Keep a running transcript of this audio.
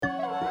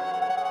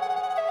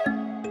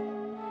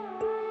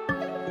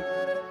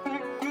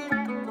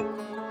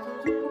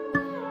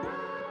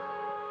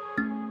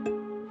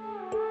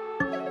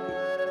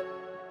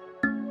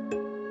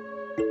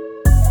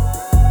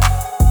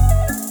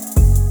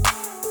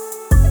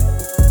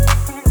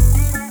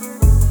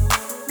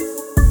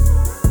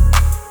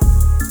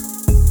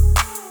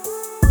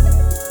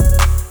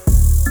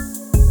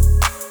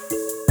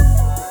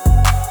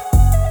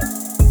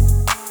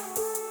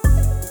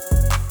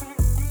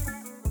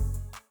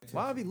attention.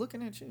 Why I be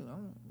looking at you? I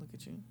don't look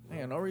at you. I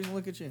ain't got no reason to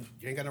look at you.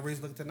 You ain't got no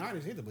reason to look at the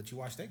Niners either, but you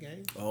watch that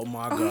game. Oh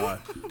my God!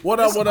 What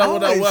up?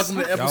 Welcome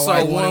to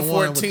episode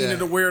 114 of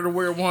the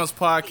Weird Ones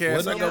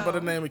podcast. I go by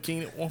the name of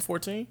Keenan.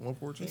 114.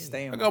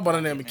 114. I go by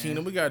the name of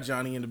Keenan. We got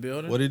Johnny in the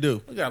building. What he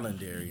do? We got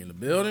Lindari in the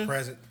building.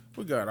 Present.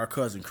 We got our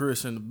cousin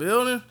Chris in the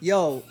building.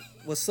 Yo,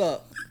 what's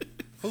up?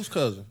 Whose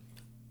cousin?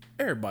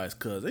 Everybody's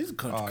cousin. He's a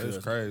country Oh, cousin.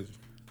 it's crazy.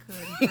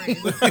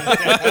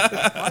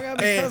 I gotta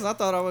be cousin. I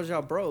thought I was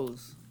y'all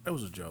bros. It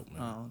was a joke,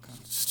 man. Oh, okay.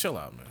 Just chill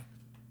out, man.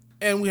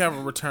 And we have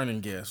a returning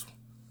guest.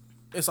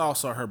 It's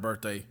also her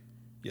birthday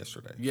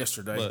yesterday.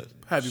 But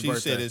Happy she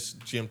birthday. said it's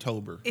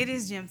Jim-tober. It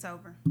is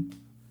Jim-tober.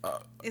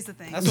 It's a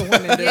thing. That's what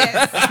women do.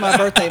 Yes. That's my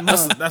birthday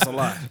month. That's a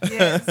lie.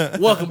 Yes.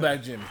 Welcome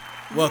back, Jimmy.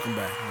 Welcome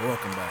back.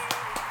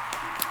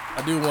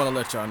 I do want to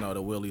let y'all know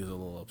that Willie is a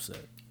little upset.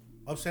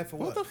 Upset for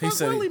What what? the fuck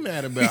Willie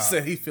mad about? He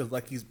said he feels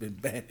like he's been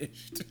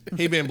banished.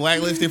 He been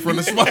blacklisted from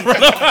the spot.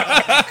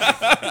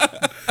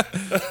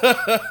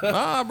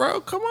 Nah, bro,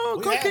 come on,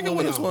 We come had kick it with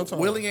Willie us on. one time.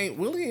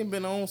 Willie ain't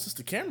been on since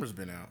the camera's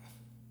been out.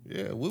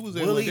 Yeah, we was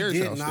at Willie Derrick's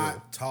did house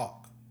not still.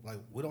 talk. Like,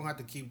 we don't have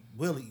to keep...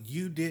 Willie,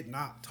 you did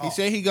not talk. He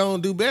said he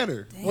gonna do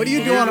better. What do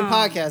you do on a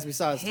podcast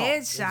besides talk?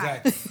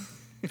 Headshot. Exactly.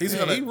 He's Yeah,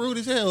 gonna he rude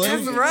as hell. That's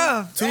ain't he?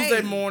 rough.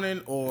 Tuesday Dang.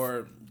 morning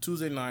or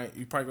Tuesday night.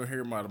 You probably gonna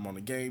hear about him on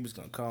the game. He's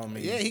gonna call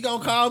me. Yeah, he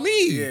gonna call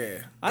me.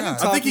 Yeah. I didn't I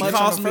talk think he much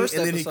calls on the me first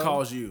and then he episode.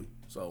 calls you.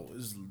 So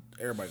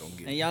everybody gonna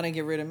get And it. y'all didn't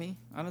get rid of me.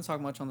 I didn't talk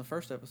much on the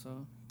first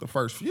episode. The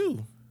first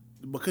few.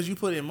 Because you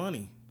put in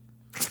money.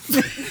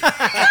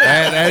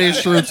 That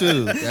is true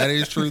too. That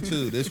is true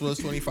too. This was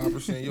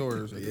 25%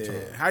 yours at the Yeah.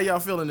 time. How y'all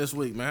feeling this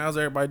week, man? How's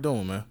everybody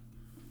doing, man?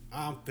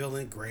 I'm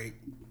feeling great.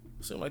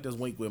 Seemed like this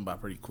week went by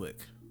pretty quick.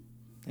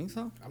 Think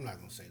so? I'm not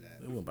going to say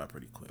that. It went by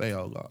pretty quick. They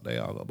all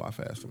go by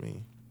fast to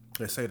me.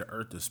 They say the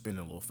Earth is spinning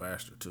a little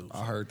faster too.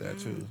 I heard that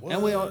too.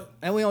 And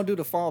we don't do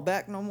the fall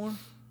back no more.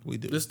 We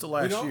do. This the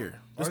last don't? year.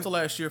 This the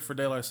last year for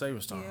daylight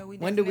savings time. Yeah, we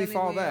When do we definitely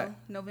fall will. back?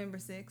 November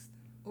 6th.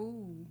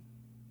 Ooh.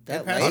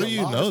 That Passed How late? do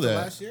you laws know the that?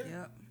 Last year?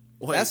 Yep.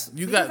 Wait, That's-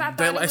 you Because I got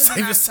thought it daylight was in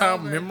savings time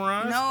October.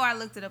 memorized? No, I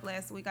looked it up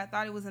last week. I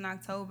thought it was in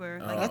October.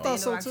 Like I at the thought end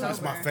so, of too. October.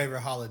 That's my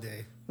favorite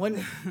holiday.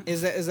 When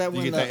is that? Is that You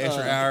when get the that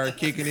extra hour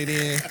kicking it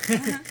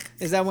in.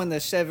 is that when the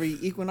Chevy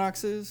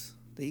Equinox is?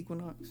 The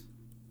Equinox.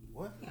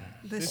 What?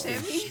 The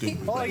Chevy.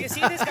 Oh, you see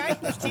this guy?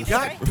 You see this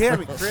God guy?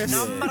 damn it, Chris.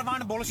 Number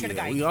one bullshit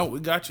guy. We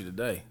got you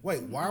today.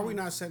 Wait, why are we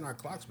not setting our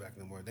clocks back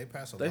no more? They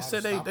passed a They law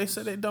said to stop they us?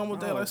 said they done with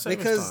daylight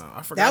savings Because time.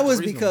 I forgot that was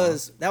the reason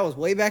because that was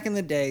way back in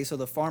the day, so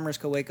the farmers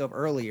could wake up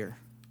earlier.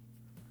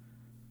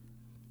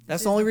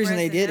 That's the only reason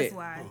they did it. That's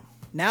why.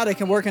 Now they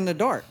can work in the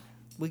dark.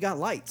 We got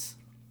lights.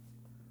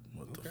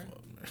 why. What the fuck,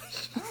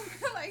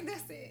 man? Like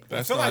that's it.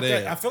 That's I not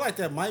it. feel like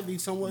that might be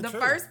somewhat The true.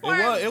 first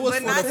part. It was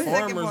but for not the second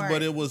farmers, part.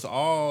 but it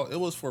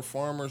was for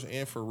farmers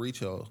and for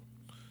retail.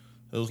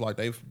 It was like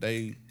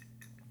they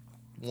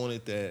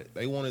wanted that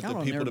they wanted Y'all the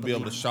don't people never to be able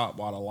to believe me. shop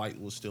while the light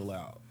was still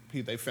out.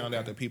 They found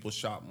out that people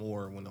shop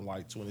more when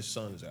the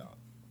sun's out.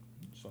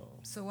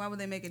 So why would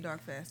they make it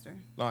dark faster?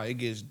 Nah, it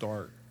gets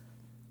dark.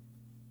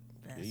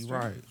 Faster. You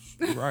right.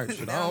 You right.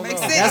 Shit, I don't know.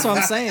 makes sense. That's what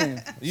I'm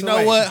saying. You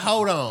know what?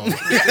 Hold on.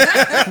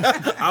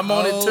 I'm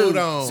on it too. Hold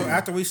on. So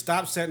after we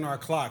stop setting our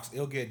clocks,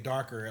 it'll get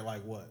darker at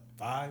like what?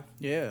 5?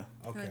 Yeah.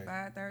 Okay. Like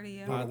 5:30.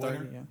 Yeah. During the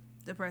winter? Yeah.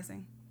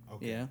 Depressing.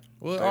 Okay. Yeah.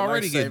 Well, it Daylight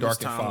already get savings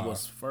dark at time 5.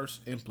 was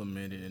first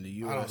implemented in the I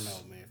U.S.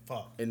 don't know, man.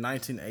 Fuck. in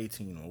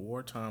 1918, a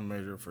wartime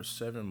measure for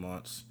 7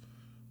 months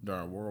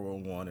during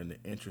World War I in the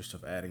interest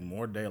of adding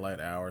more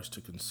daylight hours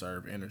to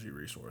conserve energy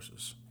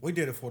resources. We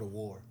did it for the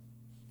war.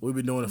 We've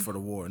been doing it for the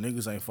war.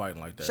 Niggas ain't fighting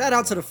like that. Shout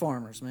out to the anymore.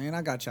 farmers, man.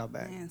 I got y'all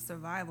back. Man,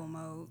 survival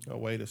mode. A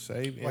way to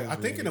save. Wait, I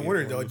energy think in and the get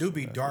winter more though, it do use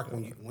be of dark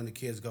that. when the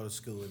kids go to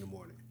school in the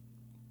morning.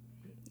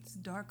 It's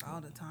dark all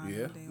the time. Yeah.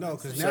 Daylight No,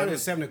 because savings. now that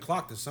it's 7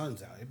 o'clock, the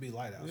sun's out. It'd be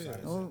light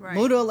outside. Well, Right.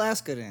 Move to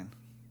Alaska then.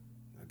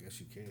 I guess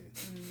you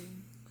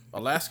can.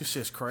 Alaska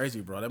shit's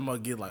crazy, bro. That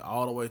must get like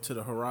all the way to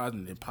the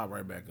horizon and pop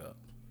right back up.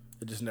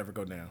 It just never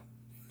go down.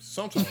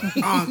 Sometimes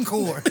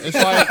Encore. it's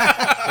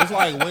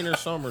like winter,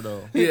 summer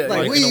though. Yeah,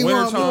 Like, in we the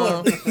want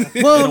more. wintertime,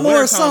 in One the more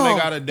wintertime song.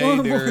 they got a day One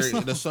more there.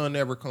 song. The sun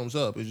never comes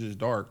up. It's just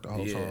dark the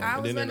whole Yeah. time. I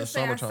And was then in gonna the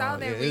say, I saw summertime,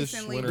 that it's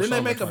recently. winter, Didn't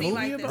they make a summertime. movie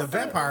Like about The this.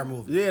 vampire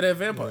movie. Yeah, that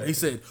vampire. He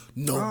said,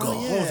 no God.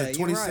 yeah. What was it,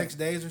 you're 26 right.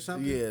 days or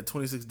something? Yeah,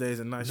 26 days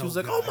and nights. She No was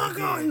like, God, oh my he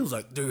God. did. He was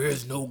like, there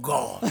is no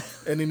God.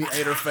 And then he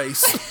ate her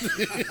face.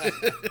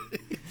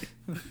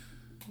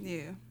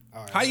 Yeah.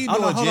 How you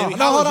Hold doing, on, hold Jimmy? on.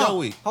 How No, was hold your on.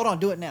 week? Hold on,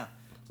 do it now.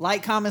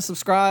 Like, comment,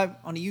 subscribe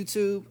on the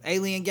YouTube,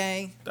 Alien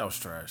Gang. That was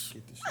trash.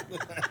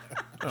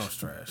 That was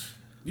trash.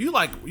 You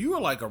were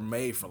like a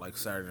maid for like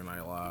Saturday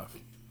Night Live.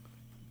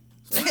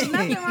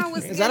 Nothing wrong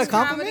with Is that a sketch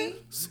compliment?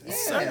 comedy.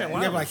 Saturday Night Yeah,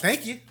 Live. like,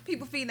 thank you.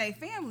 People feeding their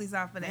families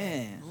off of that.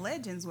 Man.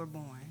 Legends were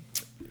born.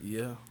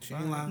 Yeah. She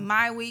ain't lying.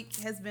 My week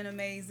has been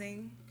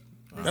amazing.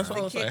 That's what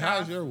I was saying.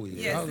 How's your week?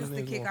 Yes, How's it's the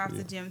this going kickoff for to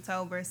you?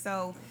 Jim-tober.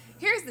 So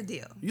here's the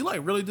deal. You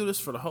like really do this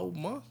for the whole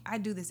month? I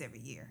do this every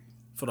year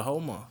For the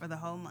whole month. for the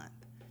whole month.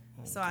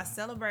 So I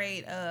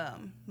celebrate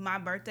my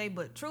birthday,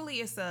 but truly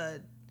it's a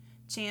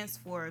chance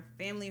for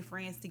family and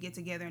friends to get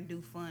together and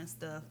do fun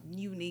stuff,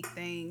 unique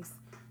things,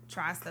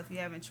 try stuff you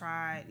haven't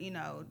tried. You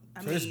know,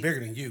 I So mean, it's bigger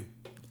than you.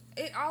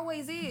 it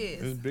always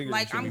is. It's bigger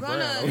like than I'm Jimmy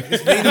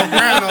gonna. Brown.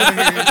 Brown over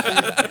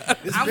here.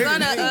 It's I'm bigger than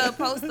gonna you.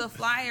 post a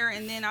flyer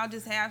and then I'll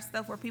just have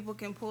stuff where people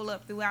can pull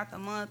up throughout the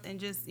month and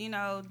just, you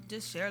know,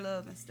 just share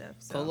love and stuff.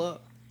 So Pull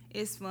up.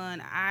 it's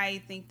fun.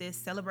 I think that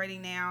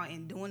celebrating now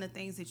and doing the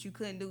things that you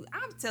couldn't do.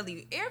 I'm telling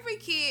you, every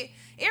kid,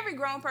 every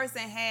grown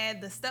person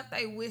had the stuff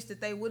they wish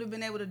that they would have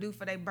been able to do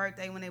for their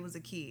birthday when they was a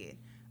kid.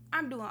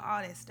 I'm doing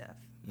all that stuff.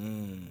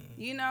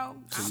 You know,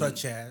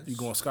 Such as You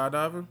going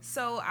skydiving?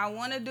 so I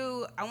want to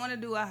do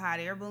a hot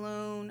air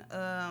balloon.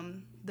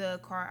 The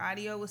car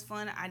audio was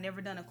fun. I never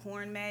done a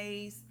corn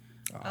maze.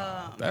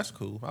 That's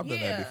cool. I've done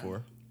yeah. that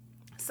before.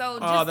 So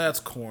just, Oh, that's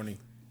corny.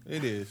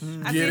 It is.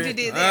 I Get think it? you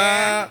did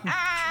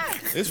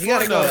that. It's You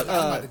gotta fun go.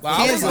 though. Like,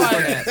 I was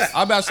like,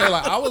 I'm about to say,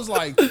 like, I was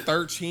like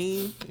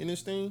 13 in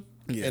this thing,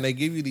 Yeah. and they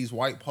give you these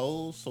white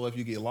poles. So if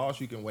you get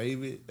lost, you can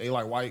wave it. They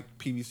like white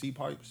PVC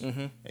pipes,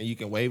 and you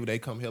can wave it. They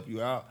come help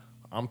you out.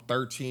 I'm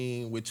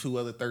 13 with two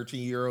other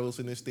 13-year-olds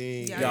in this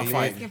thing. Yeah, and Y'all you're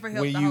fight. asking for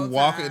help when the you whole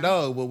walking, time.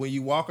 no, but when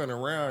you walking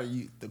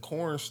around, the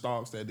corn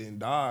stalks that didn't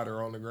died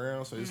are on the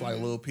ground, so it's like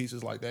Mm-hmm. little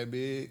pieces like that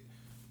big.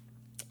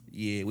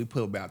 Yeah, we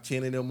put about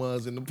 10 of them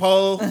ones in the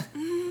pole.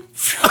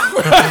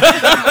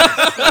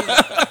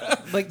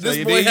 Like This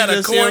And boy then had you a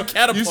just corn see 'em-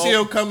 catapult. You see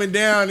them coming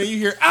down, and you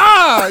hear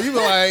you be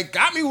like,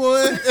 got me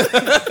one.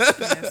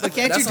 But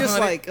can't you That's just 100.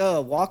 like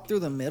walk through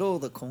the middle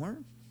of the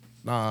corn?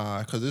 Nah,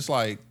 because it's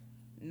like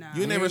No.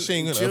 you never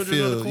seen a Children of the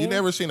field. You corn?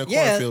 never seen a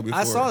Yeah, cornfield before.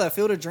 I saw that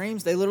Field of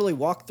Dreams. They literally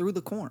walk through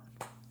the corn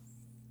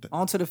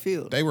onto the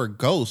field. They were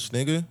ghosts,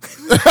 nigga.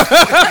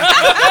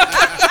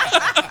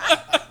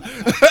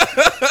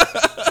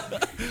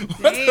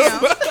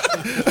 Damn.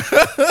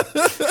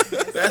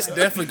 That's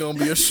definitely gonna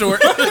be a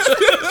short.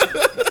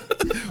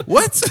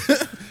 What?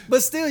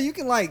 But still, you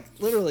can like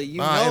literally, you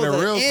Nah, in know, a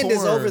the real end is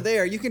corn. over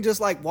there. You can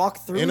just like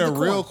walk through In the a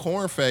corn. real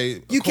corn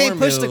phase, You can't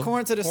push the cornmeal,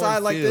 corn to the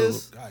side like cornfield.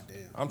 this. God damn.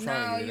 I'm No,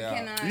 trying to you get it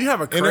out. cannot. You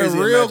have a In crazy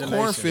a real imagination.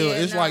 cornfield, Yeah,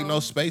 it's like no. no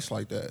space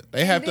like that.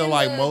 They have to then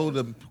like the- mow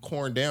the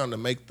corn down to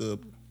make the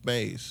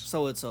maze.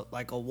 So it's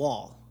like a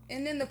wall.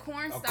 And then the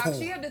corn A stalks,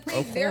 corn. you have to A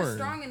think they're corn.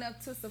 strong enough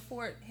to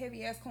support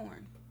heavy ass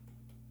corn.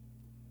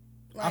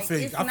 feel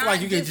it's like not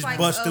you can just like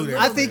bust a through there.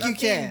 little I think you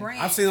thin can. branch.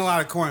 I've seen a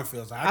lot of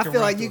cornfields. I feel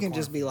like you can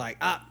just be like,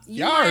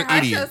 You Y'all might are hurt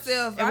idiots.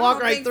 yourself. And I walk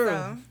don't right think through.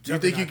 so. Do you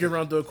think you can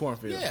run through a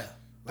cornfield? Yeah.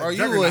 Or you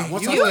Juggernaut. would-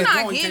 Once you I You're get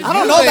not going, getting. I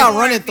don't you know in about the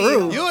running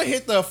cornfield. through. You'll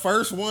hit the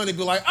first one and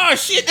be like, "Oh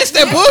shit, that's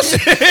that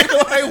bullshit!"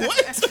 Like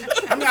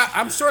what?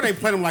 I'm sure they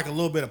play them like a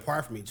little bit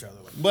apart from each other.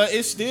 Like, But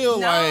it's still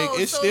No, like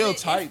it's so still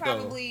it's tight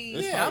probably- though.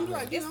 It's Yeah, tight, I'm bro.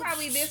 like, It's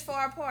probably this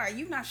far apart.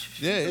 You not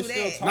Yeah, through it's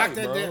still that. tight. knock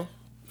that bro. down.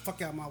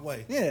 Fuck out my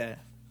way. yeah.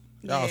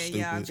 Y'all Yeah,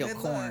 stupid. Your good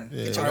corn. luck. Yeah,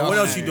 All right, y'all what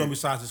else you stupid. doing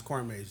besides this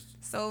corn maze?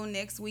 So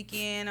next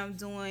weekend I'm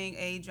doing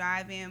a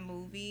drive-in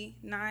movie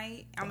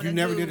night. You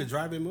never did a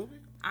drive-in movie?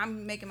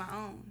 I'm making my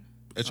own.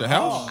 At your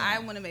house? I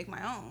want to make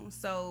my own.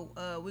 So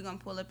we're going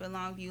to pull up at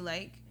Longview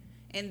Lake.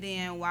 And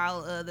then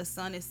while the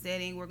sun is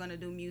setting, we're going to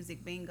do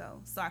music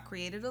bingo. So I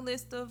created a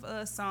list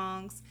of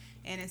songs.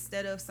 And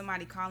instead of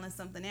somebody calling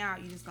something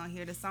out, you're just going to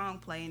hear the song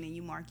play. And then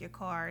you mark your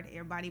card.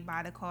 Everybody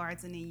buy the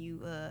cards. And then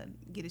you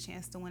get a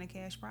chance to win a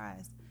cash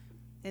prize.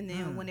 And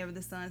then whenever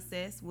the sun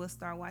sets, we'll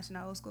start watching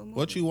our old school movies.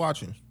 What you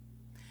watching?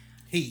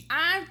 Heat.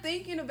 I'm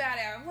thinking about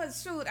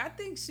it. I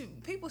think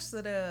people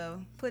should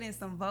put in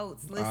some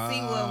votes. Let's see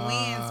what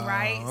wins,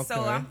 right? So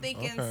okay, I'm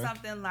thinking okay.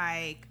 something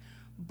like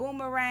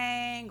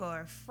Boomerang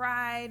or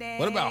Friday.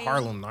 What about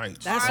Harlem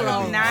Nights? That's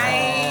Harlem what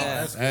I'm-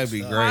 Nights. That'd be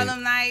great.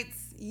 Harlem Nights,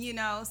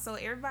 so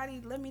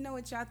everybody let me know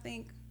what y'all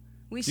think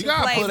we should You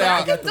gotta play. put But I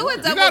out. can do a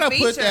You double gotta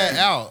feature. put that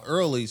out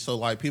early so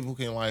like people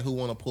can like who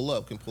want to pull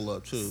up can pull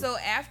up too. So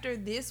after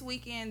this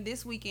weekend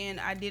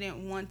I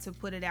didn't want to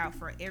put it out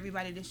for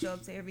everybody to show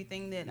up to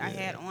everything that I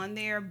had on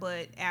there.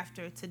 But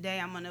after today,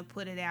 I'm gonna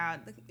put it out.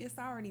 It's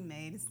already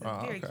made. It's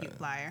a very okay. cute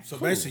flyer. So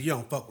basically, you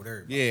don't fuck with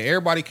everybody. Yeah,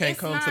 everybody can't It's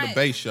come to the not-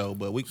 base show,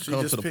 but we can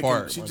come to the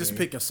park. She my just nigga.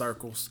 picking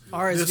circles.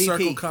 RSVP. This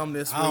circle come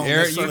this way. I don't- this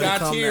Eric, you circle got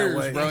come that tears,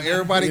 way. bro.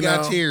 Everybody You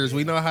got know? tears.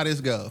 We know how this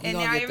go. And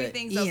gonna now get the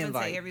everything's open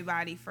e-invite. to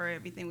everybody for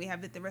everything we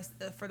have it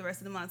for the rest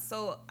of the month.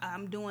 So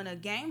I'm doing a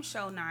game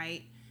show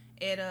night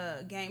at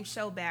a game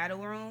show battle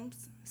rooms.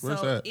 Where's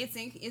So that?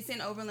 it's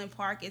in Overland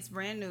Park. It's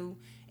brand new,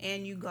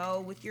 and you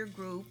go with your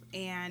group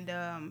and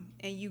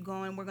you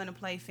go and we're gonna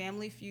play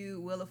Family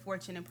Feud, Wheel of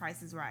Fortune, and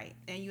Price is Right,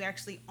 and you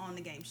actually on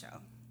the game show.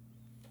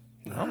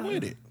 I'm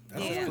with it.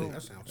 That's Yeah. cool.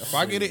 That sounds If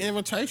I get an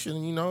invitation, I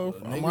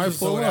Niggas might just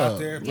pull throw it out up.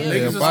 there. Yeah, Niggas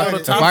if just I, go to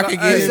if Top I Golf. could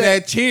get Hey, in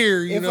that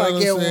cheer, you If know I what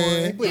get I'm one, he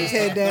saying? put his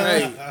head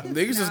down. Hey,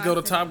 niggas just go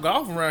to Top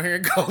Golf around here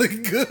and call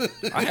it good.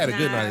 I had a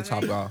good Nah, night at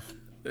Top man. Golf.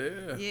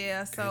 Yeah. Yeah,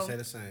 Can't so say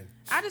the same.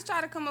 I just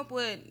try to come up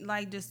with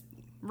like just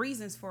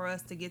reasons for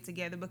us to get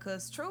together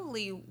because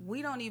truly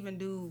we don't even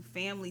do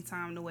family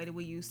time the way that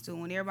we used to.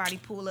 When everybody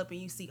pull up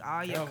and you see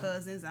all your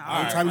cousins and all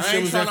All right, time you I shit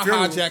ain't was trying at to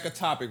funeral. hijack a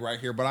topic right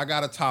here, but I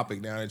got a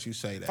topic now that you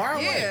say that. Fire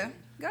away. yeah,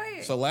 go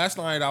ahead. So last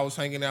night I was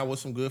hanging out with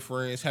some good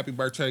friends. Happy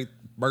birthday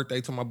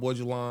to my boy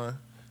Jelon.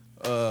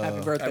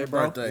 Happy birthday, Happy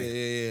bro.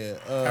 birthday.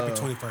 Yeah. Happy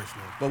 21st,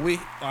 man. But we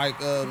like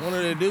one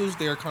of the dudes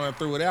there kind of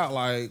threw it out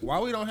like, why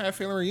we don't have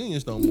family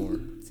reunions no more?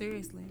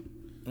 Seriously.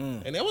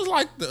 And it was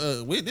like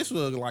this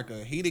was like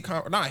a heated,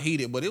 not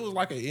heated, but it was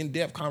like an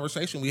in-depth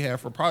conversation we had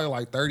for probably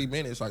like 30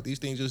 minutes. Like these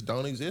things just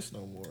don't exist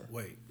no more.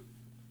 Wait,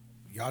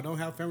 y'all don't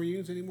have family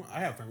reunions anymore? I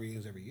have family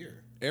reunions every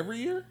year. Every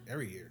year?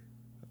 Every year.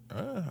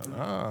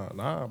 Nah,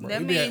 bro.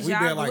 That We be at- means we be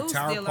at, y'all like, glue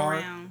Tower still Park.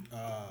 around.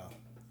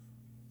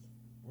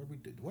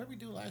 What did we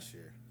do last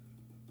year?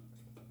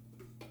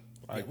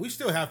 Like, Yeah, we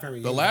still have family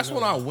The reunions. last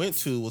one I know. went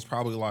to was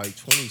probably like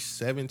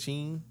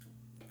 2017.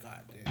 God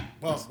damn.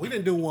 Well, we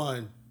didn't do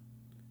one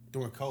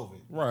during COVID,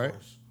 Right. Of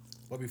course.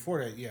 But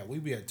before that, yeah,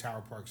 we'd be at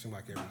Tower Park seemed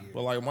like every year.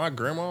 But like my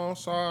grandma's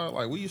side,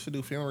 like we used to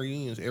do family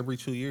reunions every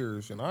 2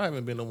 years, and I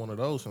haven't been to one of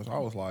those since I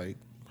was like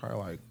probably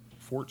like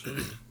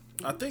 14.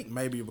 I think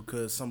maybe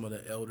because some of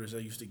the elders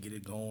that used to get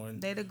it going,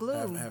 They the glue.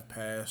 have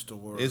passed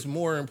or. It's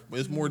more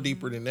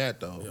deeper than that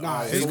though.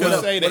 Nah, it's it's gonna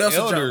good. say the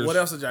elders, what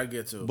else did y'all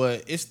get to?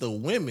 but it's the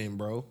women,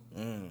 bro.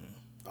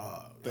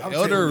 The I'm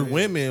elder telling you,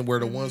 women were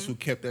the ones who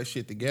kept that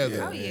shit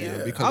together. Oh,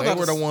 yeah. Because I they gotta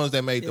were the s- ones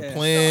that made the yeah.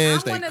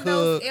 plans. So I'm they one of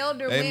those cooked.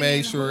 elder They women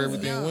made sure who's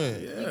everything young.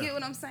 went. You get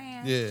what I'm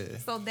saying? Yeah.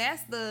 So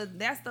that's the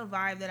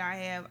vibe that I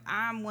have.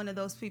 I'm one of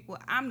those people.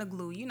 I'm the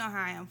glue. You know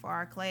how I am for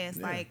our class.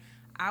 Like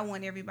I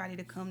want everybody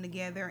to come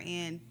together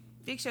and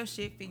fix your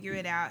shit, figure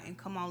it out, and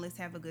come on, let's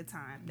have a good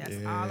time. That's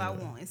all I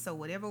want. And so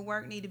whatever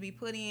work need to be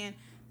put in,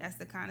 that's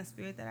the kind of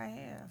spirit that I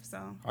have. So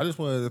I just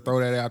wanted to throw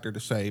that out there to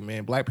say,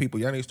 man, black people,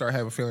 y'all need to start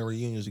having family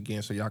reunions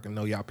again so y'all can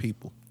know y'all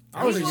people.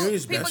 Family people,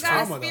 reunions people best got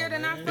a trauma, though, spirit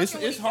and man. not fucking It's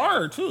with each other.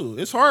 hard too.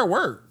 It's hard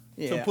work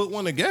to Yeah. put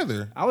one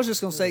together. I was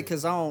just gonna say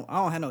because I don't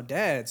have no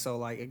dad, so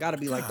like it got to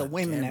be like the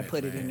women that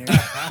put it in there,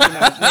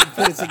 they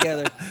put it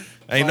together.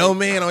 Ain't no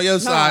man on your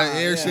side.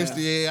 Air yeah. sister,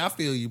 yeah, I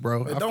feel you,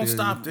 bro. But I don't feel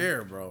stop you.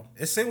 there, bro.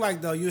 It seemed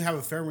like though you have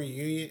a family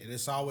reunion and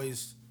it's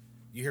always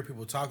you hear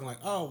people talking like,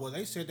 oh well,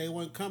 they said they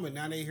weren't coming.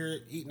 Now they here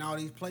eating all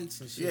these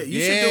plates and shit. Yeah, you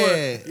Yeah, should do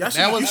it. Y'all should,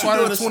 that was you should part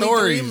do of a the 23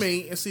 stories.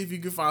 me and see if you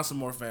can find some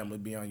more family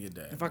beyond your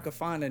dad. If I could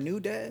find a new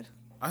dad,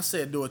 I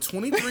said do a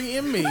 23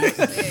 and me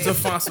to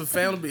find some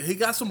family. He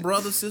got some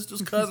brothers,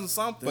 sisters, cousins,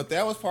 something. But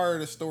that was part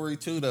of the story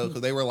too, though,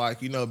 because they were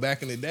like, you know,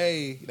 back in the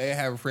day, they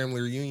have a family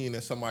reunion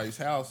at somebody's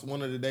house.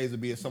 One of the days would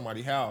be at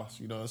somebody's house.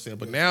 You know what I'm saying?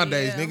 But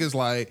nowadays, Yeah. niggas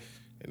like,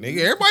 nigga,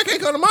 everybody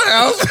can't come to my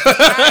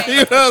house. You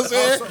know what I'm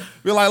saying?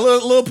 Be like,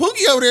 little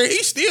Pookie over there,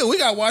 he still, we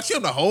got to watch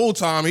him the whole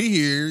time he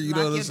here. You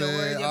know Lock what I'm your doors,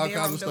 saying? your All kinds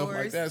bedroom of stuff like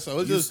doors. that. So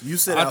it's You- just, you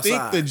sit I think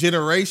outside. the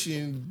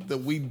generation that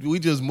we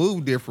just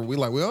moved different. We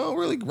like, we don't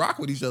really rock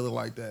with each other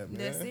like that, man.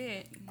 That's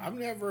it.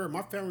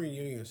 my family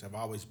reunions have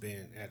always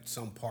been at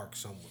some park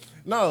somewhere.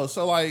 No,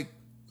 so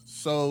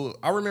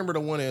I remember the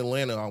one in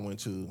Atlanta I went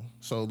to.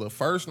 So the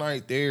first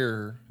night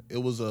there, it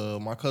was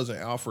my cousin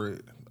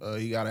Alfred.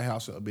 He got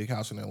a big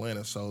house in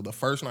Atlanta. So the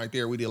first night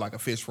there, we did like a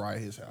fish fry at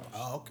his house.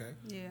 Oh, okay.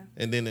 Yeah.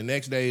 And then the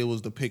next day, it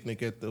was the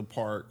picnic at the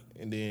park.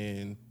 And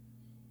then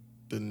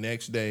the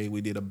next day, we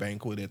did a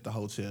banquet at the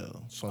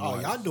hotel. So Oh,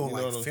 y'all doing you know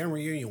like what I'm-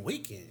 family reunion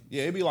weekend.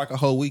 Yeah, it'd be like a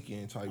whole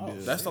weekend type deal.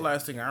 That's the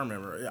last thing I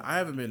remember. I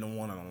haven't been to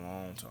one in a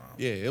long time.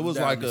 Yeah, it was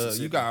Down like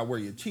Mississippi. you gotta wear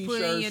your t-shirts.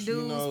 Put in your you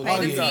dues, know, pay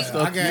the you got t-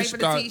 stuff. I got- You pay for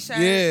the start- t-shirt.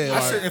 Yeah, I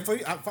like- should,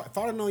 if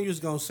I'd have known you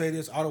was gonna say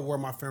this, I'd have worn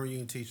my family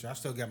reunion t-shirt. I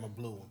still got my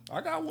blue one. I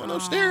got one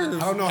upstairs. I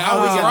don't know how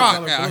we we got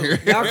rock the color out blue. here.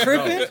 y'all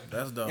crippin'?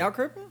 That's dope. Y'all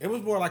crippin'? It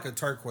was more like a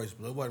turquoise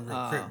blue. It wasn't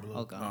real crip blue.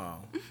 Okay.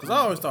 Because I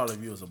always thought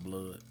of you as a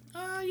blood.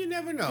 You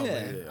never know, Yeah.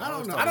 man. Yeah, I I don't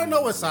was know. talking I don't know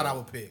to what you side I about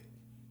would pick.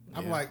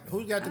 I'm like,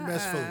 who got the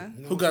best food?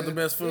 You know Who what got I'm the saying?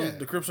 best food? Yeah.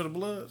 The Crips or the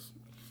Bloods?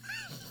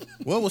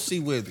 What was C.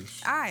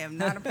 Withers? I am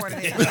not a part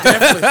of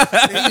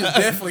that. He is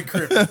definitely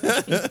Crip.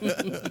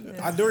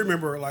 I do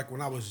remember, like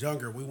when I was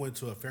younger, we went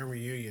to a family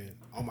reunion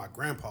on my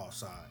grandpa's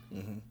side,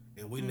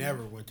 and we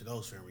never went to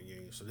those family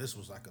reunions. So this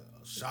was like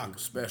a shocker.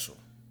 Special.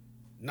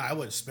 No, it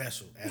wasn't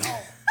special at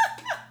all.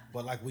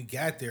 But like we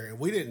got there and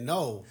we didn't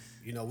know.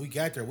 You know, we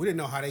got there. We didn't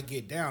know how they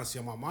get down. See,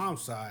 on my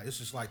mom's side, it's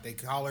just like they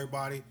call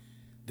everybody.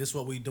 This is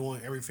what we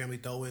doing. Every family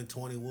throw in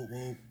 20 whoop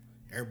whoop.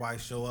 Everybody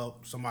show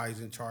up. Somebody's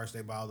in charge.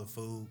 They buy all the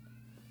food.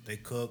 They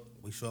cook.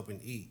 We show up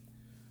and eat.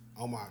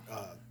 On my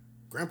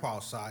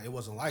grandpa's side, it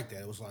wasn't like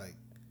that. It was like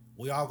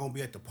we all gonna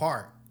be at the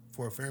park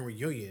for a family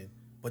reunion,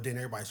 but then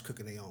everybody's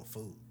cooking their own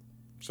food.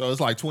 So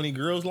it's like 20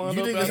 girls lined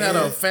You up. niggas out had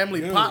there? a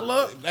family Dude.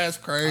 potluck? That's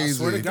I crazy.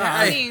 swear to God.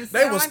 I Hey, mean, they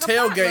sound was like a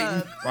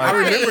tailgating. potluck. I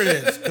remember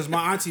this because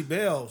my auntie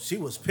Belle, she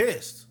was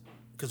pissed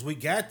because we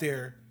got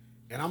there,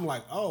 and I'm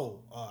like,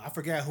 I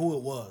forgot who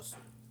it was.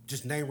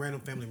 Just name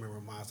random family member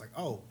of mine. I was like,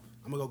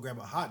 I'm gonna go grab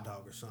a hot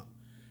dog or something,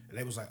 and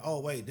they was like,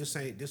 wait, this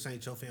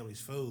ain't your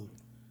family's food,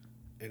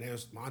 and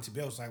my auntie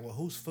Belle was like, well,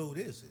 whose food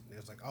is it? And it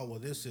was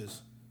like, this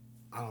is,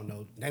 I don't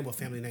know, name a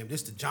family name.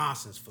 This the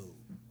Johnson's food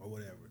or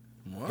whatever.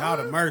 Y'all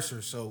the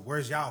Mercer, so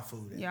where's y'all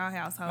food at? Y'all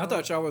household. I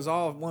thought y'all was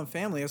all one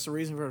family. That's the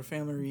reason for the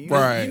family reunion.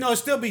 Right. You know, it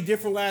still be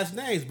different last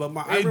names, but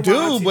I They remember my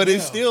do, Auntie but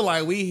it's Belle. still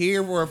like we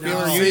here for a family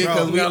No, reunion bro,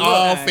 because we look,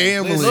 all hey,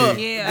 family. Look,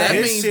 Yeah. that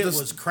This means shit the,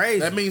 was crazy.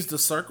 That means the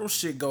circle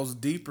shit goes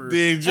deeper.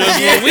 Then just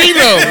what we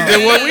know.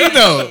 Then what we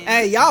know.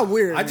 Hey, y'all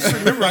weird. I just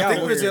man. remember, I Y'all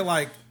think we was weird. at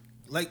like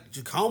Lake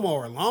Tacoma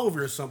or Longview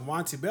or something. My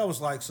Auntie Belle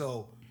was like,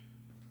 so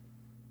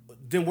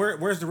then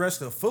where's the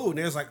rest of the food? And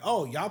they was like,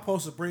 oh, y'all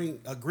supposed to bring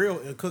a grill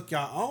and cook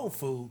y'all own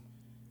food.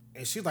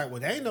 And she's like, well,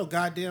 there ain't no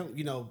goddamn,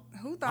 you know,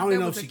 Who I thought don't even that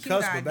know was if a she cute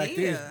cussed, but back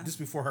then, idea? this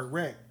before her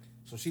wreck.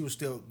 So she was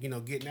still, you know,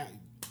 getting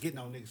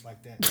on niggas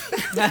like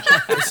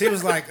that. And she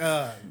was like,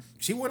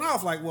 she went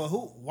off like, well,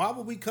 why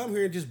would we come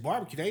here and just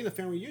barbecue? They ain't a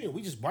family reunion.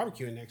 We just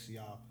barbecuing next to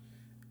y'all.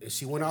 And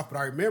she went off, but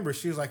I remember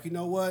she was like, you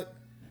know what?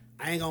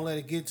 I ain't gonna let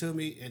it get to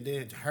me. And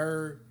then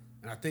her,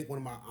 and I think one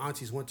of my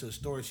aunties went to the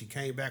store and she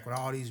came back with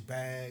all these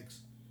bags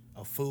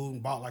of food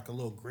and bought like a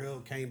little grill,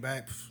 came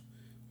back.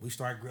 We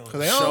started grilling. Cause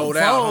they don't Showed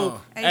out, fold. huh?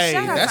 Hey, Hey,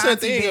 shout out that's to the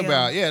Auntie thing Bill.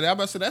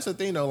 about that's the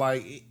thing though.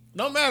 Like,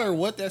 no matter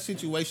what that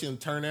situation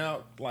turn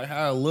out, like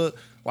how it look,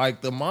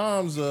 like the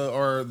moms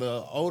or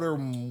the older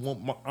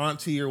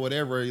auntie or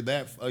whatever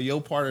that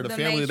your part of the The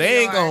family,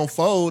 they ain't matriarch. gonna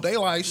fold. They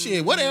like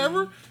shit,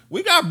 whatever.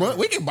 We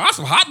can buy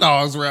some hot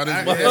dogs around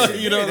this. mother,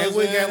 you know what they I'm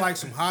went saying? get like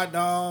some hot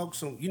dogs,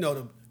 some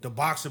the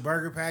box of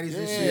burger patties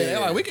and Yeah, shit. they're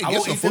like, we can I get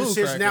won't some eat them food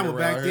shits now, cracking but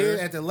back around then here.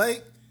 at the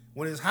lake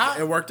when it's hot,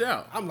 It worked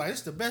out I'm like,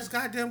 it's the best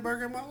goddamn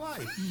burger in my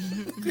life.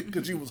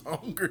 because you was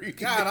hungry.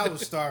 God, I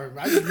was starving.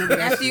 I just remember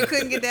that. After you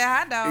couldn't get that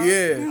hot dog.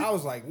 Yeah. I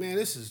was like, man,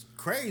 this is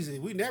crazy.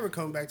 We never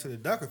come back to the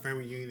Ducker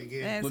family reunion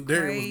again. That's Ladarius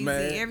was crazy.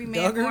 mad. Every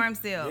man Duggar? for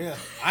himself. Yeah,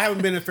 I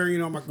haven't been to family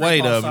reunion on my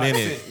Wait grandpa's a side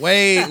minute. since.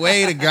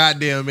 Wait a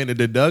goddamn minute.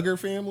 The Duggar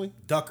family?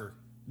 Ducker.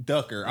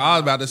 Ducker. I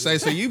was about to say,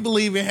 so you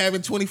believe in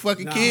having 20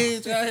 fucking Nah.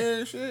 kids out here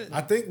and shit?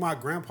 I think my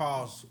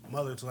grandpa's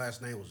mother's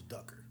last name was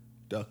Ducker,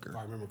 if I Ducker.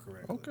 remember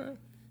correctly. Okay.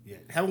 Yeah,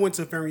 haven't went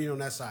to a family reunion on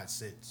that side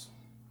since.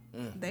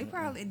 They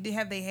probably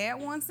have they had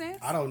one since?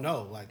 I don't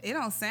know. Like, It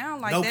don't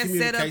sound like No that's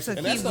set up communication. to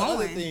And that's keep the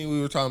other going. thing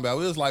we were talking about.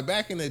 It was like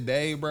back in the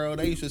day, bro,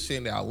 they used to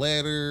send out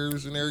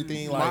letters and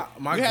everything. Like,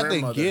 My you had to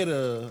grandmother- get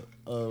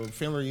a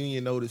family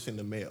reunion notice in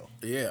the mail.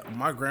 Yeah,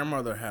 my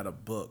grandmother had a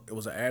book. It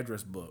was an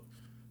address book,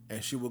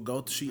 and she would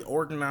go. She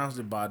organized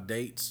it by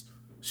dates.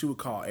 She would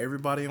call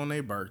everybody on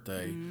their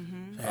birthday,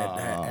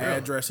 had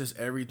addresses,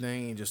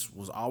 everything, and just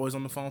was always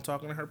on the phone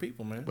talking to her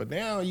people, man. But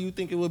now you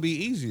think it would be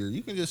easier.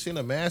 You can just send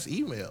a mass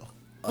email.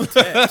 A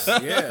text,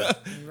 yeah.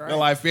 They're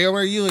like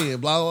family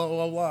reunion, blah, blah,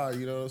 blah, blah.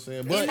 You know what I'm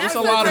saying? But that's it's a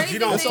the lot of crazy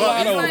it's a thing.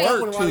 lot It's of like- with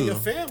work a lot of your too.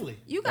 family.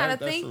 You gotta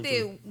That's think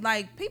true, that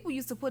like people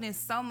used to put in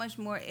so much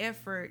more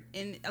effort,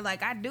 and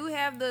like I do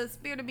have the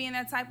spirit of being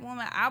that type of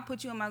woman. I'll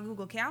put you in my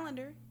Google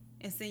Calendar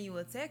and send you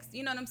a text.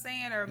 You know what I'm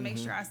saying? Or make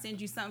sure I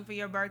send you something for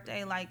your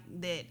birthday, like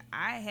that.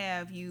 I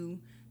have you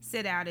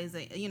set out as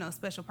a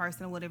special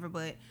person or whatever.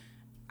 But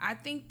I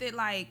think that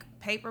like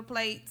paper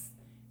plates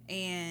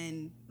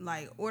and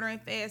like ordering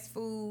fast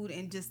food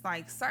and just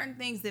like certain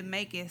things that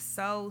make it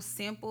so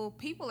simple.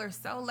 People are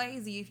so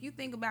lazy. If you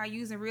think about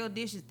using real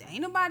dishes,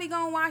 ain't nobody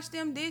gonna wash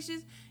them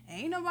dishes.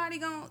 Ain't nobody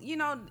gonna,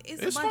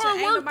 it's It's a bunch hard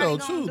of ain't work, nobody though,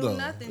 gonna too, do though.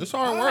 nothing. It's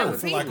hard I work. don't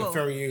feel like a People.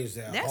 family reunion is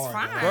that That's hard.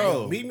 fine. Like,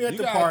 Bro, meet me at you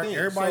the gotta park. think.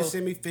 Everybody So,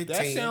 send me 15.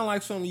 That sound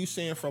like something you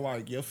saying for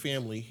like your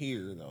family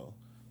here, though.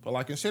 But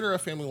like consider a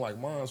family like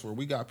mine's where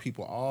we got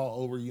people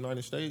all over the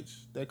United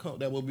States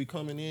that will be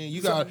coming in.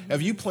 You got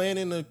if you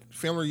planning a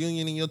family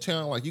reunion in your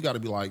town, like you got to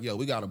be like, yo,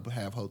 we got to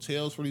have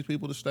hotels for these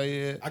people to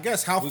stay at. I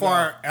guess how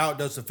far out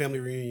does the family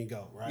reunion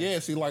go, right? Yeah,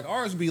 see, like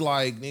ours be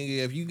like, nigga,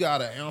 if you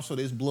got an ounce of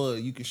this blood,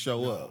 you can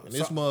show up. And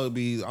this mug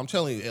be, I'm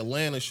telling you,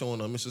 Atlanta showing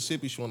up,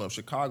 Mississippi showing up,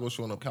 Chicago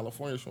showing up,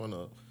 California showing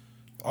up.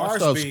 Our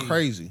Ours stuff's be-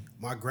 crazy.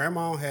 My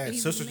grandma had Easy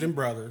sisters to and me.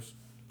 brothers.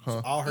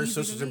 So all her Easy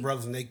to sisters and me.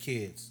 brothers and their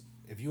kids.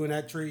 If you in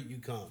that tree, you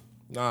come.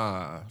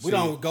 Nah, We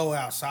don't go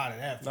outside of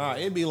that. Nah,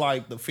 it'd be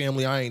like the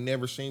family I ain't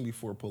never seen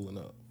before pulling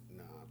up.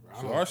 Nah, bro. I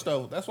So don't- our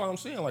stuff, that's what I'm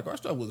saying. Like our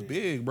stuff was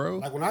big, bro.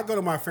 Like when I go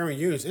to my family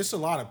reunions, it's a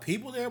lot of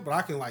people there, but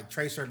I can like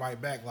trace everybody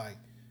back. Like,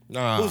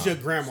 Nah, who's your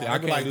grandma? See, I I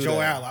be can't like do Joe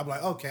that. Allen. I'm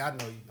like, okay, I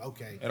know you.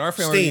 Okay. At our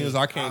family Steamy. reunions,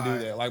 I can't do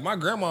Alright. that. Like my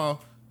grandma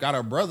got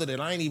a brother that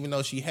I didn't even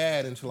know she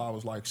had until I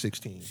was like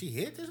 16. She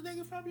hit this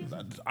nigga from you?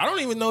 I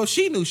don't even know if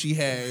she knew she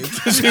had.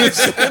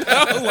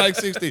 I was like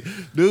 16.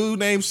 Dude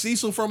named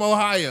Cecil from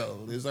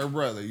Ohio is her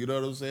brother. You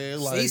know what I'm saying?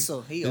 Like,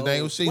 Cecil, he his old.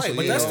 name was Cecil. Wait,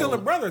 but yeah. that's still a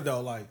brother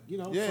though. Like,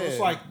 Yeah, so it's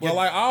like, well,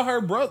 like all her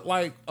brother,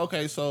 like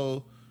okay,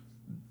 so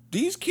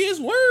these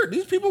people were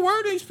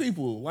these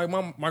people. Like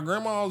my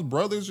grandma's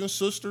brothers and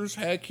sisters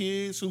had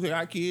kids who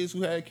had kids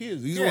who had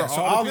kids. These yeah, were so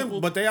all all the people.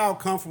 them, but they all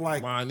come from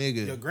like My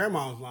nigga. your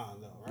grandma's line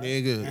though, right?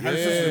 Nigga, and her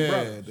sisters and yeah,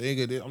 brothers.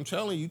 nigga. I'm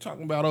telling you,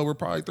 talking about over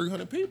probably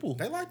 300 people.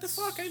 They like the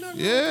fuck, ain't nothing.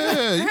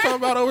 Yeah, you talking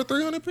about over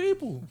 300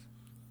 people.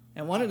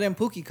 And one of them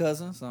Pookie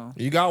cousins, so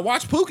You gotta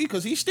watch Pookie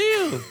because he's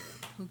still.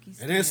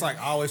 And then it's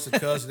like always the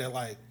cousin that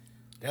like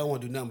they don't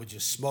want to do nothing but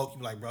just smoke. You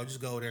be like, bro, just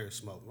go over there and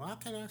smoke. Why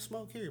can't I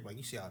smoke here? Like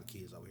you see all the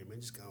kids over here, man.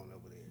 Just go on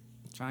over there.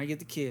 trying to get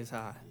the kids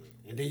high.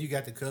 And then you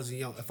got the cousin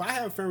young. If I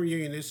have a family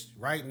reunion this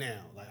right now,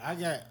 like I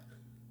got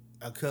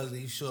a cousin,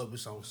 he show up,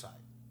 it's on site.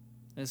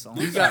 It's on.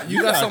 You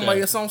got somebody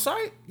that's on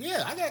site?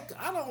 Yeah,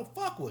 I don't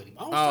fuck with him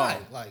on Oh.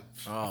 site. Like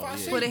Oh, if I yeah.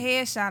 see Put a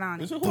him, headshot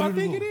on Is it. it who I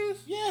think it is?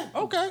 yeah,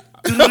 Okay.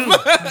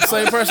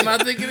 Same person I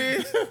think it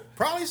is?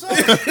 probably so.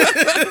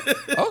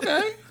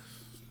 Okay.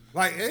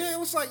 Like it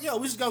was like, yo,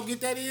 we just gonna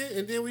get that in,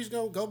 and then we just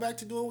gonna go back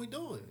to doing what we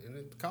doing, and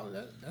then call it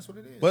that. That's what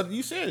it is. But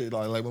you said it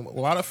like a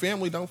lot of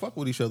family don't fuck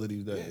with each other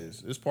these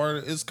days. It's part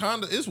of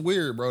it's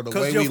weird, bro. The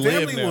way your we live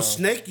family now. will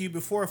snake you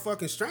before a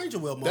fucking stranger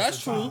will. Most That's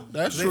of the true. time.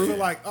 That's they true. feel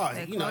like, oh,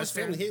 They're you know, his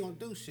closer. family he ain't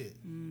gonna do shit.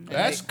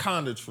 That's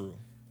kind of true.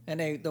 And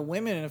the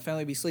women in the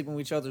family be sleeping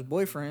with each other's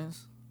boyfriends.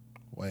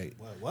 Wait,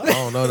 What? I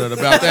don't know nothing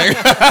about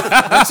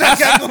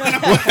that.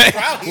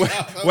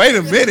 Wait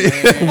a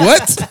minute.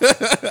 What?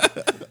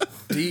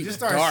 Deep, Just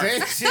start dark,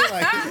 saying shit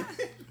like,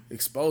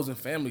 exposing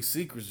family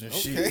secrets and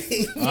shit.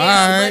 okay. All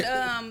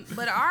right.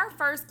 But our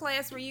first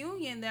class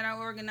reunion that I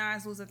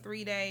organized was a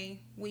 3-day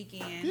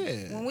weekend.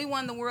 Yeah. When we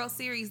won the World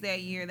Series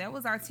that year, that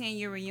was our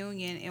 10-year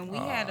reunion, and we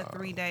had a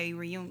 3-day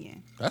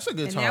reunion. That's a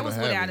good And time that was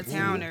to with have out it. of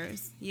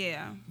towners.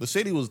 Yeah. The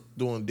city was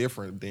doing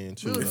different then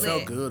too. We was It felt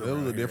lit. good. It was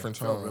around a here. different It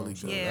felt time. really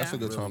so good. Yeah. That's a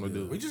good time to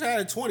do. We just had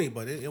a 20,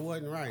 but it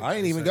wasn't right. I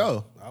ain't even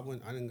So, go.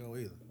 I didn't go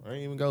either. I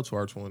didn't even go to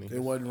our 20. It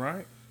wasn't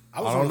right. I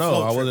was don't on a know.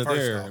 float I trip wasn't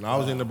first there, off. and I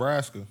was in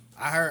Nebraska.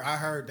 I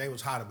heard they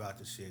was hot about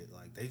this shit.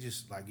 Like they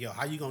just like, yo,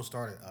 how you gonna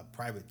start a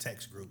private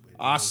text group? You know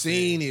what I I'm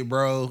saying? seen it,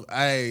 bro.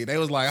 Hey, they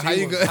was like, She "How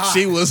you was go?" hot.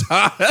 She was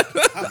hot.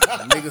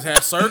 Niggas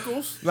had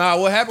circles. Nah,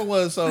 what happened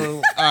was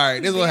all right.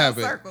 This is what Big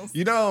happened. circles.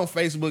 You know, on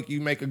Facebook,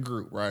 you make a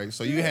group, right?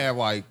 So you have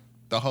like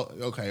the whole.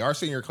 Okay, our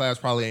senior class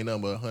probably ain't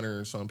nothing but 100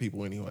 and some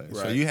people anyway.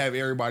 So Right. you have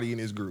everybody in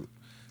this group,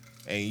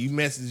 and you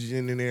message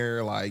in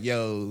there like,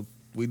 "Yo,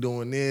 we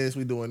doing this,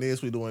 we doing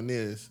this, we doing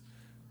this."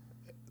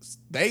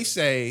 They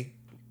say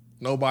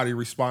nobody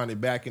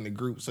responded back in the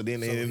group, so then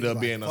they So ended he up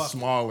like, being a fuck it.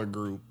 smaller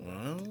group,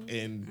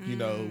 and you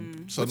know,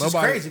 so Which is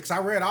nobody. crazy because I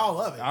read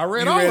all of it. I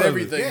read You all read of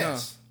everything, it.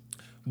 yes.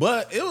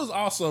 But it was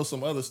also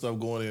some other stuff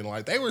going in.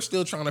 Like they were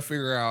still trying to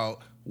figure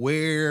out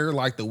where,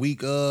 like the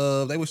week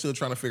of, they were still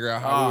trying to figure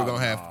out how we were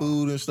gonna have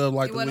food and stuff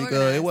like It the wasn't week of. It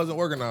organized. wasn't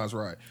organized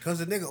right. Because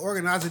the nigga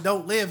organizer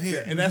don't live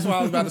here. And that's what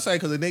I was about to say,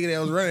 because the nigga that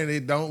was running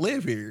it don't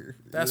live here.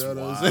 You That's know what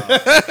I'm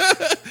wild.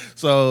 saying?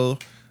 So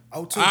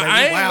Oh, too,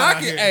 I ain't wild out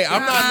knocking. here. Hey,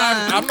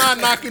 I'm not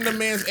knocking the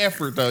man's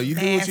effort though. You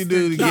do what you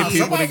do to Nah, get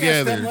people somebody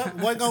gotta step together. up.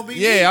 Wasn't gonna be me.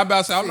 Yeah, I'm about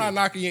to say I'm not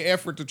knocking your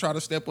effort to try to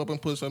step up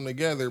and put something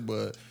together,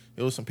 but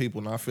it was some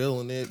people not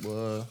feeling it.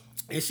 But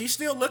And she's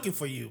still looking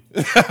for you.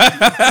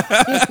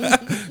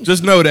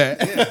 just know that.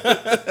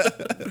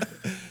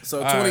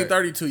 So right.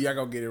 2032, y'all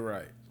gonna get it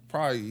right.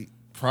 Probably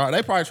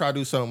they probably try to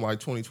do something like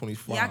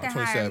 2025, Y'all can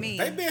hire 27. me.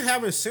 They've been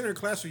having center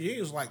class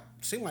reunions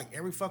seem like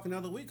every fucking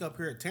other week up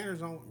here at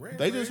Tanner's on Red.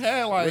 They just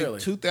had like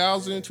Really?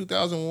 2000,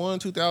 2001,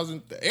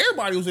 2000.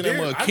 Everybody was in that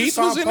mug. I Keith just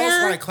saw was a in post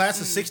there. like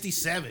class of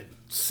 67.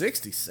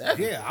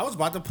 67. Yeah, I was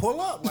about to pull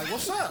up. Like,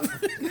 what's up?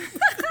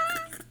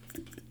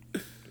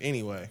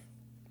 Anyway,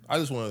 I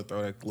just wanted to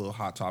throw that little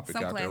hot topic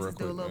Some out there real classes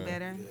do quick. a little man.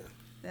 better.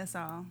 That's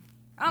all.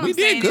 All We I'm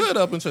saying did is good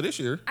up until this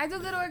year. I do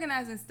good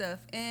organizing stuff,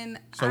 and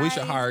So we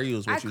should hire you,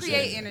 is what I you're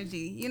create saying.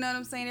 energy. You know what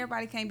I'm saying?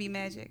 Everybody can't be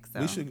magic.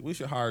 So We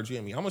should hire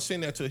Jimmy. I'm gonna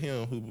send that to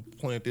him who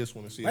planned this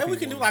one and see. Maybe if we he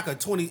can do wanna-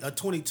 like a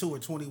 22 or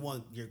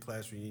 21 year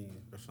class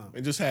reunion or something.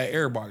 and just have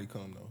everybody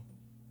come though.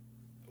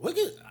 We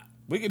can.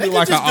 We can They do can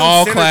like an just do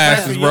all center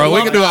classes, class bro.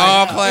 We can do reunion.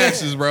 all Yeah.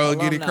 classes, bro.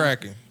 Get it Alumni.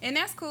 cracking. and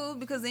that's cool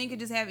because then you could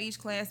just have each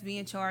class be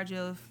in charge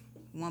of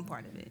one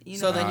part of it. You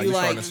know, So then Nah, you you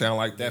like- starting to sound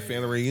like that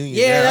family reunion.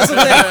 Yeah, that's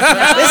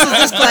what this is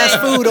this class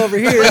food over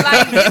here. But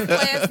like this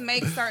class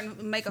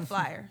make a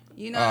flyer.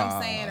 You know what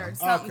I'm saying, or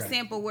something okay.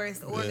 simple where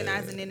it's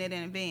organizing it in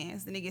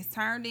advance. Then it gets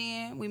turned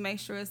in. We make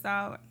sure it's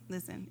all.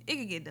 Listen, it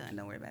can get done.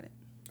 Don't worry about it.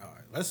 All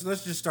right, let's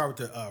just start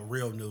with the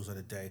real news of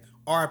the day.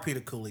 R.I.P. to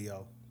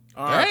Coolio.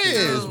 That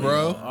is,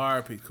 bro.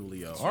 R.I.P.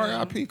 Coolio.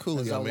 R.I.P. As I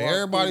Coolio, man. walk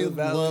Everybody through the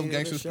valley love of the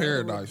Gangsta's shadow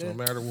of Paradise, no death.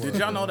 matter what. Did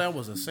y'all know that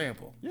was a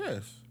sample?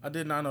 Yes, I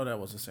did not know that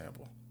was a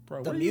sample.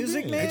 bro. The where you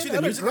music been? man. Ain't you the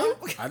Other music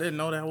group? guy? I didn't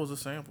know that was a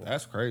sample.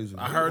 That's crazy.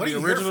 I man. heard What the are you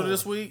here original for?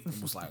 this week.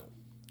 Was like,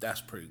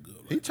 that's pretty good.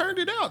 Right? He turned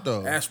it out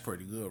though. That's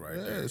pretty good right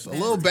there. Yes, a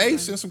little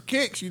bass and some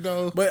kicks, you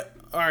know. But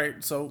all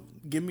right, so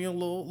give me a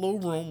little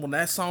room. When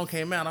that song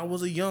came out, I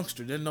was a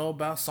youngster, didn't know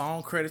about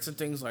song credits and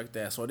things like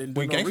that, so I didn't do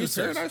When no Gangsta's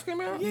research. Paradise came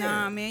out,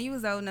 Nah, man, you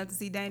was old enough to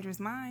see Dangerous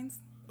Minds.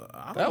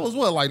 that was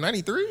what, like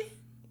 93?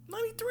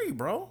 93,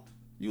 bro.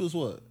 You was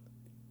what,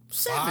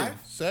 7.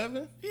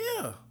 7?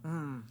 Yeah,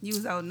 You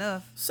was old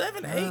enough.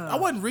 7, 8. I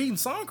wasn't reading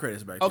song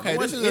credits back then. Okay, I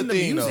this is wasn't the into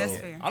thing though. music.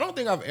 That's fair. I don't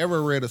think I've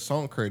ever read a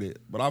song credit,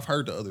 but I've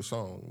heard the other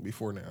song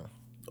before now.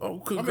 Oh, I mean,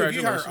 if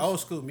congratulations. you heard old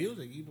school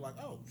music, you'd be like,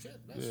 oh shit.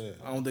 That's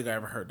I don't think I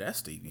ever heard that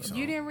Stevie song.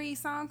 You didn't read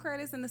song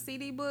credits in the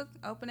CD book?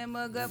 Open that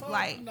mug up,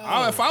 like no.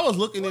 If I was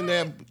looking in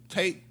that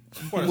tape,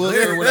 the I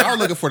lyrics. was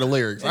looking for the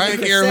lyrics. I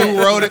didn't the care cassette.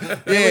 who wrote it.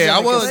 Yeah, I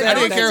was. cassette I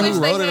didn't back care then. who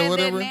Wish they wrote it or had that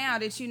whatever. now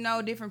that you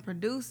know different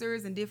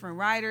producers and different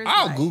writers.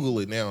 I'll like, Google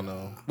it now.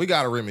 No, we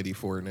got a remedy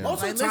for it now.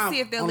 Most Like, of the let's time, see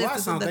if they'll on a lot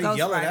listen of to songs, the they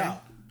yell it ghostwriter.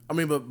 out. I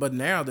mean, but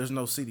now there's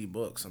no CD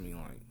books. I mean,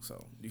 like,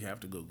 so you have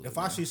to Google If it.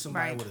 I now. see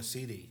somebody Right. with a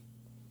CD,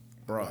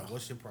 bro, like,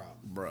 what's your problem?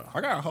 bro,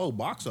 I got a whole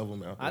box of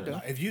them out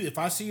there. I do. If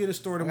I see you in the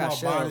store got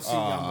tomorrow buying a shelves. CD,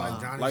 I'm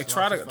like Johnny. like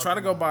try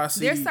to go buy a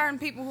CD. There's certain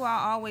people who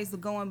are always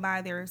going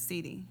by their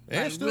CD,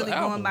 And like still really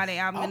going albums. by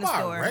their album I'll in the buy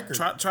a store.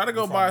 record. Try to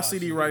go before I buy buy a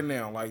CD right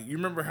now. Like you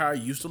remember how I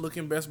used to look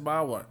in Best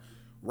Buy?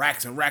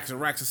 racks and racks and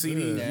racks of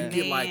CDs. Yeah. You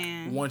get like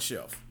Man. one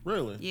shelf.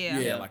 Really? Yeah.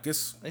 Yeah, like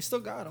it's They still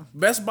got them.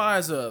 Best Buy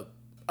is a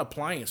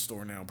appliance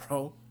store now,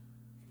 bro.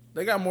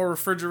 They got more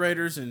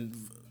refrigerators and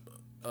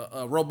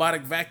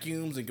robotic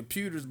vacuums and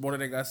computers more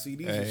than they got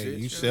CDs and Hey, shit.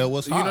 you sell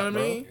what's You hot, know what I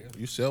bro. mean?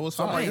 You sell what's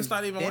I'm hot. like, it's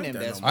not even Been like in that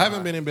Best no I more.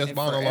 haven't been in Best And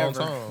Buy in a long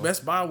forever. time.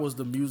 Best Buy was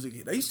the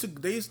music. They used to be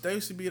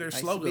their to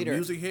slogan, be there.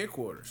 music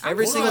headquarters.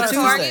 Every Coolio single had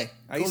Tuesday.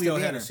 I used to Coolio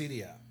be had in a there.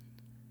 CD out.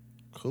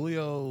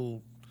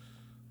 Coolio,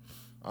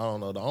 I don't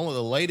know.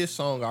 The latest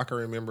song I can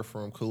remember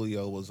from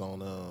Coolio was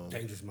on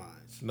Dangerous Minds.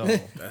 no.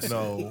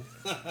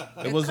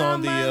 It was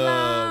on the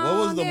what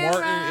was the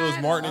Martin? It was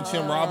Martin and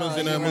Tim Robbins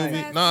in that right.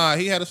 movie. Nah,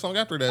 he had a song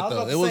after that I was though.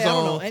 about to It was say, I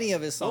don't know on any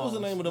of his songs. what was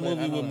the name of the but I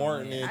movie know with them.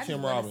 Martin I and just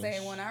Tim want to Robbins?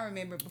 say one I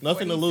remember before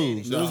Nothing to he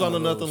lose. said It it. was on the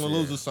Nothing to Nothing to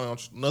Lose,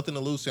 Lose Nothing to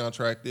Lose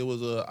soundtrack. It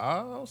was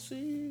I'll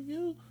see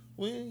you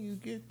when you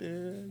get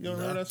there. You don't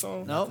remember that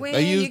song? Nope. When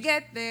They you used-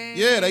 get there.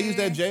 Yeah, they used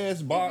that jazz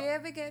If you box.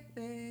 ever get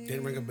there.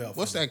 Didn't ring a bell.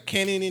 What's for me. that?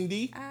 Canon and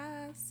D?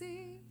 I'll see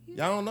you.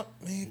 Y'all don't know?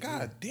 Man,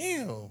 god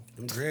damn.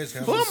 Them dreads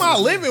have Who am I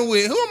living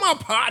with? Who am I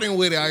potting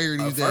with out here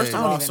these First days? of I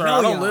don't all, even sir, know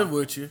I don't y'all. live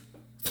with you.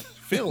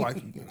 Feel like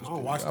you. I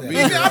don't watch that. Be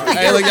here.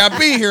 Hey, look, y'all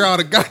be here all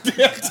the goddamn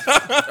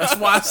time. That's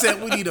why I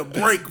said we need a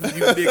break from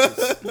you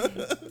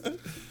niggas.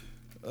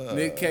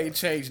 Nick can't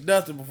change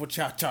nothing before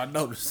y'all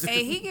notice it.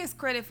 Hey, he gets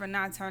credit for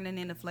not turning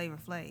into Flavor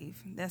Flav.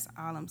 That's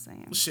all I'm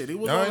saying. Shit, he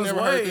was Y'all on ain't his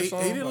never heard way. this He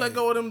song? didn't let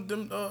go of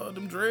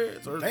them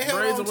dreads or They held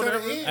braids on or to the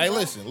whatever. end. Hey,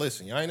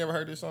 listen. Y'all ain't never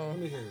heard this Let song?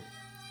 me hear it.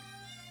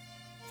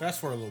 Fast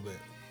forward a little bit.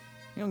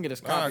 You don't get his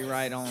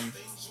copyright on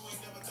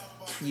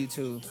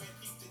YouTube.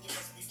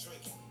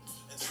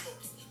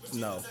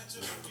 No.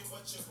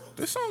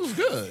 This song was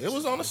good. It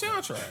was on the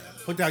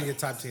soundtrack. Put down your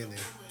top 10 there.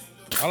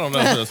 I don't know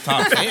if it was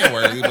top 10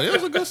 worthy, but it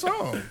was a good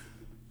song.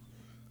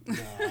 No,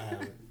 I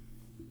haven't.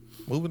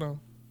 Moving on.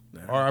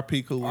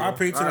 R.I.P. Coolio.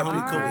 R.I.P. to the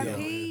homie Coolio.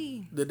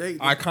 R.I.P. Did they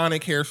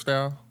Iconic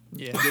hairstyle.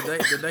 Yeah.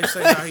 did they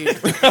say how he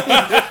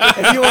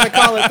If you want to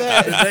call it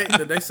that.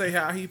 did they say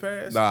how he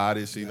passed? Nah, I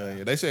didn't see nothing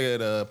yet. They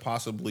said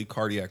possibly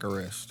cardiac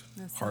arrest.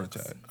 That Heart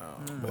sucks.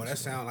 attack. Boy, that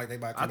sound like they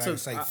about to come I back took and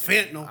say I-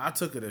 fentanyl. I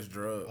took it as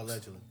drugs.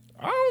 Allegedly.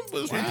 I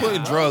don't be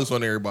putting drugs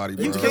on everybody,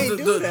 bro. You can't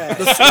do that.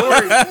 The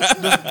story,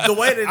 the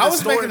way that I the was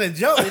story, making a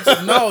joke.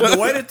 no, the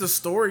way that the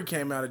story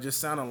came out, it just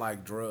sounded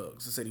like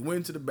drugs. It said he went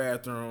into the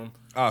bathroom.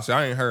 Oh, see,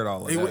 I ain't heard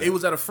all of that. He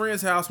was at a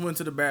friend's house, went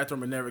to the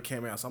bathroom, and never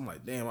came out. So I'm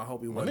like, damn, I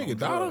hope he My wasn't nigga on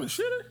died on the drugs.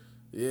 shitter?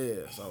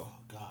 Yeah. So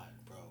God,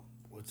 bro.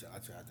 I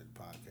tried to the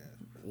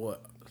podcast.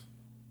 what?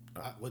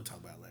 We'll talk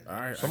about it later. All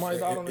right. Somebody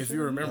died on the if shitter?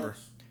 you remember.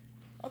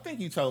 I think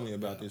you told me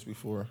about this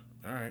before.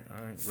 All right.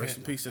 Rest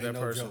in peace to Ain't that no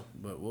person. joke.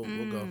 But we'll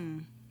go.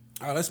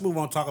 All right, let's move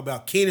on. Talk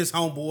about Keenan's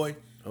homeboy,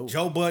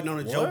 Joe Budden on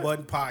the Joe What?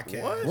 Budden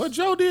podcast. What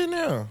Joe did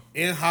now?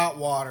 In Hot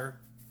Water,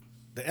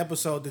 the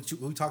episode that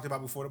we talked about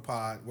before the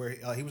pod, where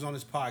he was on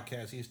this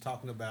podcast, he was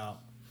talking about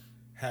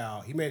how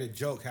he made a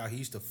joke how he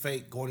used to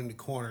fake going in the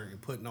corner and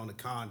putting on the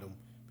condom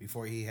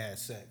before he had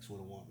sex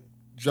with a woman.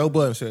 Joe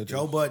Budden said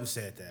Joe Budden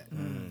said that.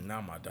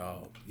 Not my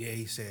dog. Yeah,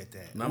 he said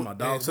that. Not my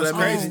dog. And So that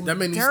what's means crazy, that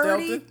means he's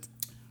dirty. stealthy.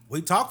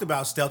 we talked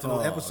about stealthing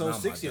on episode not my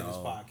 60 of this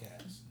dog. podcast,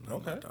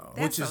 Okay.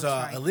 which That's is so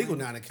trifling. illegal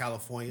now in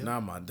California.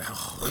 Not my dog.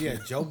 But yeah,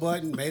 Joe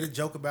Budden made a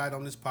joke about it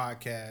on this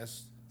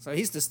podcast. So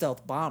he's the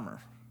stealth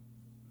bomber.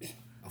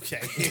 Okay.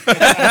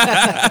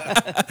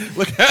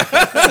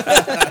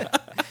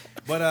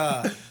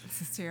 But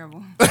This is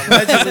terrible.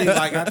 allegedly,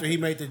 like after he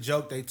made the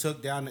joke, they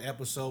took down the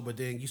episode. But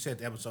then you said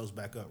the episode's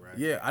back up, right?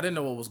 Yeah, I didn't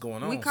know what was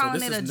going on. We so calling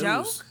this it is a news.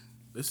 joke?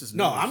 This is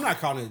No, news. I'm not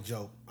calling it a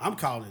joke. I'm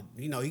calling it.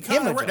 He Him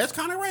kind a of joke. that's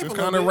kind of rape. It's a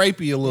kind little of bit.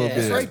 rapey a little Yeah,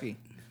 it's bit. rapey.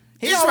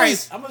 He It's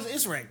always, rape.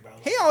 It's rape, bro.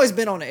 he always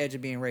been on the edge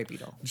of being rapey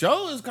though.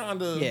 Joe is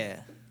kind of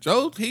Yeah.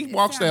 Joe. He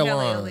walks that Sound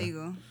hella line.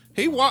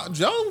 illegal.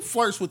 Joe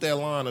flirts with that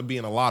line of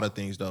being a lot of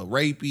things though.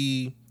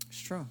 Rapey, It's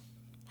true.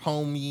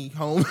 homie,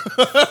 home.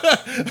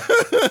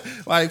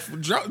 Like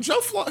Joe,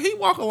 he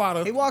walk a lot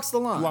of He walks the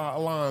line.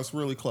 lines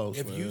really close.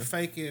 If man. you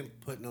faking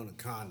putting on a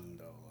condom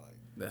though, like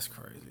That's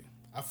crazy.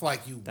 I feel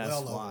like you That's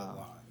well over wild. the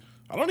line.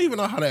 I don't even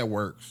know how that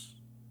works.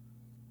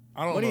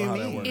 I don't What know do you how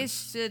mean? that works. It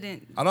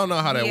shouldn't I don't know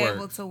how that be works.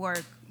 able to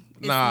work.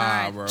 It's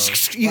Nah, not, bro.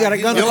 You got a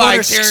gun. You're to like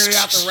corner. tearing it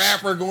out the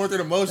wrapper, going through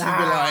the motions, be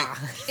like,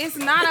 It's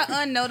not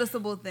an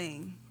unnoticeable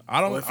thing. I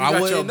don't. Well, if you I got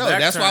your wouldn't know. back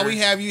That's why turned, we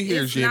have you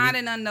here, It's Jimmy. not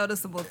an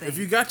unnoticeable thing. If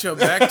you got your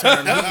back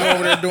turned, you go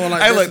over there doing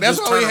like Hey, this look, and that's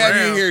just why we turn have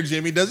you around. here,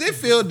 Jimmy. Does it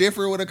feel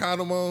different with a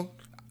condom on?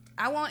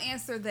 I won't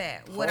answer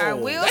that. What I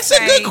will That's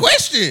say, a good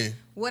question.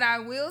 What I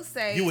will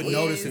say, You would is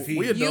notice if he.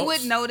 We you adults.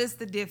 would notice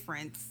the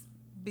difference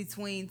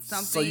between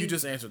something. So you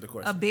just answered the a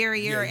question.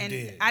 barrier, Yeah, you and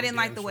did. I You didn't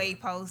like damn the way sure. he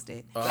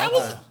posted. That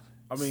was.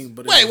 I mean,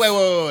 but Wait.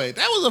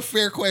 That was a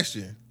fair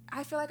question.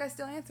 I feel like I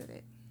still answered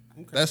it.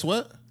 That's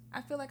what.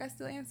 I feel like I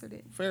still answered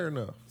it. Fair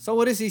enough. So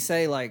what does he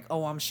say? Like,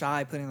 oh, I'm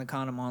shy putting the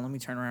condom on. Let me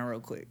turn around real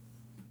quick.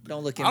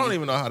 Don't look at I me. don't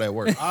even know how that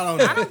works. I don't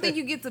know. I don't think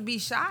you get to be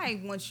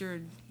shy once you're.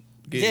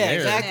 Getting Yeah, there.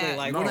 exactly. Yeah.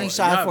 Like, No, what are you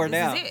yeah, shy for this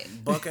now? This is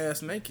it. buck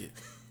ass naked.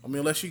 I mean,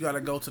 unless you got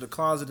to go to the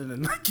closet in the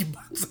Nike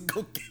box and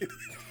go get it.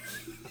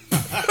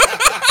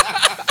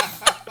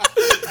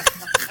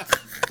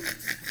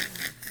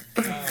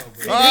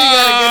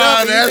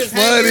 Ah, You that's just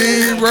hang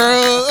funny,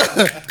 bro.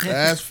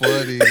 That's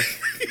funny.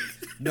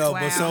 No, Wow.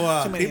 but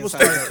so Too many people inside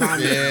started jokes.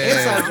 commenting.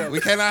 Yeah, we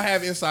cannot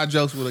have inside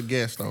jokes with a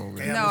guest on,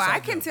 man. Yeah. No, inside I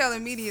can joke. tell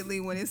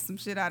immediately when it's some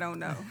shit I don't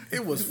know.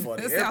 It was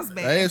funny. That sounds That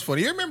bad. is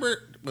funny. You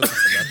remember? Talk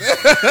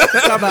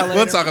about We'll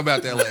later. talk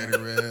about that later,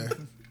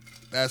 man.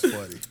 That's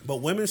funny. But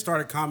women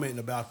started commenting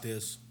about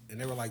this,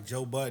 and they were like,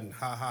 "Joe Budden,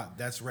 ha ha,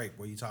 that's rape.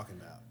 What are you talking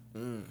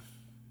about?"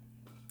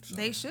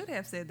 They should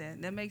have said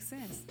that. That makes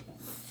sense.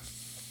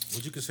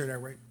 Would you consider that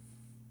rape?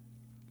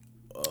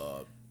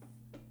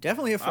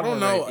 Definitely a I form don't of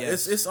know. rape,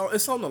 yes.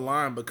 It's on the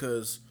line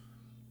because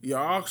you're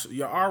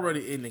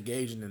already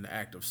engaging in the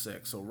act of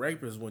sex. So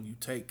rape is when you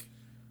take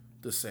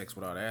the sex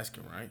without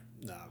asking, right?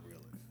 Nah, really.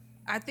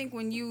 I think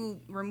when you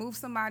remove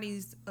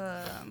somebody's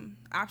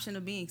option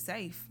of being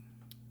safe,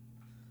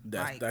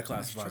 Right. That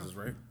classifies as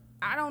rape.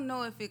 I don't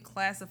know if it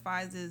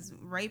classifies as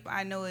rape.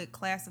 I know it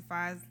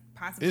classifies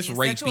possibly It's as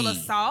sexual rapey.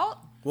 assault.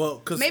 Well,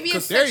 because Maybe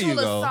it's there you sexual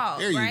go. assault,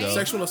 There you right? go.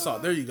 sexual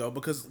assault. There you go.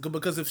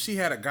 Because if she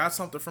had got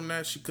something from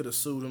that, she could have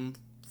sued him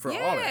for all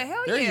Yeah, that.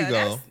 hell There yeah. you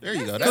go. There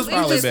you go. That's illegal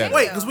probably as better. hell.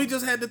 Wait, because we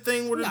just had the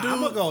thing where the Nah, dude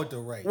I'm gonna go with the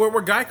rape. where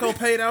Geico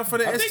paid out for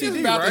the I STD, think it's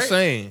about right? the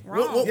same.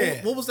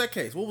 Yeah. What was that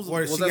case? What was Or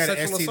was she that got an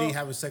sexual STD assault?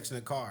 having sex in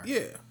the car.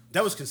 Yeah.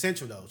 That was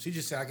consensual though. She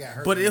just said I got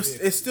hurt. But in the it's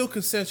dick." it's still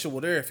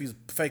consensual there if he's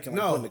faking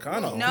like No, putting the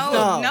condom on.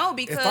 No, No.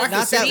 because if I Not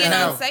consent that being to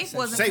have unsafe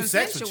wasn't safe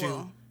sex with consensual.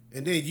 you,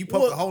 and then you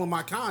poke Well- a hole in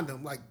my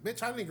condom, like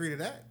bitch, I didn't agree to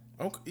that.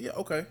 Okay, yeah,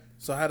 okay.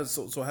 So how does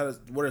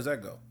where does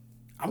that go?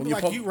 I'm When gonna you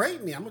like poke- you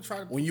raped me. I'm gonna try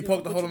to. When you know,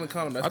 poke the put hole you- in the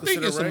condom, that's I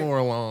think considered it's rape? more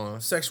along.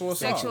 Sexual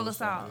assault. Sexual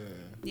assault.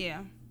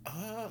 Yeah.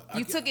 I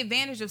You get- took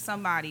advantage of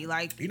somebody.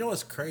 Like You know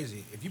what's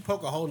crazy? If you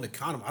poke a hole in the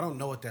condom, I don't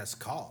know what that's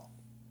called.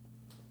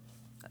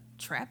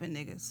 trapping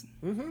niggas.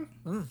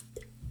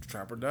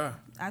 Trap or die.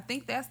 I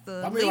think that's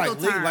the I mean, legal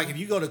term. like if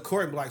you go to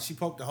court and be like she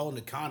poked a hole in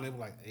the condom,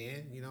 like,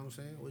 you know what I'm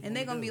saying? What you And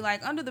they're gonna do? be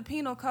like, under the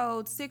penal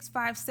code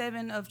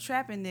 657 of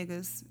trapping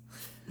niggas.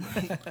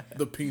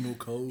 The penal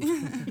code.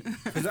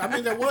 'Cause, I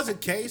mean, there was a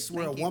case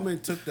where a Thank you. woman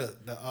took the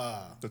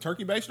The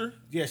turkey baster?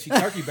 she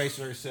turkey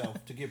basted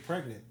herself to get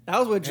pregnant. That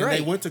was with And Drake.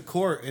 they went to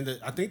court, and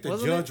I think the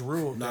Wasn't judge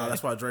ruled. Nah, that-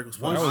 that's why Drake was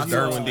Once funny.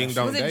 That was you- Derwin Ding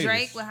Dong Was it Davis.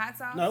 Drake with hot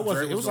sauce? No, it wasn't.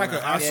 Drake It was was like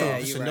going a, out. Yeah,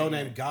 just you're a right,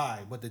 no-name yeah. guy,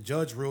 but the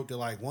judge ruled that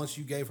like once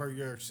you gave her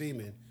your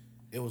semen,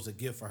 it was a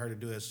gift for her to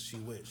do as she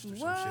wished or some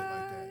shit What? like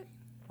that.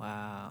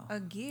 Wow. A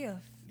gift.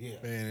 Yeah,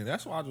 Man,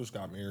 that's why I just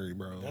got married,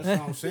 bro. that's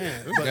what I'm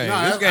saying. But game-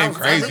 nah, this I game was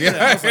crazy. looking at it,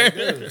 I was like,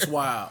 dude. It's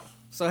wild.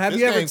 So have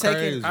This you ever game taken?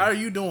 crazy. How are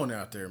you doing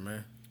out there,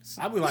 man?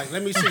 I'd be like,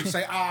 let me see.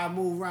 Say,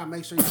 move around.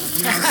 Make sure you know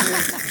what I'm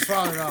saying.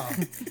 Swallow it off.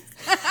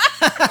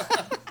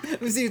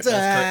 Let me see you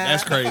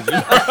That's crazy. He's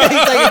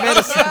taking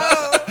medicine.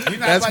 You're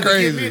not That's about to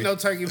give crazy. me no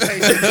turkey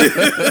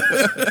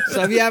patient.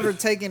 So have you ever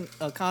taken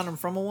a condom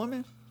from a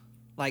woman?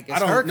 Like it's I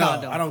don't her know.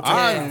 condom. I don't.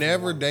 I take it.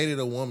 never dated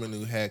a woman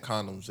who had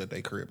condoms at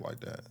their crib like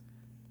that.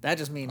 That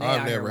just means they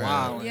I've out here never had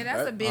wild. Yeah,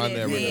 that's a bit I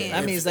never did. advanced.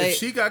 That means If they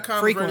she got condoms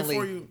frequently-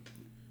 ready for you,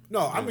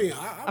 No, I mean,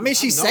 I mean,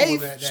 she's know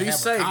safe. that she's have a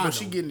safe, but condom.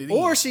 she getting it in.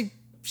 Or she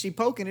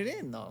poking it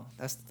in though.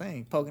 That's the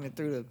thing. Poking it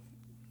through the.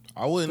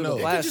 I wouldn't know. the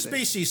It glass. could just be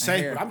Plastic she's and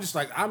safe, hair. but I'm just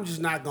like, I'm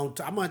just not gonna.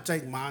 I'm gonna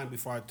take mine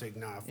before I take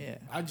knife. Yeah.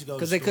 I just go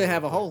Because they could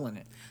have a hole in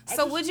it.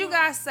 So would you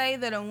guys say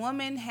that a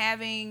woman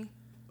having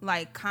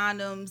like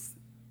condoms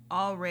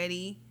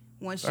already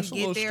once That's a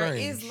you get little there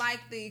strange. is like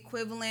the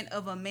equivalent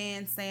of a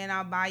man saying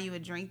I'll buy you a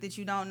drink that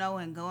you don't know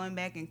and going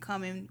back and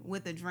coming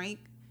with a drink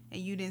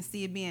and you didn't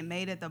see it being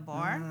made at the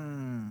bar?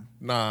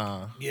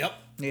 Nah. Yep.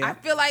 Yeah. I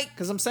feel like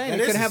Because I'm saying That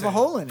it is could the have a same.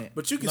 hole in it.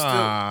 but you can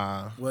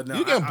Nah. Well, no,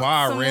 you can I-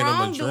 buy a some random a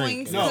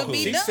wrongdoings drink. No, could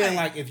be she's done. saying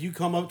like if you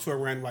come up to a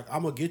random, like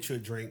I'm gonna get you a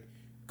drink,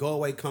 go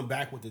away, come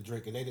back with the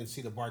drink, and they didn't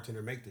see the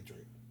bartender make the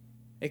drink.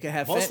 It could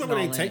have Most women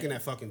fentanyl ain't in taking it.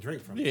 that fucking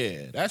drink from you.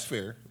 Yeah, that's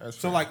fair. That's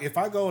So fair. like if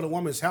I go to a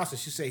woman's house and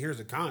she say here's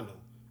a condom,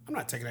 I'm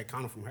not taking that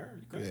condom from her.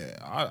 You crazy? Yeah,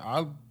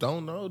 I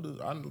don't know.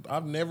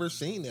 I've never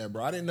seen that,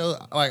 bro. I didn't know.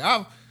 Like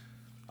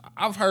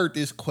I've heard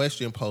this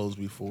question posed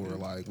before.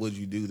 Like, would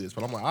you do this?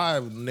 But I'm like,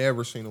 I've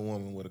never seen a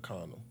woman with a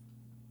condom.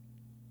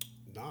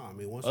 Nah, I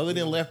mean once Other you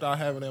than know- left out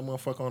having that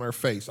motherfucker on her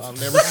face, I've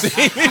never seen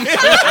it.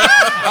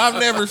 I've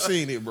never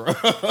seen it, bro.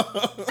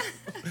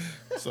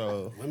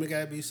 So women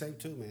gotta be safe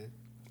too, man.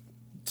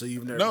 So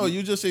you've never. no,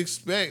 you just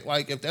expect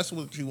like if that's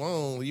what you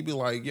want, you be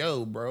like,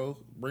 yo, bro,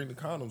 bring the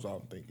condoms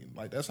out. I'm thinking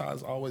like that's how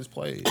it's always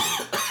played.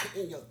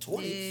 In your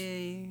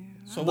 20s.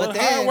 Yeah. So But what?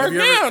 then- How it work Have you,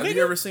 now, ever, have nigga?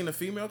 you ever seen a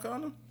female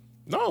condom?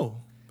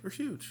 No, They're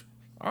huge.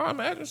 I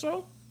imagine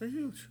so. They're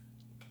huge.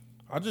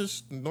 I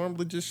just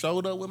normally just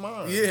showed up with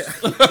mine. Yeah.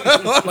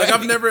 Like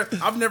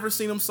I've never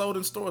seen them sold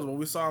in stores. When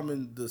we saw them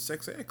in the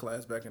sex ed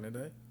class back in the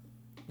day,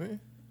 Yeah.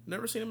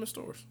 never seen them in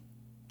stores.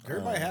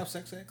 Everybody have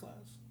sex ed class?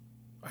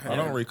 had I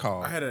don't it-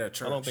 recall. I had it at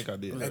church. I don't think I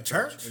did. It was At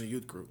church? in a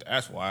youth group.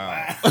 That's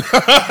wild.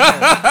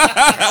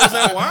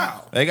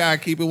 Wow. They gotta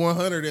keep it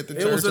 100 at the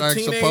It church, was a I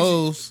teenage-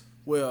 suppose.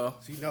 Well,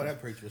 So you know that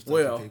preacher was touching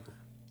Well, people.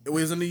 it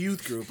was in the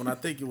youth group, and I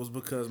think it was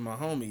because my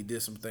homie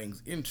did some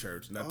things in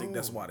church, and I think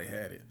that's why they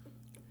had it.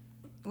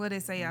 What they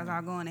say y'all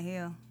all going to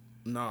hell?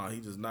 Nah, he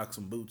just knocked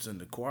some boots in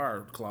the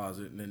choir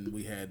closet, and then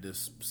we had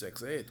this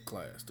sex ed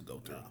class to go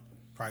through.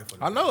 probably for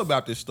the I best. know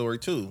about this story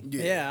too.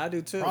 Yeah, I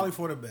do too. Probably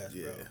for the best,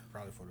 bro.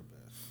 Probably for the best.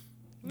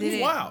 Did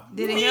it, Wow.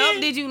 Did it help?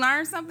 Did you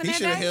learn something He that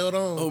should have day? held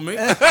on. Oh, me?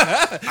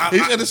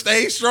 He should have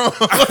stayed strong.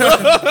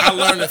 I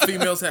learned that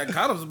females had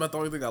condoms. About the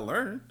only thing I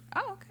learned.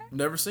 Oh, okay.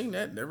 Never seen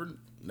that. Never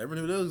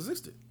knew that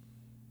existed.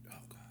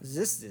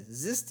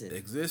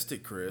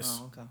 Existed, Chris.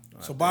 Oh, okay.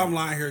 So bottom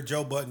line here,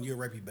 Joe Budden,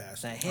 you're a rapey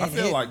bastard. That I head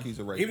feel hit. like he's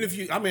a rapist. Even if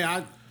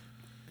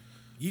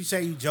you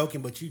say you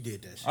joking, but you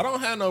did that shit. I don't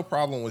have no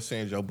problem with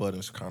saying Joe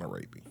Budden's kind of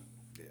rapey.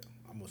 Yeah,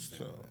 I'm gonna say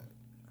So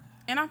that.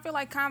 And I feel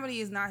like comedy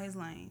is not his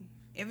lane.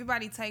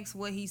 Everybody takes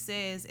what he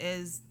says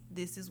as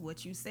this is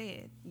what you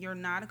said. You're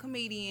not a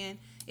comedian.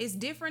 It's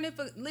different if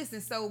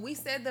listen. So we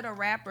said that a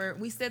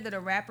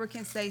rapper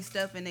can say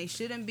stuff and it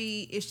shouldn't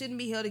be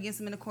held against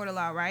him in the court of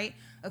law, right?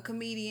 A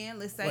comedian,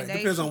 let's say Well, it Dave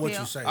depends on what Chappelle.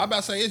 you say. I'm about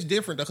to say it's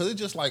different because it's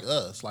just like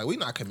us. Like we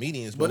not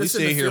comedians, but we it's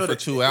in sit the here field for of-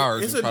 2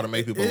 hours it's and try to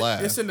make people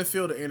laugh. It's in the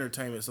field of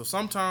entertainment. So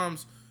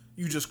sometimes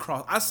you just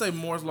cross. I say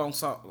more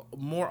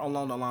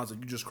along the lines of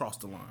you just cross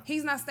the line.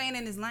 He's not staying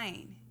in his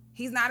lane.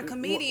 He's not a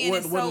comedian,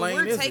 what and so lane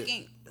we're is it?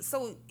 taking.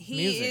 So he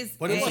Music. is.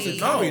 But it a wasn't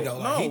comedy though.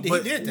 Like, he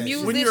but did that.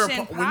 Music- shit. when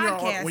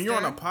you're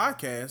on a podcaster.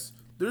 podcast,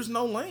 there's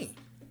no lane.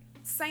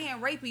 saying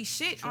rapey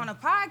shit on a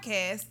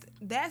podcast.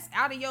 That's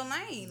out of your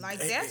lane. Like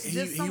that's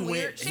just some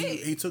weird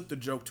shit. He took the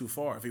joke too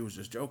far. If he was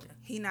just joking.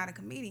 He not a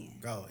comedian.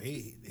 Bro,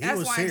 he That's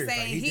was why I'm serious. saying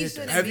Like, he he did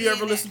shouldn't that. Have you be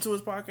ever in listened that. to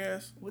his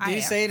podcast? Did I he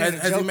am. say it in Has- a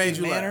has he joking made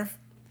you laugh? manner?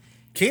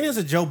 Keenan's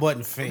a Joe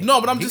Budden fan. No,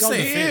 but I'm He just gonna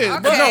saying. defend him.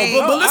 Okay.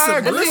 But no, but listen, I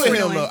agree but with listen.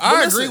 him though. But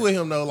I listen. agree with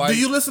him though. Like, Do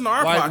you listen to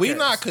our like podcast? we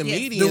not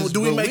comedians,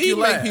 Do we but make we you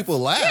make laugh? people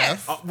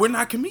laugh. We're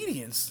not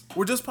comedians.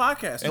 We're just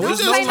podcasters. And we Don't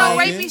just say no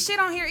talking. rapey shit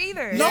on here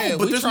either. No, Yeah,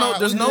 but we there's try-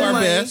 no we do our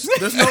lane. best.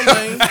 There's no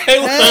lane.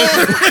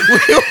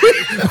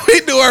 We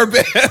do our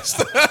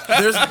best.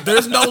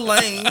 There's no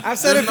lane. I've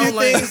said There's a few no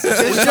lane. things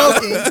just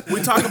joking.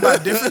 We talk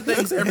about different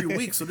things every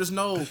week, so there's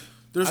no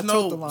I took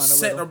the line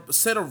a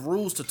set of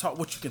rules to talk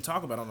what you can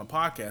talk about on a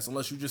podcast,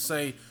 unless you just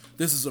say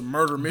this is a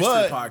murder mystery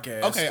But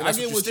podcast. okay, and I that's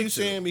get what you you're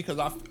stick to. saying because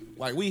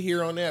we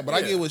hear on that, but I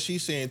Yeah. get what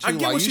she's saying too. I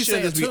get Like what you she's should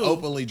saying, just be too.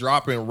 openly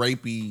dropping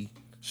rapey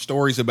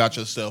stories about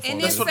yourself And on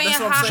then there. saying that's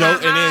what I'm ha saying. ha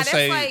Joke, and then ha. That's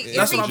say like it's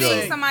a joke.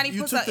 everything somebody You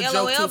puts took a the joke too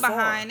LOL far.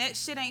 behind. That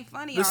shit ain't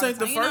funny. This all ain't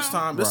the time, you first know?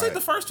 time. This ain't Right.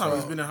 the first time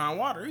he's been in hot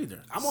water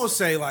either. I'm gonna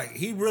say like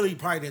he really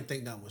probably didn't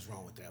think nothing was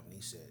wrong with that when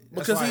he said it.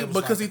 That's Because why he it was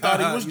because like, he thought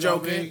he haha, was you know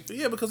what I joking. mean?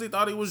 Yeah, because he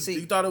thought it was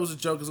a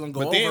joke. It's gonna go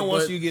But over. then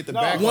once you get the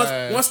No,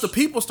 backlash, once the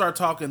people start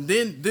talking,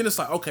 then it's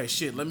like, okay,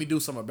 shit, let me do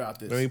something about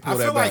this. let me I pull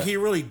feel that like back. he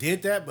really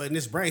did that, but in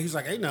his brain, he's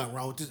like, "Ain't nothing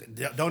wrong with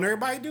this. Don't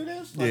everybody do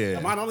this? Like, Yeah.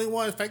 Am I the only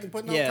one faking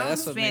putting on Yeah, condoms?"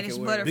 that's what make Spanish it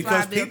weird. butterfly.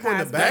 Because Bill people in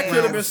the Cosby. That background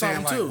could have been was saying,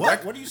 something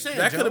like, too. What are you saying?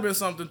 That Joe? could have been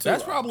something too.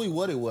 That's probably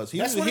what it was. He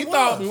That's what he it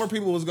thought was. more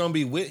people was gonna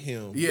be with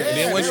him. Yeah. And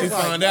then Yeah, once it you was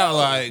like, find out,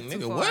 like, too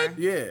nigga, far. what?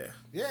 Yeah.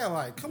 Yeah,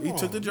 like come He on.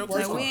 took the joke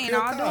Work too on far. We ain't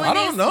Bill all Cosby. doing I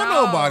don't know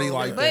No. nobody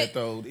like But- that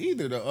though.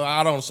 Either though.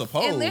 I don't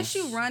suppose. Unless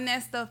you run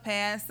that stuff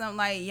past some,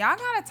 like y'all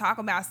gotta talk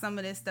about some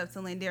of this stuff to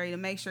Lindari to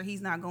make sure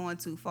he's not going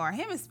too far.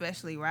 Him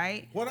especially,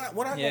 right? What I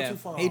go Yeah, too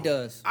far? he on?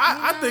 does.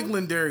 I think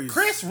Lindarius.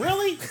 Chris,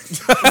 really?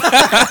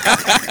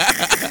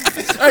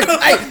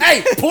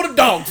 hey, pull the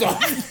dogs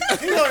off.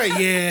 You know that?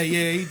 Yeah,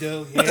 he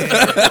do.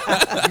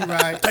 Yeah, you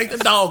right. Take the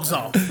dogs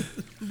off.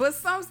 But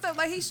some stuff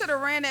like he should have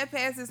ran that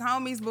past his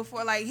homies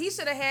before. Like he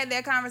should have had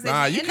that conversation.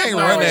 Nah, you in can't the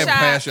run that barbershop.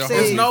 past your See,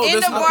 homies. No, in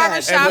there's the no-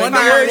 barbershop. And When when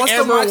the- first. you once the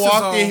ever mics is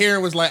walked on- in here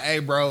and was like, "Hey,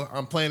 bro,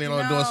 I'm planning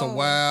on doing some No.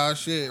 wild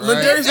shit,"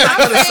 Lindarius right? not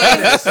gonna say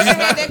He that. should have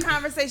had that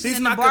conversation He's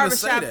in the not gonna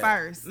say barbershop that.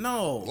 first.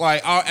 No.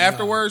 Like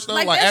afterwards though,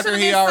 Like, like that after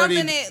should've he been already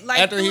something that, like,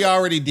 after he you-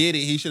 already did it,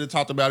 he should have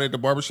talked about it at the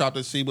barbershop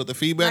to see what the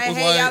feedback Like, was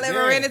hey, like. y'all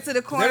ever yeah. ran into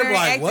the corner They'd be and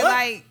like, acted what?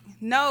 like,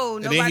 no,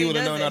 And nobody then he would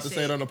does have known that not to say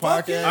shit. it on the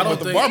Fuck podcast. yeah. I don't But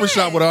the think-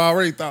 barbershop would have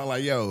already thought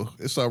like, "Yo,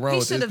 it's something wrong He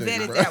with should this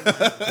have nigga, vetted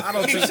bro." that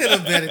one. He should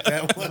have vetted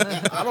that one.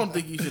 I don't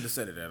think you should have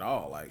said it at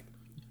all. Like,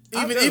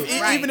 I even do.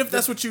 if Right. even if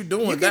that's what you're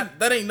doing,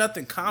 that ain't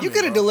nothing common. You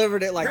could have bro.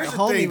 delivered it like Here's the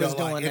the homie thing, was though,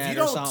 doing like, if that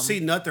you or don't something. see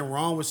nothing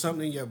wrong with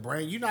something in your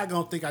brain, you're not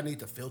gonna think I need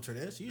to filter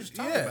this. You just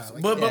talk Yes, about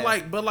it. but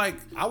yeah. but like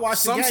I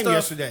watched the some game stuff,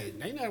 yesterday.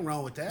 Ain't nothing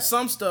wrong with that.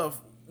 Some stuff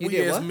You we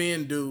did as what?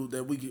 men do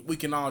that we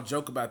can all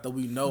joke about that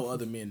we know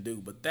other men do,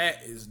 but that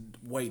is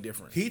way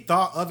different. He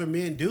thought other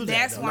men do that.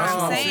 That's though. why No,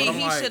 I'm but saying I'm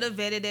he like- should have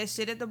vetted that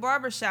shit at the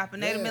barbershop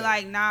and they'd have been Yeah.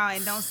 like, nah,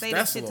 and don't say that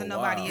That's shit a to little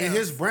nobody wild. else. In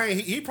his brain,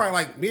 he probably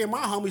like me and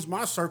my homies,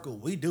 my circle,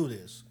 we do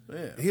this. Yeah.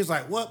 And he's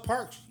like, "What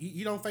Parks?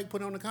 You don't fake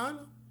put on the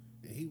condom?"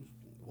 And he,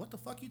 "What the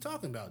fuck you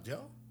talking about,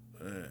 Joe?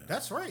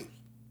 That's right."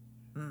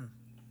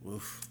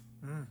 Oof,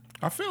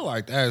 I feel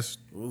like that's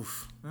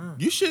oof.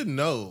 you should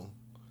know.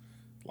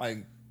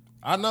 Like,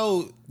 I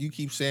know you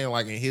keep saying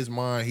like in his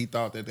mind he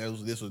thought that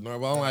this was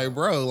normal. I'm like,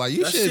 bro, like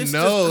you That should shit's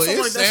know. just- It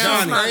that's like- that's sounds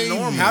just not crazy.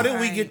 normal. How did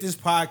we Right. get this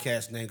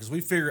podcast name? Because we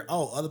figured,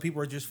 other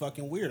people are just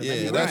fucking weird. Yeah,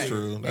 Maybe that's right.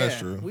 true. That's Yeah,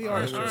 true. we are.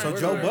 That's true. So We're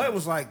Joe right. Bud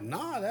was like,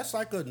 "Nah, that's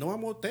like a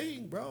normal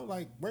thing, bro.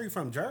 Like, where you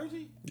from,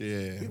 Jersey?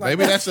 Yeah, like,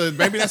 maybe that's a Jersey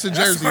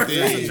That's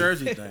thing. a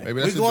Jersey thing. Maybe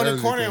We that's go a in the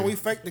Jersey corner thing. and we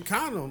fake the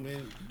condom."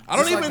 And I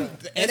don't It's even. like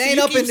and it see, ain't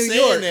you up keep in New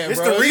saying York. That, It's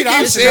bro. the You read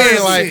keep saying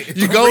option like shit.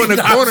 you go in the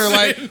corner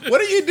like,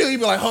 what do? You be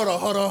like, hold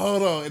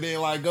on, and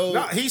then like go.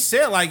 No, he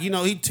said like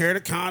he tear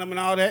the condom and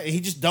all that, and he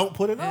just don't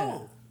put it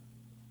on.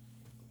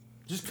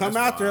 Just come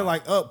out there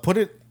like put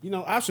it.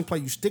 Option play.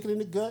 You stick it in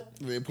the gut.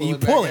 Then And you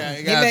back. pull Yeah,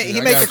 it.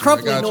 He make the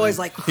crumpling noise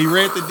like. He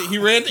read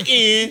the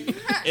end,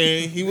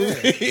 and he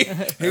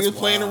was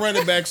playing the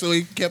running back, so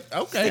he kept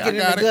okay. Stick I it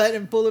in got the it. gut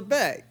and pull it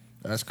back.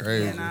 That's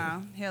crazy. Yeah,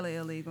 nah, hella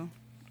illegal.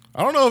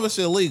 I don't know if it's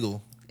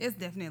illegal. It's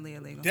definitely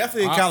illegal.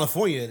 Definitely in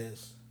California, it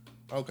is.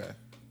 Okay.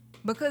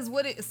 Because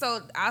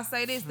so I'll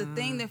say this: the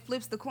thing that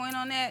flips the coin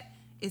on that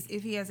is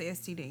if he has an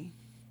STD.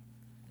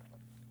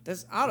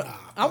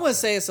 I wouldn't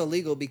say it's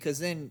illegal because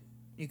then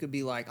you could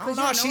be like, oh 'Cause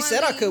no, you she said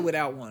I knowingly- could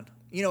without one.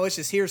 It's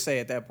just hearsay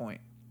at that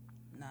point.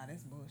 Nah,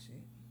 that's bullshit.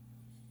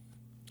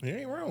 He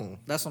ain't wrong.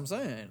 That's what I'm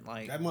saying.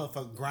 Like That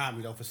motherfucker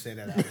grimy though for saying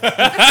that out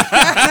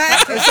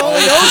loud. it's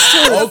only those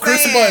two. Oh,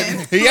 Chris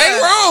Button. He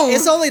ain't wrong.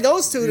 It's only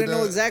those two that know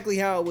know. exactly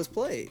how it was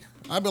played.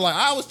 I'd be like,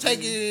 I was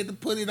taking it to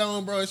put it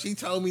on, bro. She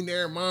told me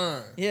never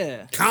mind.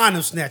 Yeah.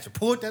 Condom snatcher.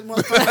 Pull that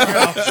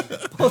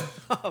motherfucker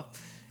out.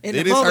 In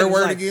It the is moment, her it's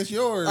word like, against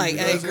yours. Like, you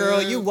know hey, what I'm girl,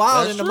 saying? you wild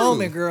That's in the true.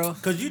 moment, girl.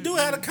 Because you do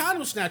have the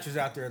condom snatchers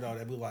out there though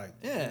that be like,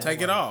 Yeah.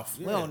 Take it off.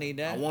 We don't need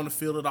that. I want to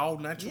feel it all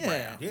natural.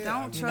 Yeah. yeah,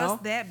 Don't you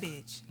trust know? that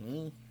bitch.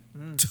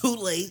 too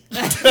late.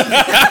 Because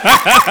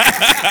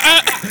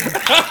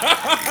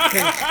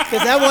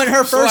that wasn't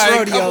her first like,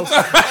 rodeo.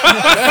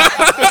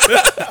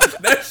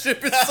 That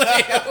ship is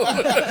sailed.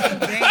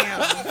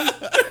 Damn.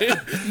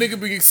 Nigga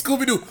be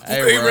Scooby Doo.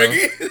 Hey, Okay, bro.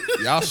 Reggie.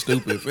 Y'all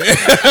stupid, man.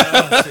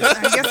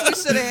 I guess we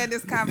should have had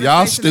this conversation.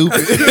 Y'all a couple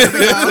stupid.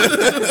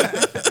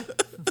 years ago.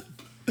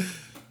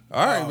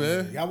 All right, Oh,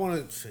 man. Y'all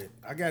want to shit?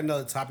 I got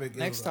another topic. It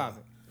Next was,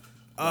 topic.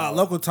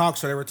 Local talk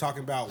show. They were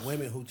talking about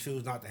women who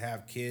choose not to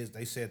have kids.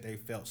 They said they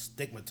felt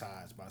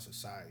stigmatized by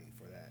society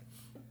for that.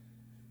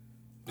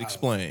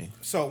 Explain.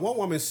 So one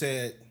woman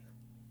said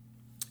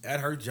at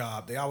her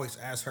job, they always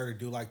ask her to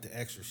do like the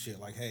extra shit.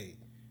 Like, hey,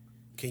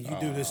 can you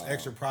do this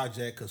extra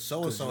project? Because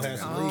so-and-so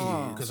has to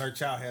leave because her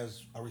child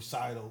has a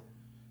recital,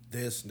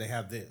 this, and they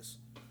have this.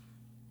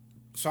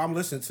 So I'm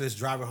listening to this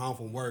driving home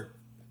from work.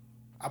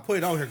 I put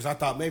it on here because I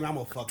thought maybe I'm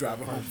going to fuck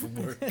Driving home from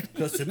work.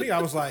 Because to me, I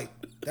was like,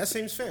 that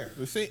seems fair.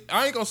 See,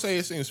 I ain't gonna say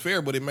it seems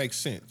fair, but it makes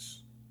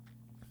sense.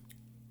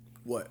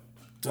 What?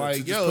 Like,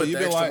 just yo, put you the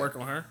be extra like, work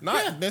on her?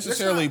 not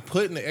necessarily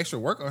putting the extra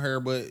work on her,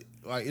 but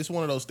like it's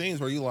one of those things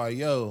where you like,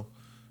 yo,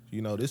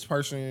 this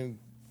person.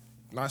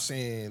 Not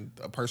saying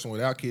a person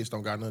without kids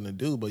don't got nothing to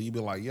do, but you be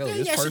like, yo,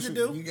 this got shit person,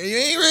 to do. you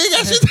ain't really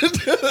got shit to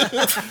do.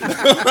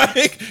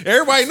 Like,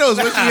 everybody knows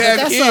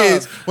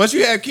once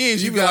you have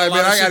kids, you be got a like,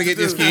 man, lot of I gotta shit get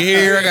to this do. kid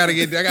here, I gotta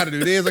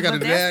do this, I gotta But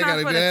do that, that's I not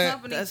gotta for do the that.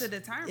 company to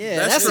determine. Yeah,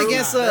 That's that's true.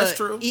 against That's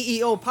true.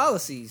 EEO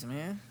policies,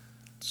 man.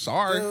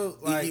 Sorry. Dude,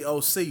 like,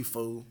 EEOC,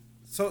 fool.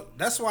 so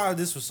that's why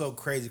this was so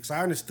crazy because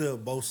I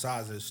understood both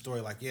sides of the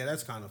story. Like, yeah,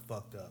 that's kind of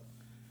fucked up.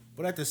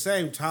 But at the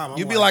same time, I'm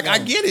You be like, yo, I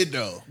get it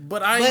though.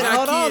 But I ain't But got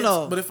hold on, kids.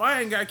 though. But if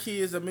I ain't got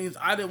kids, that means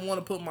I didn't want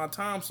to put my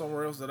time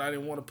somewhere else that I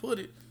didn't want to put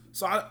it.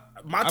 So my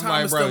I'm time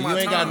like, is bro, still you my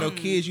ain't time. got no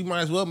kids, you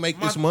might as well make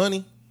this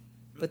money.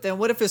 But then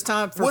what if it's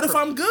time for What if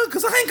I'm good?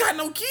 Because I ain't got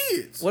no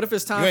kids. what if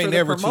it's time You ain't for the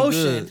never too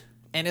promotion good.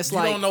 and it's You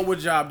like don't know what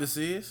job this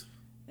is.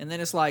 and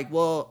then it's like,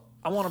 well,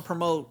 I want to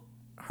promote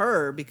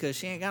her because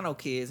she ain't got no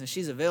kids and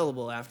she's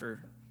available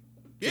after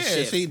Yeah,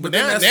 shit. see, but But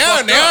then now that's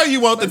fucked up.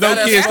 you want the But no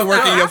that's kids to fucked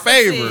work in up. your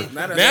favor. Opposite.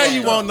 Now that's Now fucked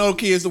you up. want no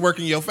kids to work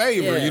in your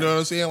favor. Yeah. You know what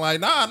I'm saying? Like,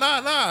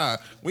 nah.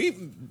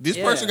 This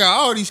Yeah. person got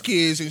all these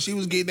kids and she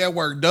was getting that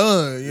work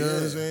done. You know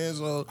what I'm saying?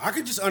 So I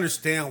could just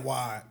understand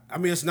why. I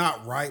mean, it's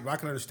not right, but I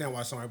can understand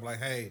why somebody be like,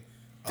 hey,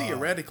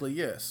 Theoretically,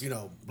 yes.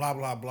 blah,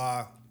 blah,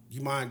 blah.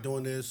 You mind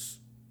doing this?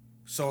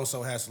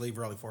 So-and-so has to leave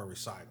early for a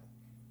recital.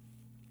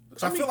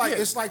 So I, I mean, feel like yeah.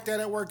 it's like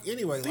that at work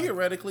anyway. Like,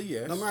 Theoretically,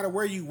 yes. no matter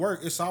where you work,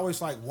 it's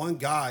always like one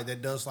guy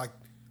that does like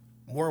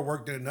more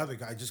work than another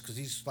guy just because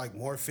he's like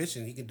more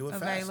efficient. He can do it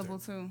Available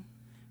faster. too.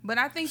 But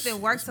I think that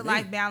work to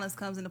life balance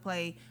comes into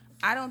play.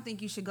 I don't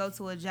think you should go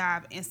to a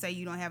job and say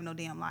you don't have no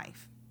damn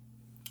life.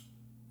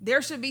 There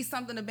should be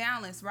something to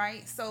balance,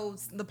 right? So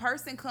the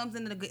person comes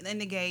in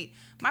the gate.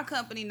 My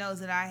company knows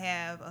that I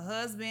have a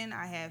husband,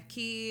 I have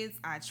kids,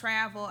 I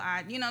travel,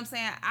 you know what I'm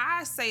saying?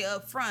 I say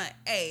up front,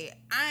 hey,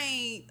 I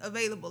ain't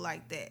available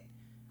like that.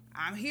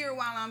 I'm here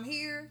while I'm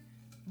here,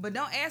 but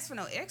don't ask for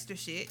no extra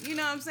shit. You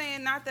know what I'm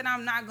saying? Not that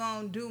I'm not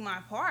gonna do my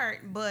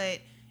part, but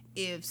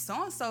if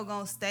so-and-so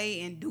gonna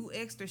stay and do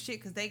extra shit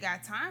because they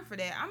got time for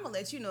that, I'm gonna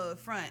let you know up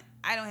front,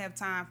 I don't have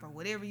time for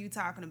whatever you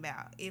talking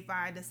about. If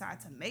I decide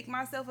to make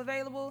myself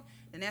available,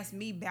 then that's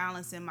me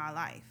balancing my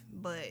life.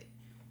 But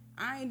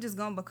I ain't just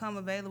gonna become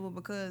available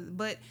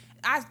but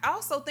I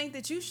also think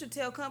that you should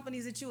tell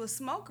companies that you a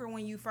smoker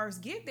when you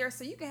first get there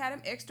so you can have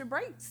them extra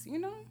breaks, you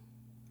know?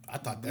 I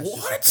thought that's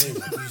What? just a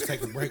thing. You just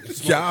take a break and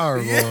smoke. y'all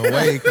are going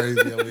way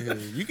crazy over here.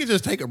 You can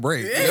just take a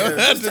break. Yeah, You don't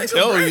have just to take a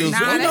tell break. you. Nah,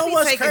 You they know be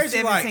what's taking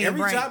crazy? Like 17 every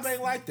breaks. job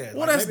ain't like that.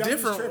 Well, Like, that's maybe I'm just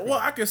different. tripping. Well,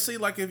 I can see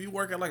like if you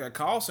work at like a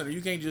call center,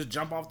 you can't just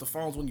jump off the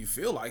phones when you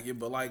feel like it.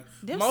 But like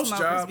Them most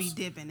smokers jobs,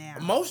 be dipping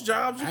out. most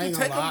jobs you I can ain't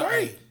take gonna a lie.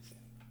 break. Hey,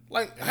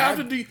 Like, how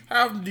often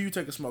do you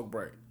take a smoke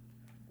break?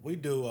 We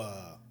do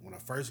when I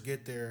first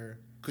get there.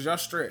 Cause y'all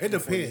stretch. It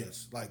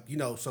depends. Like, you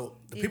know, so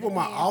the people in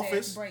my depends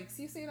office, at breaks.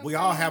 You see what I'm we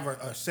all saying? have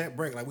a set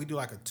break. Like we do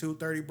like a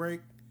 2:30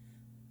 break.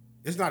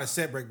 It's not a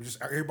set break, but just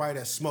everybody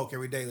that smoke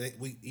every day.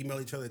 We email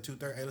each other at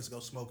 2:30. Hey, let's go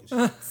smoke and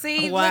shit.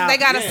 See, Wow. look, they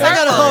got a They circle.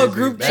 got a whole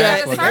group They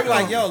chat. got a They be circle.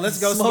 like, yo, let's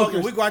go smoke.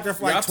 And we go out there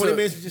for like Y'all 20 took-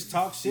 minutes and just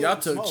talk shit. Y'all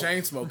and took smoke.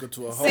 chain smoking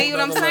to a whole. See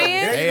what I'm nother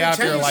saying? level. They out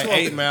there chain like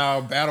smoking. 8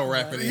 Mile battle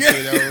rapping and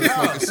shit. They was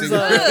smoking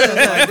cigarettes.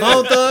 It's like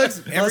Bone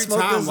Thugs, Every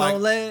time,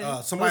 on lead.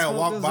 like, somebody will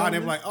walk by and they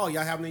be like, oh,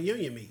 y'all having a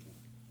union meeting.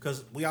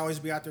 Because we always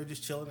be out there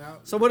just chilling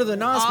out. So what do the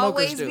non-smokers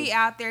Always do? be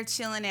out there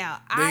chilling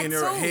out. They I in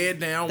there too. head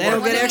down. They don't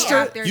working. get Wanna be extra-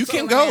 out there You can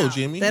chilling go, out.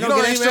 Jimmy. They You don't don't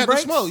get even extra have to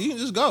breaks? smoke. You can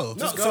just go.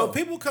 No, go. so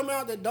people come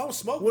out that don't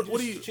smoke. What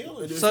What do do you-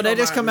 chilling. If So you they don't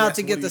just mind come me out to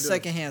asking, get what the do you do?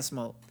 secondhand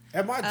smoke.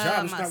 At my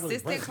job, it's not really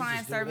Assistant breaks, client it's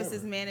just doing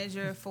services whatever.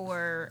 manager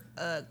for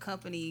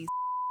companies.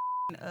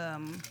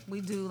 We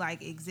do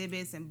like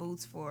exhibits and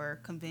booths for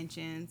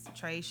conventions,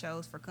 trade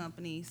shows for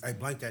companies. Hey,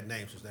 blank that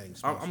name since they ain't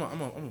I'm supposed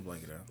gonna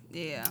blank it out.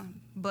 Yeah,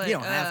 but You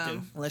don't have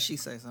to, unless she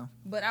say so.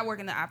 But I work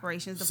in the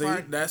operations See,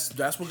 department.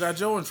 that's what got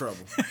Joe in trouble.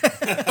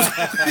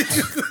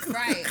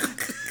 Right.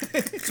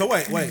 So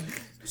wait.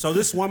 So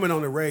this woman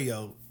on the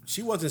radio,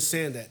 she wasn't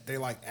saying that they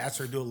like asked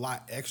her to do a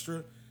lot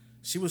extra.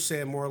 She was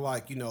saying more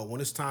like, you know,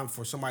 when it's time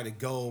for somebody to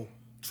go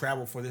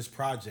travel for this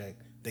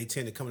project, they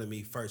tend to come to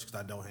me first because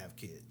I don't have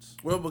kids.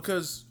 Well,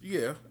 because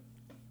you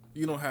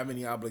don't have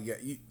any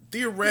obligation.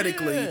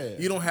 Theoretically, Yeah.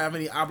 you don't have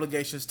any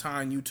obligations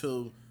tying you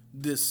to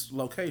this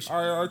location.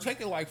 Or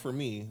take it like for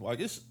me, like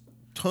it's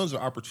tons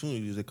of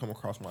opportunities that come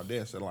across my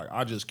desk that like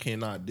I just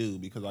cannot do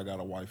because I got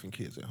a wife and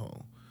kids at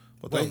home.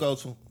 But they'll Wait. go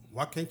to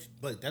Why can't you?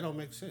 But that don't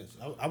make sense.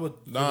 I would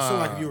Nah. assume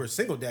like if you were a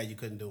single dad, you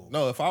couldn't do them.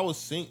 no. If I was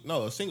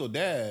a single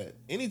dad,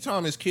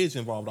 anytime there's kids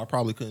involved, I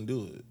probably couldn't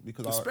do it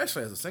because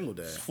Especially as a single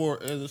dad.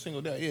 as a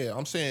single dad. Yeah,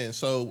 I'm saying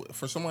so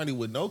for somebody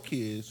with no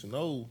kids,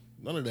 none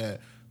of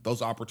that,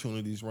 those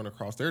opportunities run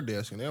across their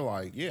desk and they're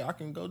like, yeah, I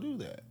can go do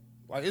that.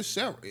 Like it's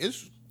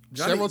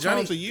several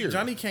times a year.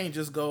 Johnny can't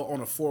just go on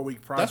a 4-week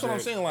project. That's what I'm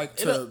saying, like,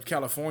 to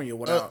California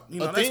without a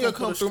that's thing gonna will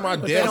come put a through my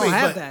strain. They desk. don't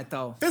have but- that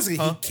though.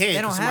 Physically, he They can.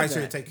 don't Because have somebody's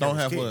here to that. take care Don't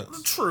of have his what?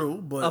 kids.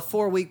 True, but A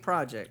 4-week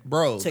project,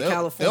 Bro, to they'll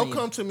California.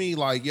 come to me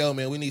like, yo,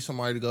 man, we need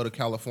somebody to go to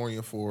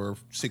California for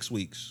 6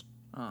 weeks.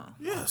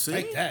 yeah, see,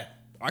 Take that.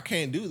 I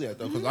can't do that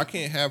though because I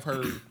can't have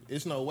her.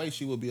 It's no way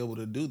she would be able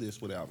to do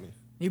this without me.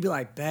 You'd be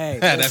like,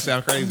 babe. that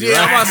sounds crazy. yeah,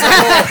 right?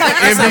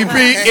 I'm about to say,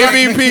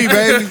 MVP,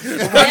 baby.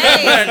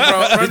 Hey, bro,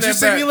 run Did you that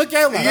see back. me look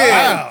at like,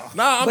 Yeah. wow.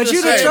 Nah, I'm But just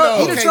you the saying, tro- though.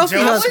 you the Okay, trophy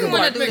Joe, I husband. wouldn't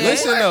wanna do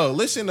that.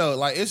 Listen though.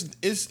 Like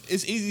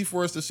it's easy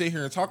for us to sit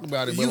here and talk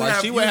about it, but You like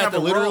have- she would you have have to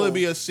a literally role.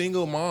 be a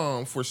single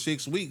mom for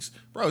 6 weeks,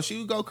 bro. She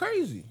would go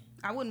crazy.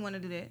 I wouldn't want to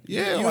do that.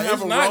 Yeah, You like, have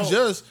it's a not role.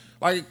 just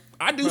like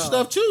I do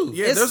stuff too.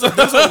 Yeah, It's-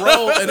 there's a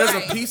role and there's a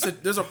Right. piece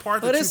of, there's a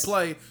part But that you it's-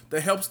 play that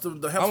helps the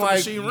I'm like,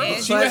 machine run.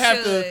 Yeah, she would but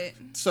have to. should.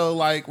 So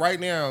like right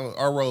now,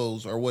 our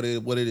roles are what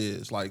it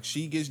is. Like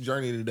she gets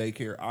Journey to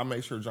daycare. I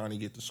make sure Johnny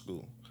get to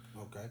school.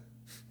 Okay.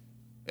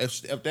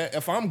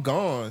 If I'm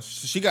gone,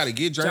 she got to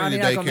get Journey Johnny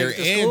to not gonna daycare, make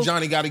it to and school?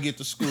 Johnny got to get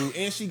to school,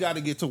 and she got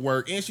to get to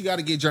work, and she got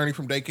to get Journey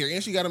from daycare,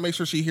 and she got to make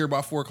sure she here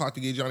by 4 o'clock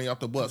to get Johnny off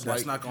the bus.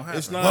 That's like, not gonna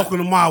It's happen. not. Welcome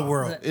to my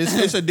world.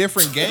 It's a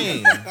different game.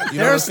 You know what I'm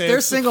There's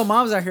saying? single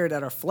moms out here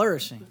that are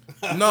flourishing.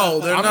 No,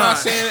 they're I'm not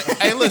saying.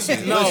 Hey,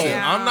 listen.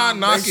 Yeah. I'm not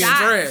knocking. Shots.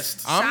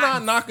 stressed. I'm not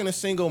Shots. knocking a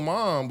single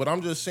mom, but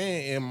I'm just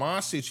saying in my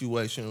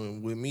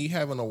situation with me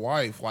having a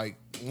wife, like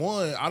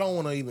one, I don't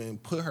want to even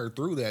put her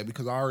through that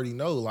because I already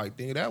know, like,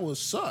 nigga, that would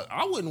suck.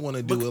 I wouldn't want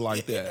to do it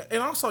like that.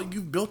 And also,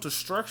 you've built a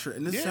structure,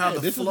 and this is Yeah, how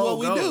the this is flow what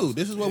we goes. do.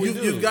 This is what we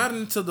do. You've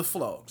gotten into the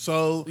flow.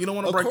 So You don't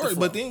wanna of break the course, flow.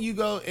 but then you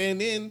go and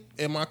then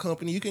in my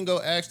company, you can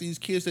go ask these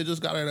kids that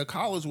just got out of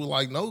college with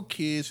like no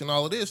kids and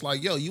all of this.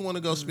 Like, yo, you want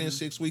to go spend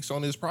 6 weeks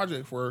on this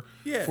project for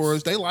Yes.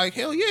 us? They like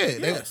hell yeah.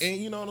 Yes. And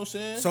you know what I'm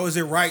saying? So is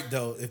it right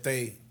though if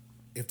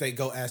they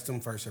go ask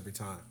them first every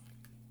time?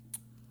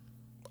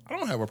 I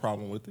don't have a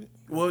problem with it.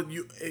 Well,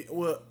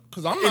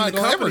 'Cause I'm in not the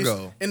gonna ever company's-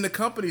 go. In the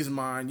company's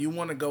mind, you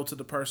want to go to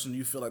the person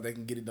you feel like they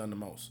can get it done the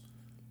most.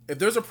 If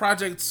there's a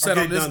project Or set get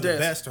on it this done the desk,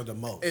 best or the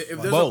most? if Like,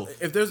 there's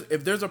Both.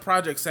 if there's a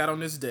project sat on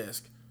this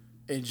desk,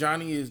 and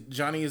Johnny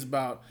is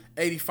about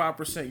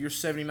 85%, you're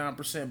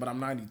 79%, but I'm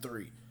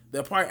 93.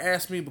 They'll probably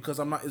ask me because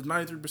it's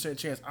 93%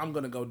 chance I'm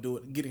gonna go do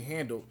it, get it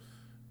handled,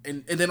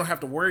 and they don't have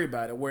to worry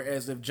about it.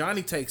 Whereas if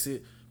Johnny takes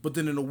it, but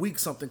then in a week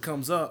something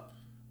comes up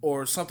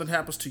or something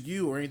happens to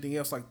you or anything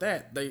else like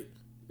that,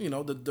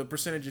 the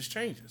percentages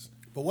changes.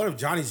 But what if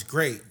Johnny's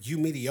great, you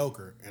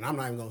mediocre, and I'm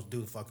not even gonna do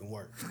the fucking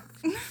work?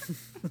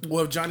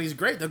 Well, if Johnny's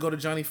great, they'll go to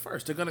Johnny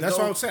first. They're gonna That's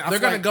go. what I'm saying. I They're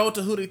feel gonna like go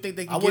to who they think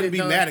they can I get wouldn't it be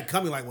done. mad at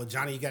coming like, well,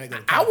 Johnny, you gotta go.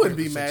 To I wouldn't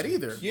be California for mad 6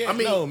 either. weeks. Yeah, I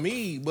mean, no,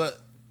 me, but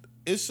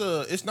it's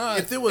not.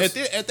 If it was-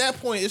 at that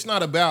point, it's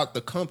not about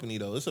the company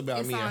though. It's about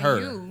It's me and on her.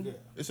 you.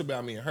 It's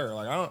about me and her.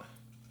 Like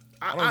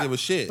I don't give a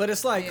shit. But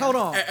it's like, Yeah. hold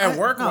on. At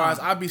work No. wise,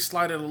 I'd be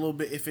slighted a little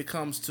bit if it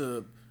comes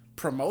to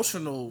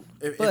promotional.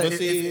 If But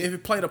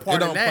it played a part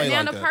don't in that, play Now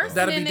like the that, person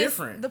That'd be in this,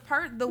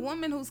 different. the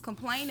woman who's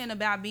complaining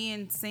about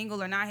being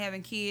single or not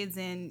having kids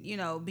and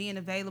being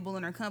available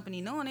in her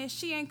company, knowing it,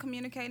 she ain't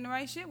communicating the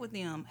right shit with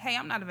them. Hey,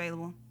 I'm not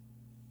available.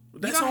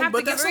 that's You don't on, have but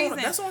to give that's a on, reason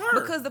that's on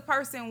her. because the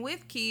person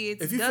with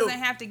kids If you doesn't feel-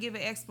 have to give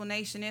an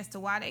explanation as to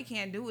why they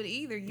can't do it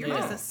either. You're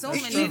Yeah. just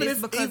assuming That's that true.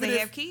 it's because they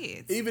have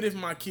kids. Even if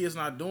my kid's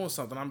not doing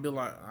something, I'm be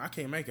like, I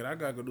can't make it. I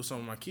gotta go do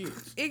something with my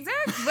kids.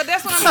 Exactly, but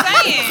that's what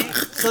I'm saying.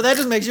 So that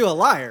just makes you a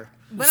liar.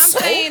 But I'm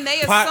saying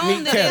they Pot,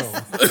 assume meat,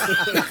 that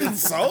kettle.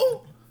 it's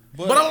So,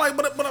 but I'm like,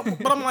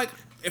 but I'm like,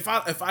 if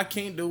I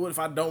can't do it, if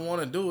I don't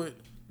want to do it,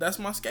 that's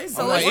my scapegoat.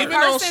 So Like it's a even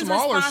on person's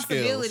smaller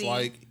scales, responsibility.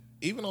 like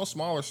even on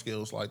smaller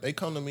scales, like they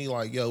come to me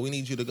like, "Yo, we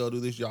need you to go do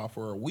this job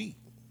for a week."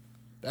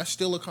 That's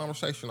still a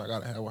conversation I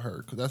gotta have with her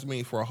because that's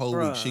me for a whole week.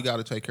 Bruh. She got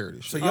to take care of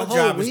this So shit. your whole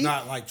job is week?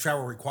 not like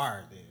travel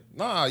required then.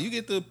 Nah, you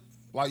get to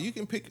like you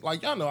can pick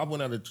like y'all know I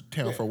went out of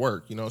town for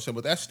work, you know what I'm saying?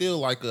 But that's still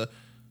like a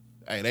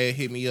hey, they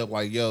hit me up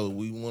like, yo,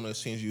 we want to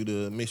send you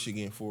to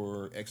Michigan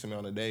for X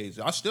amount of days.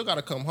 I still got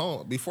to come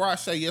home. Before I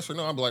say yes or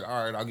no, I'm like,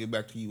 all right, I'll get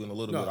back to you in a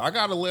little No. bit. I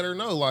got to let her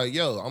know, like,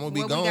 yo, I'm going to be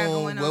What we gone. got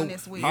going on Well,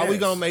 this week. how we Yes.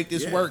 going to make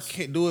this Yes. work?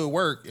 Do it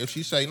work? If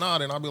she say nah,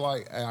 then I'll be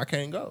like, hey, I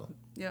can't go.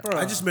 yeah. Bruh.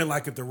 I just meant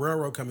like if the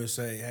railroad come and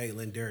say, "Hey,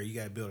 Lindari, you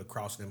got to build a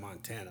crossing in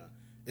Montana."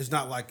 It's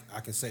not like I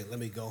can say, "Let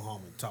me go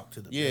home and talk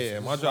to the." Yeah,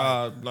 business." my It's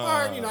job, Like, nah.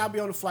 all right, I'll be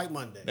on the flight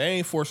Monday. They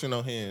ain't forcing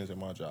no hands at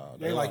my job.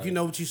 They're like, you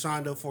know what you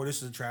signed up for.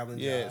 This is a traveling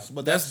Yes, job.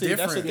 but That's that's the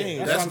different. thing.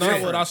 Yeah, That's that's not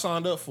different. what I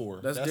signed up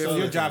for. That's So different.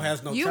 your job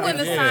has no. You time. wouldn't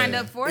have Yeah. signed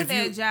up for If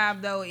that you-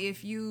 job though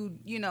if you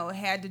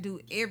had to do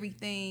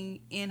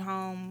everything in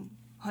home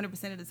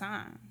 100% of the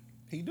time.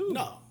 He do.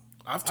 No.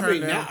 I've I turned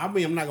mean, down.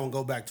 I'm not gonna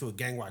go back to a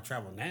gang where I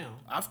travel now.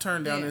 I've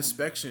turned down Yeah.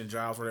 inspection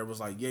jobs where it was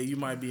like, yeah, you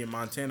might be in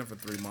Montana for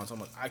 3 months. I'm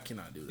like, I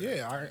cannot do that.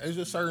 Yeah, it's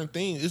just certain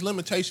things. There's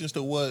limitations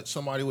to what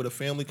somebody with a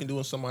family can do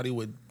and somebody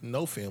with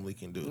no family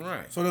can do.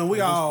 Right. So then we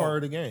It's just all. part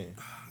of the game.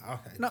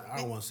 Okay. No, I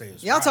don't want to say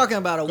it's Y'all right. talking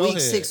about a Go week,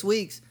 ahead. 6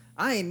 weeks.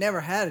 I ain't never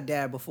had a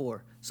dad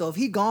before. So if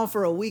he gone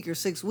for a week or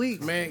 6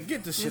 weeks, Man,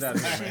 get this shit out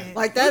of here, man.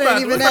 like that We ain't about-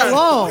 even we that about-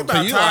 long. we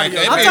about You tired like, of they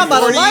I'm y'all. been talking about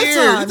a 40 years.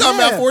 lifetime, You talking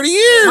yeah. about 40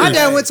 years. My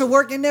dad went to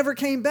work and never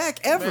came back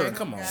ever. Man,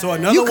 come on. So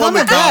another You woman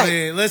coming called back.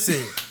 in.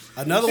 Listen,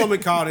 another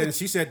woman called in and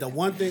she said the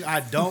one thing I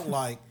don't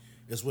like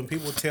is when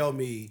people tell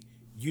me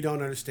you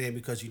don't understand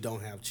because you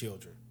don't have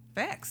children.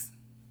 Facts.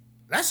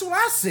 That's what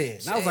I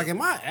said. And I was Shit. like,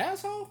 am I an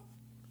asshole?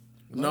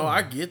 No,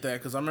 I get that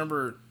because I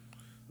remember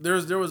there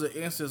was an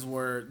instance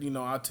where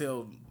I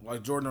tell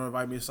like Jordan will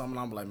invite me to something.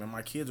 I'm like, man,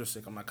 my kids are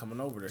sick. I'm not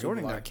coming over there. He'd be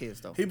Jordan got like- kids,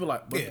 though. He'd be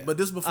like, but, Yeah. but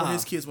this is before Oh.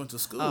 his kids went to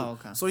school. Oh,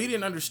 okay. So he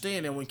didn't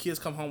understand that when kids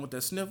come home with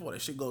that sniffle,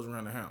 that shit goes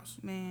around the house.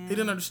 Man. He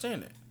didn't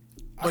understand it.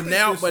 I But think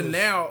now, this but is-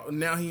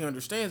 now he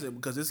understands it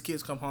because his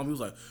kids come home. He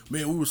was like,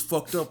 man, we was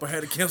fucked up. I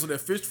had to cancel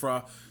that fish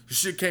fry. The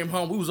shit came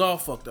home. We was all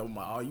fucked up. I'm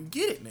like, oh, you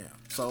get it now.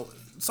 So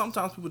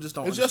sometimes people just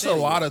don't. It's just a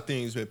lot of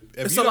things. If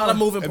It's you a lot don't- of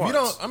moving if parts. You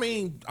don't, I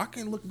mean, I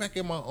can look back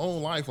at my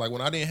own life. Like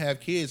when I didn't have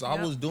kids, I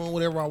Yep. was doing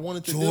whatever I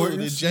wanted to Jordan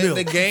do. Smith.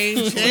 The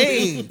game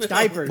changed.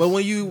 Diapers. But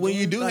when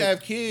you do Like-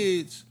 have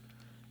kids,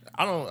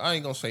 I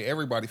ain't gonna say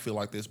everybody feel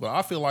like this, but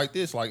I feel like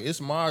this. Like it's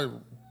my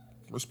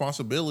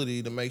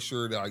responsibility to make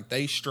sure that like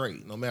they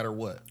straight no matter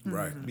what.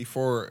 Right.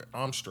 Before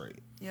I'm straight.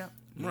 Yep.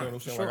 You know what I'm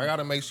saying? Like I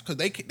gotta make because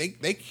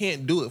they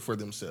can't do it for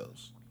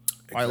themselves.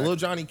 Like Lil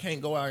Johnny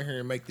can't go out here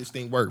and make this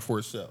thing work for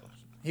itself.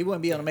 He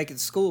wouldn't be able to make it to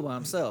school by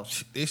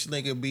himself. This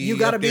nigga be You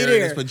gotta up be there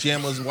in his there.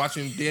 pajamas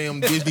watching damn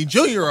Disney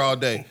Junior all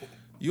day.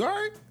 You all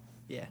right?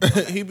 Yeah.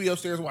 He be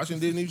upstairs watching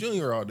Disney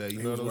Junior all day. You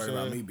He know was what I'm worried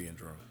about me saying? being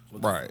drunk.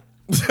 Right.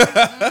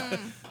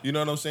 You know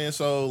what I'm saying?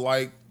 So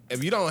like,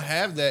 if you don't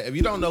have that, if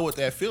you don't know what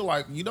that feel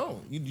like, you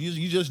don't.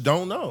 You just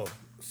don't know.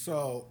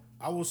 So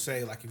I will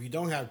say, like, if you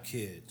don't have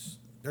kids,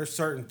 there's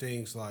certain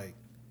things like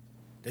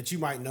that you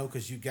might know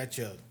because you got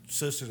your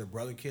sisters or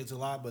brother kids a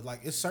lot, but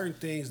like it's certain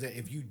things that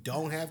if you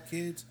don't have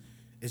kids,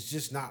 it's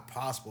just not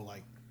possible.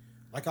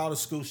 Like all the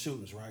school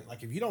shootings, right?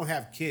 Like if you don't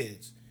have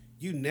kids,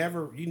 you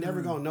never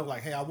gonna know.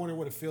 Like, hey, I wonder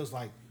what it feels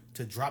like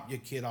to drop your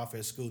kid off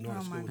at school, knowing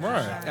Oh school. my is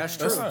God. Right. That's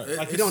true.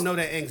 Like you don't know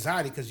that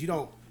anxiety because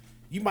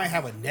you might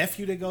have a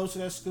nephew that goes to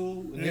that school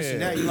and this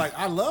and that. You're like,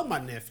 I love my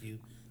nephew,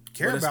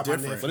 care But it's about my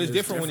different. nephew, But it's It's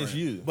different when it's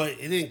different. you. but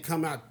it didn't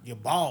come out your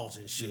balls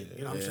and shit.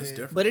 You know what I'm Yeah, it's saying?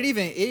 different. But it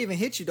even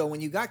hits you though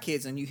when you got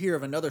kids and you hear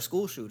of another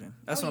school shooting.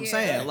 That's Oh, what I'm yeah.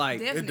 saying. Like,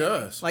 Definitely. It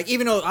does. like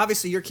even though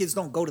obviously your kids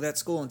don't go to that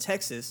school in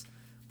Texas,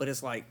 but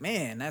it's like,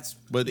 man, that's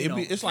But you know,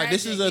 it's like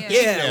this is a Tragic,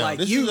 thing yeah. now. Yeah, like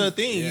this you- is a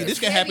thing. Yeah. This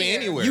can happen Heavier.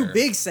 anywhere. you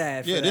big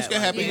sad. For Yeah, this that.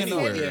 can Like, happen Yeah,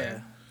 anywhere. Yeah.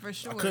 For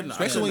sure. couldn't-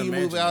 Especially when you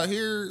move imagine. out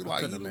here,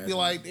 like you couldn't be imagine.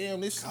 like,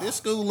 damn, this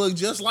school look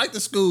just like the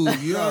school.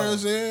 You know what I'm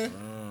saying?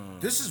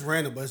 This is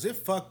random, but is it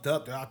fucked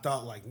up that I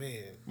thought like,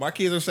 man, My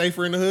kids are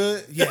safer in the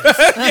hood.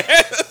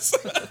 yes.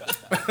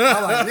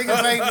 I'm like,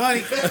 niggas ain't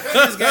money.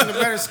 Niggas getting a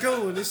better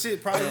school, and this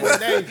shit probably more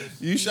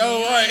dangerous. You sure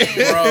right.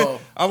 Bro,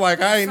 I'm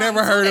like, I ain't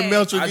never heard of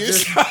Melcher I get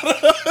just, shot.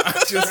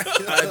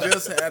 I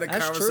just had a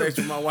That's conversation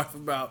true. with my wife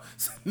about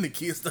sending the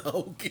kids to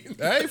Hogan.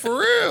 Hey, for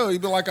real. You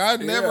be like, I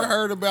never Yeah.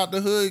 heard about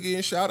the hood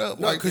getting shot up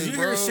No, like because this, you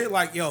bro. hear shit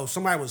like, yo,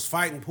 somebody was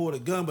fighting, pulled a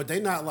gun, but they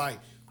not like,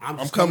 I'm I'm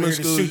just coming to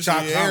here school. shoot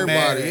y'all, Yeah, I'm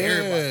mad everybody. at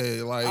everybody.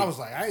 Yeah, like I was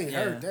like, I ain't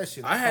heard that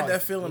shit. I had thought,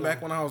 that feeling you know,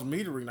 back when I was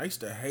metering. I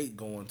used to hate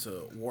going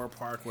to War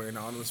Parkway and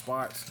all them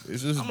spots.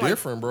 it's just I'm like,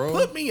 different, bro.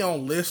 Put me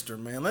on Lister,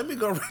 man. Let me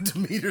go read the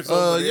meters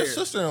over there. Your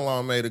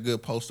sister-in-law made a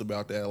good post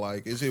about that.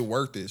 Like, is it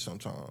worth it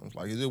sometimes?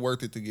 Like, is it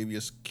worth it to give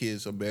your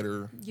kids a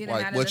better, Getting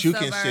out like, of what the you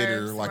suburbs,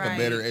 consider like a right.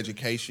 better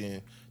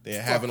education than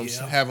having yeah.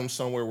 them have them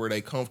somewhere where they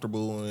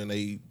comfortable and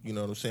they, you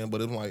know what I'm saying? But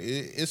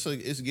it's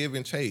like it's give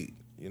and take.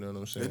 You know what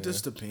I'm saying? It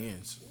just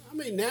depends. I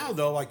mean, now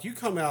though, like you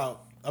come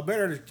out a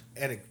better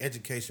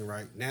education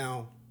right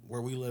now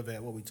where we live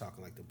at. What we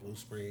talking like the Blue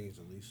Springs,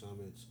 the Lee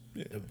Summits,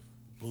 the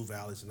Blue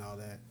Valleys, and all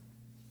that.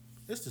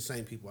 It's the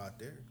same people out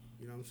there.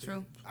 You know what I'm saying?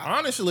 True.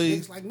 Honestly,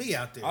 It's like me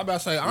out there. I'm about to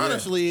say,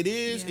 honestly, it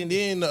is. Yeah. And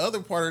then the other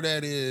part of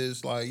that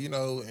is, like, you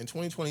know, in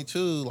 2022,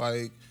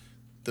 like,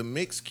 the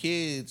mixed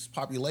kids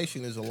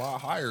population is a lot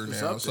higher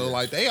now. up So, there.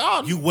 like, they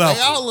all welcome.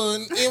 They all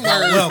an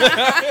N-word.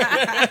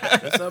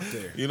 It's up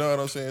there. You know what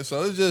I'm saying?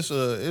 So, it's just,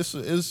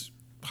 it's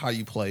how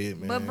you play it,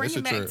 man. But bring It's a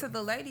it back trip. to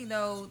the lady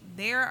though,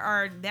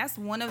 that's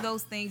one of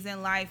those things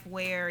in life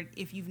where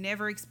if you've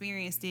never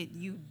experienced it,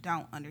 you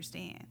don't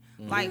understand.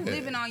 Like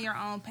living on your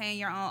own, paying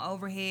your own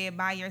overhead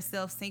by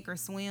yourself, sink or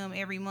swim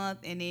every month,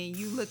 and then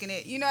you looking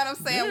at, you know what I'm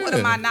saying? What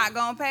am I not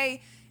gonna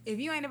pay? If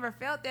you ain't ever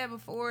felt that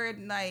before,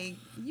 like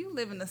you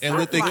living the And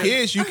with the life.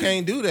 kids, you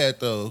can't do that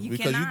though, You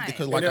because cannot.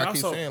 because like And I then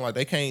keep also- saying, like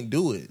they can't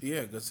do it.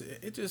 Yeah, because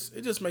it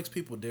just makes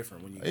people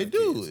different when you. They got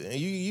do, kids. and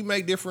you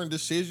make different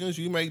decisions.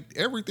 You make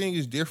everything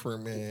is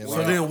different, man. So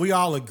Like, then we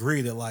all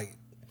agree that like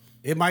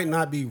it might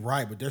not be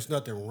right, but there's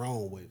nothing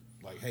wrong with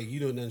like, hey, you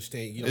don't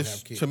understand, you don't it's,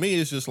 have kids. to me,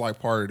 it's just like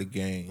part of the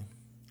game.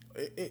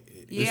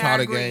 Yeah, how I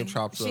the agree. game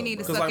chops She up, need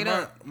to bro. Because suck like it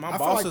up. my I feel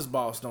boss's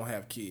boss don't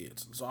have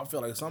kids, so I feel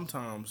like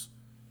sometimes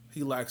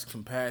he lacks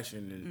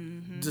compassion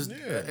and just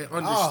and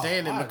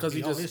understanding because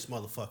he on just this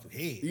motherfucking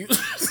head. you,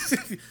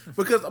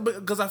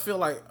 because I feel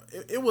like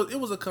it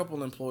was a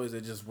couple employees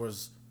that just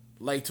was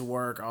late to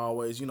work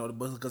always, you know,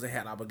 because they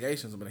had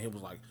obligations, but he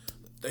was like,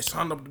 they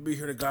signed up to be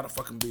here, they gotta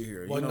fucking be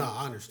here. Well, you know? no,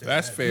 I understand.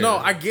 That's that. fair. No,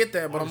 I get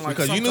that, but I'm like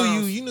Because you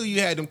sometimes- knew you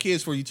had them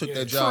kids before you took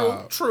that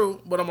job. True,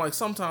 but I'm like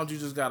sometimes you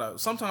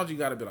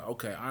gotta be like,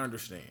 okay, I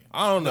understand.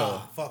 I don't know. Nah,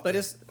 fuck But that.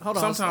 it's hold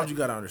on. Sometimes you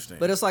gotta understand.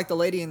 But it's like the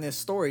lady in this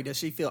story. Does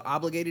she feel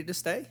obligated to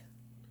stay?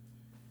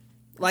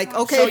 Like,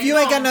 So okay, if you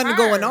ain't got know nothing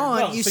her. going on,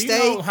 No, you so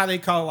stay. You know how they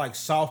call it like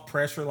soft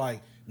pressure?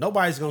 Like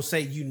nobody's gonna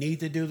say you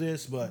need to do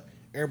this, but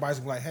everybody's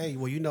gonna be like, hey,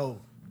 well, you know,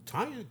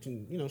 Tanya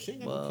can, you know, she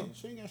ain't got no kids,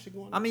 she ain't got shit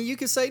going on. I mean, you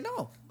could say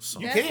no. That's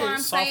can. why I'm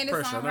Soft saying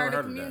pressure, it's I on never her to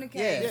heard of that.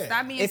 communicate. Yeah.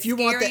 Stop being If you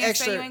scary want the and say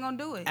extra you ain't gonna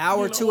do it. hour,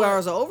 You know 2 what?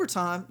 hours of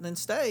overtime, then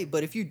stay.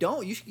 But if you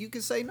don't, you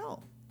can say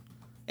no,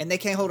 and they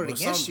can't hold it But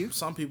against you.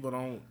 some people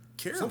don't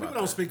care. Some about people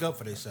don't that. speak up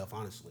for themselves,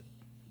 honestly.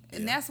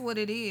 And that's what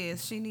it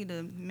is. She need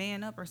to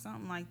man up or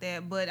something like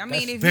that. But I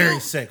mean, That's if very you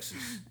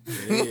sexist.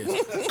 It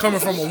is. Coming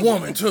from a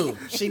woman too.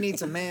 She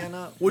needs a man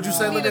up. Would you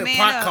say Need look a at man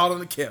pot up. calling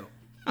the kettle?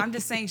 I'm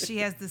just saying she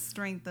has the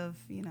strength of,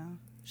 you know,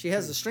 She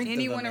has the strength.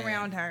 anyone of a man.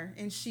 around her,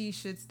 and she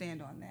should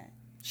stand on that.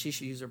 She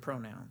should use her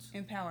pronouns.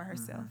 Empower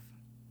herself.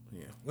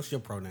 Yeah. What's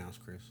your pronouns,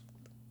 Chris?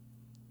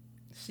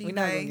 She We're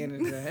not gonna they- get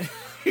into that.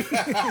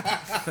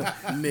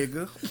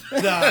 Nigga.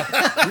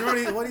 Nah, you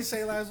remember what did he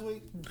say last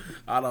week?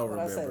 I don't What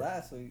I say remember.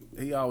 last week?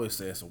 He always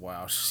says some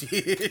wild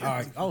shit. All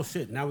right. Oh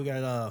shit. Now we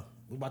got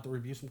we about to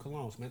review some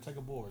colognes, man. Take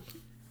a board.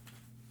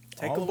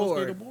 Take All a of us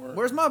board. need a board?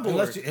 Where's my board?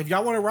 Unless if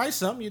y'all want to write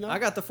something, you know. I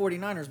got the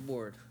 49ers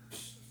board.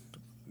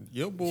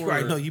 Your boy. You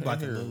already know you about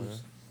to here, lose. man.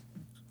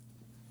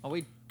 Are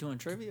we doing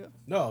trivia?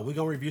 No, we're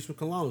gonna review some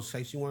colognes. In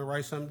case you want to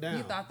write something down.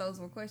 You thought those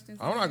were questions?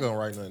 I'm not gonna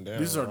write nothing down.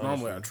 These are honestly.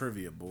 normally our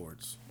trivia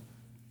boards.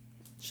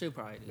 Should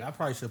probably do. I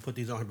probably should have put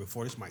these on here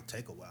before. This might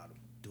take a while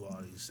to do all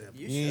these samples.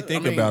 You You ain't should.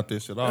 think I mean, about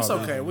this at all. That's do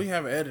okay. you? We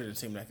have an editing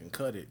team that can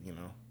cut it, you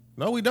know.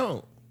 No, we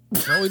don't.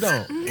 No, we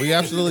don't. We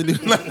absolutely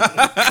do not.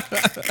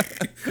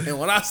 And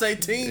when I say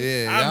team,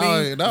 Yeah, I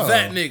y'all mean know.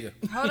 that nigga.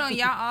 Hold on,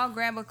 y'all all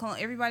grab a cologne.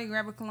 Everybody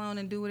grab a cologne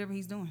and do whatever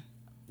he's doing.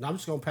 No, I'm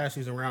just gonna pass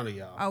these around to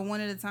y'all. Oh,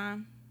 one at a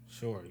time.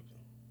 Sure.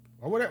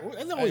 Or whatever.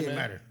 It don't Hey, even man.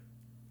 matter.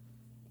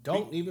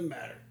 Don't even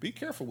matter. Be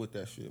careful with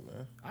that shit,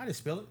 man. I didn't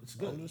spill it. It's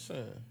I'm good. just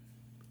saying.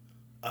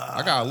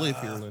 I gotta live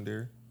here,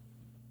 Lindari.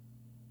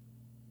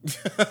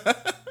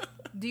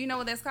 Do you know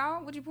what that's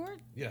called? What you poured?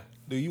 Yeah.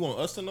 Do you want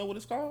us to know what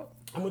it's called?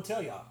 I'm gonna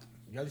tell y'all.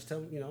 Y'all just tell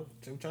me,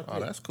 say what y'all Oh,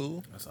 think. that's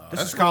cool. That's all.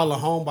 This is called La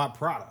Home by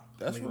Prada.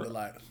 That's Nigga be real.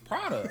 like,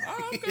 Prada.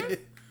 Oh, okay.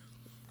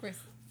 Chris.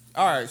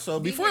 All right, so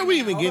before here we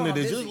now. even Hold get into on,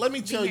 this, this just is- let me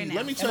be tell here you. now.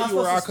 Let me Am tell I you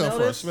where I supposed to come smell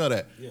from. this? Smell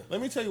that. Yeah.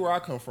 Let me tell you where I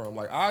come from.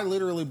 Like I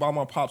literally buy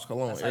my pops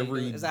cologne That's how you do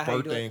every it? Is that how you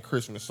do birthday it? and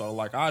Christmas. So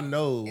like I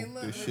know It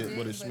look this shit, what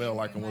legit, it but smell it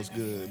like and might what's not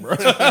be. good, bro.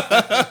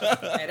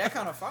 Hey, that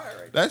kind of fire right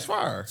there. That's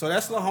fire. So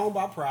that's La Home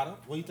by Prada.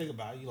 What do you think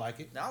about it? You like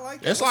it? I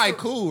like that. It's What's like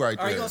the- cool right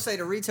Are you there. gonna say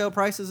the retail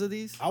prices of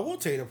these? I will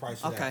tell you the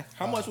price of Okay. that.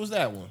 How much was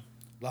that one?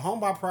 La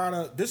Home by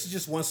Prada. This is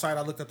just one site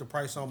I looked up the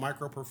price on.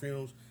 Micro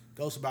perfumes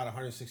goes about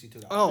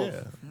 $162. Oh,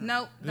 Yeah.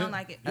 Nope, don't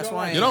like it. that's don't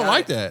why I like ain't You don't got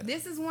like it. that?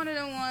 This is one of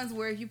the ones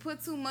where if you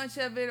put too much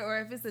of it, or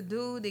if it's a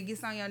dude that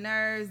gets on your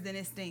nerves, then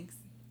it stinks.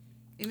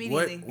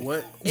 immediately.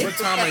 What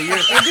time of year?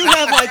 They do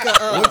have like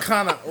a. What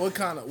kind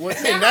of what?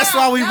 And that's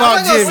why we I'm bought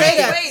not gonna Jimmy. say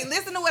that. Wait,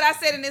 listen to what I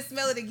said and then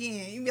smell it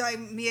again. You be like,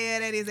 yeah,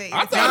 that is it.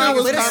 I thought it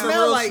was But it kinda smelled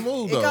real like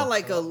smooth, it got though.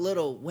 like a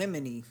little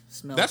womeny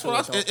smell. That's to what I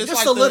it, said. though. It's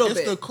just like a little it's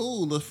bit. the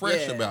cool, the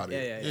fresh Yeah, about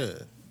it. yeah. Yeah.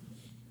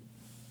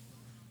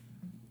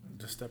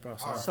 Just step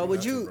outside. So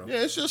would you?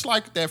 Yeah, it's just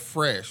like that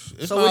fresh.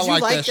 It's So not would you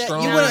like like that that?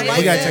 strong. You wouldn't We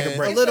like gotta that take a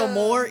break. little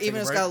more, even a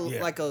it's break? got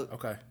Yeah. like a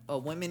Okay.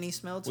 womeny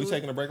smell to We it.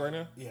 taking a break right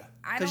now? Yeah.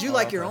 Because you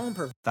like your own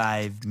perfume.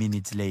 5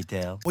 minutes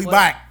later. We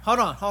back. Hold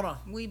on.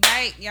 We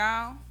bite,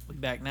 y'all. We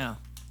back now.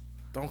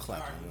 Don't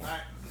clap anymore.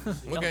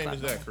 What Don't game clap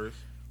is no that, more. Chris?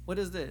 What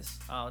is this?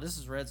 Oh, this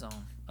is Red Zone.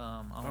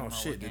 I don't know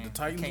shit, what did the game.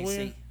 Titans Can't win?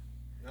 see.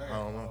 I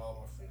don't know.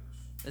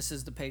 This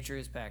is the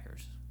Patriots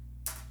Packers.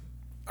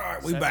 All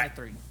right, we back.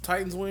 7-3.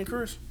 Titans win,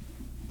 Chris.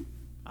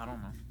 I don't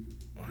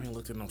know. I ain't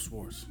looked at no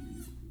sports.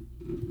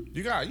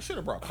 You should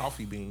have brought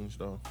coffee beans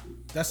though.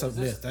 That's a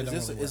myth. That don't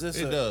Is really this work. is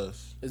It this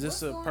does. is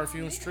this a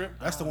perfume strip?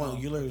 That's the one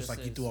you literally This just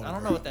like you is- threw on. I the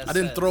don't know ground. what that I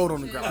didn't says. throw it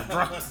on the ground. I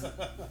dropped it.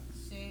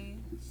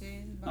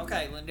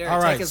 Okay, Lindari, All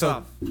right, take us so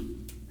off.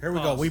 here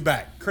we go. We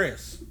back.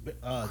 Chris.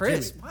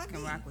 Chris, Jimmy. why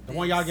Can me? rock with The this.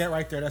 one y'all get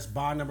right there, that's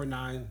bond number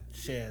 9,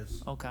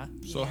 Shez. Okay.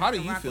 So how do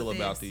can you rock feel with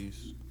about this.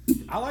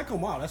 these? I like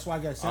them all. That's why I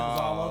got samples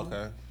all Oh, over.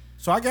 okay.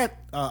 So I got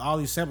all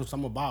these samples. So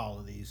I'm going to buy all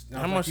of these. Now,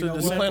 How I was much you know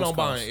did You the what? plan on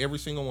samples cost? buying every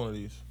single one of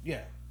these?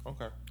 Yeah.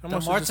 Okay. How The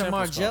much Martin does the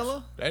samples cost?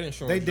 Margiela? That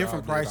insurance. They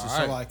different job is prices.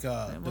 alright. So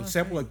like the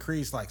sample of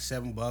Creed's like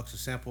 $7. A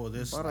sample of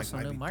this Bought like us a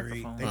might new be $3.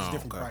 microphone. They just Oh,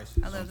 different okay.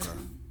 prices. I love this.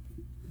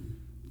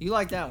 You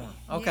like that one?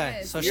 Okay.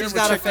 Yes. So You she's ever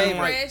got a check them, favorite.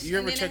 like- Fresh, you ever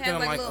and then check it has them,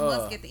 like like, little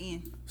musk at the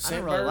end. I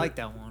didn't really like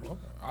that one.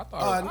 I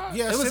thought.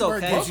 Yeah, It was Scentbird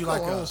okay. gives you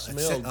like cologne a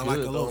smell like good,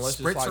 a though, little unless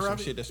it's like spritzer some of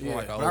it. shit that smell Yeah.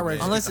 like But old I ready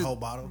to man. Unless get the it- whole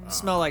bottle.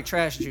 Smell like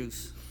trash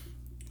juice.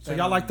 So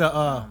y'all like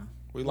the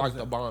We like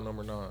the bond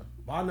number 9.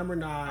 bond number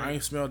 9. I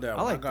ain't smelled that I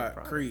one. like I got the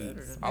product Creed.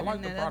 better than- I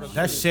like the No, product.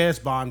 That's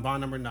Shez bond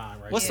number 9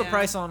 right What's there. the Yeah.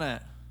 price on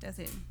that? That's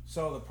it.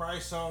 So the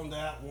price on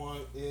that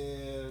one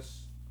is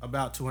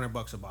about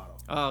 $200 a bottle.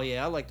 Oh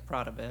yeah, I like the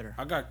Prada better.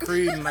 I got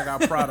Creed and I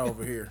got Prada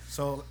over here.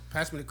 So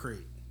pass me the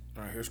Creed.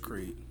 All right, here's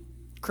Creed.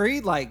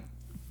 Creed, like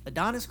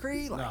Adonis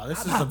Creed. Like, No,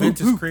 this is a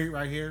vintage Creed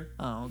right here.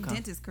 Oh, okay.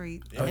 Dentist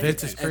Creed. A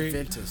vintage Creed.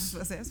 Adventus.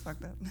 That's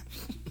fucked up.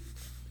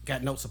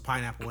 Got notes of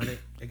pineapple in it.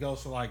 It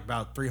goes for like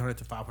about $300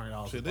 to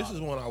 $500. See, this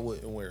is one I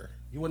wouldn't wear.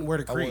 You wouldn't wear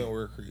the I Creed. wouldn't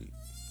wear Creed.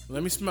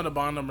 Let me smell the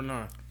bond number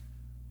 9.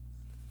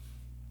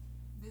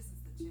 This is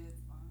the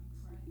Ched's bond,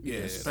 right? Yeah,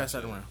 Yeah, just pass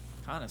that around.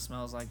 Kind of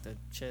smells like the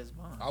Chez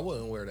Bond. I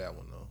wouldn't wear that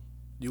one though.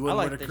 You I wouldn't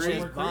like wear the the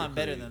Creed? Chez Bond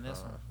better than this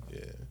one.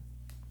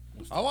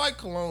 Yeah. I like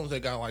colognes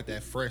that got like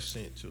that fresh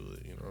scent to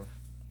it, you know.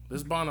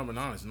 This bond number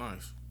 9 is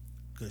nice.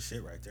 Good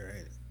shit right there,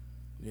 ain't it?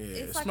 Yeah, It's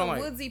it like smell a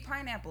like woodsy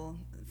pineapple.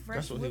 Fresh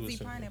That's what he was woodsy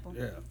saying. pineapple.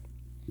 Yeah.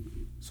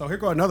 So here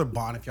go another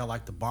bond if y'all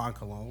like the bond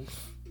cologne.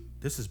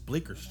 This is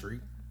Bleecker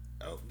Street.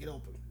 Oh, get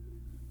open.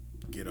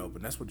 get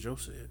open. That's what Joe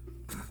said.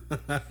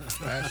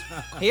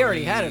 He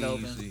already had it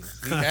open. Easy.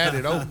 He had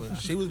it open.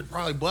 She was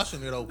probably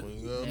busting it open.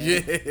 You know?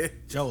 Yeah,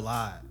 Joe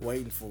lied.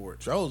 waiting for it.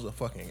 Joe's a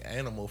fucking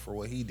animal for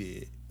what he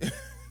did.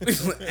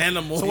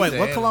 Animal. So wait, He's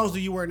what an colognes do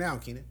you wear now,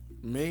 Keenan?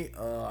 Me,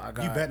 I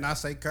got. You bet not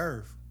say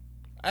Curve.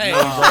 Hey,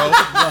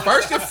 bro.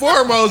 First and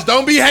foremost,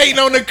 don't be hating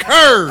on the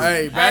curve.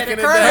 Hey, back in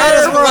the Curve day, had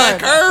his Curve, run. like,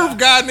 curve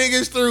got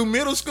niggas through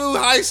middle school,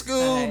 high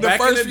school, Hey. the Back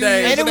in first the few day.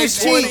 years And of it was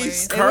their cheap. 20s. It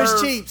was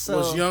Curve cheap. So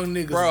was young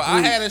niggas. Bro, I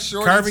blue. had a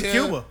shorty Curve in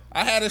tell, Cuba.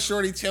 I had a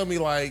shorty tell me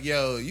like,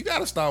 "Yo, you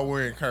gotta stop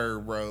wearing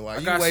curve, bro. Like,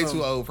 you got way some-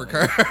 too old for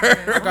curve."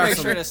 I got Make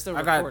some. sure that's still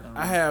I got. recording.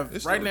 I have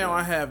It's right still now. I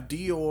recording. have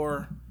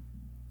Dior,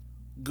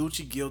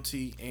 Gucci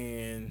Guilty,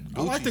 and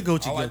I like the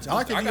Gucci Guilty. I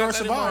like the I Dior got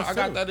that in my- Savage, I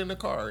got too. that in the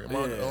car in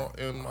my, Yeah.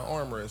 in my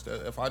armrest.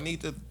 That if I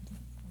need to,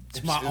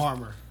 It's my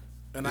armor.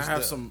 and I It's have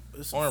the some.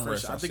 It's some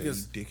fresh, armrest. I think said,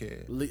 it's you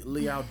dickhead.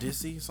 Liao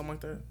Dissy, something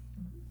like that.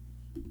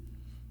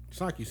 It's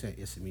not like you saying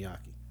Issey Miyake.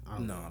 I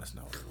don't know. No, that's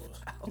not what it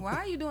was. Why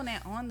are you doing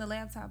that on the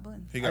laptop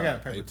button? He I got a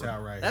paper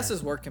towel right that's here.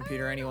 his work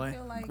computer I anyway.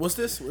 feel like What's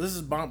this? This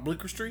is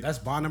Bleecker Street. That's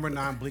bond number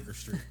 9, Bleecker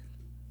Street.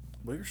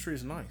 Bleecker Street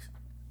is nice.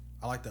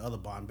 I like the other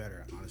bond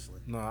better,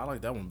 honestly. No, I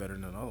like that one better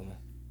than the other one.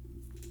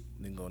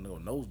 Then go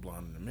nose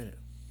blind in a minute.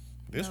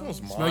 This one's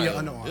Smell your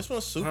mild. underarm. This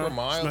one's super Huh?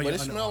 mild, Smell but your it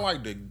smells underarm.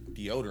 like the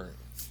deodorant.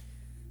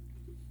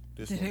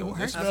 This Did one, it though. work?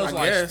 This smells I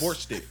like guess. sports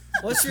stick.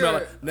 What's Smell your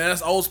like, now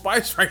that's Old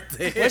Spice right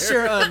there. What's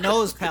your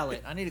nose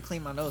palette? I need to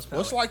clean my nose palette.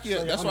 What's like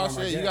your? That's why I underarm, I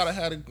said you guess. gotta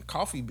have the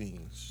coffee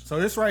beans. So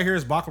this right here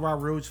is Baccarat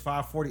Rouge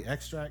 540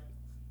 extract.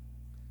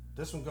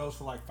 This one goes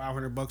for like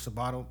 $500 a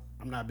bottle.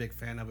 I'm not a big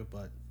fan of it,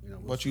 but you know.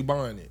 But you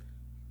buying it.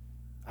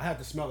 I have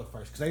to smell it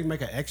first because they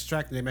make an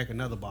extract and they make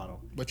another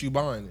bottle. But you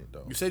buying it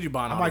though. You said you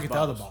buying I all might those get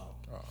the other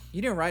bottles. bottle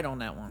You didn't write on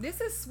that one.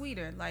 this is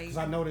sweeter. Like because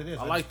I know what it is.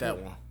 I like just that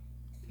feel it. one.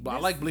 But I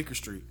like Bleecker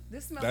Street.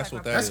 this smells That's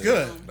like what my that That's is.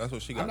 good. That's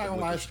what she got. I'm not the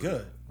gonna lie, Bleecker it's Street.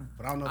 good,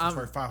 but I don't know if it's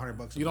worth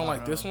 $500. You don't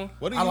like this one?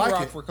 What do I you like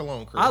rock it. for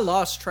cologne, Chris? I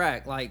lost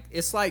track. Like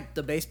it's like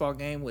the baseball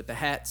game with the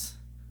hats,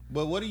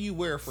 But what do you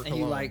wear for and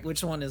cologne? you like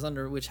which one is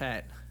under which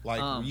hat.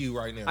 Like you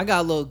right now. I got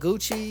a little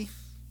Gucci.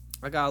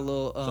 I got a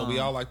little. so we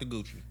all like the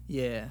Gucci.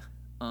 Yeah.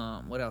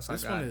 What else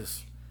This I got? one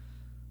is.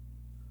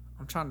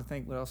 I'm trying to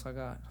think what else I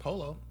got.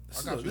 Polo.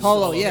 I got you.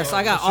 Polo, yes,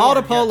 I got all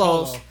the You got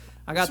polos. polo.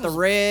 I got the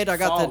red, I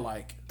got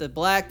Fall-like. the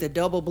black, the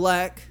double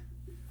black.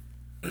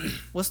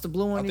 What's the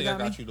blue I one you think I got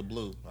got me? you the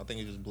blue. I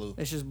think it's just blue.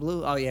 It's just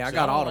blue. Oh yeah, I See,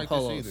 got don't all like the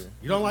this polos. either.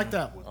 You don't like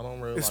that one? I don't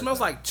really. It like smells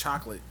that. like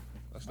chocolate.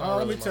 That's not Oh,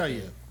 let really me my tell thing.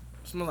 you. It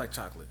smells like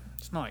chocolate.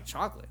 Smell like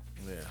chocolate.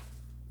 Yeah.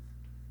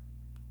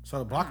 So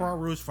the Black Rock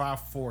Rouge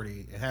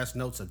 540, it has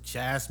notes of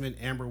jasmine,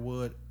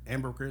 amberwood,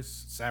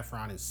 ambergris,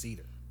 saffron, and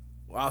cedar.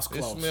 Well, I was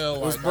close. smell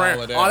It was like brown.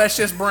 all of that. All that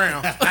shit's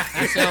brown.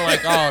 It smell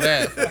like all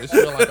that. It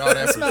smell like all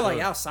that. It smell like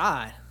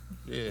outside.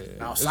 Yeah.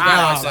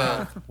 Outside. It's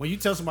not When you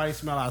tell somebody to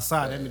smell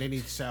outside, that means they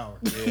need to shower.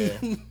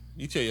 Yeah.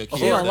 You tell your kid.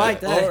 She don't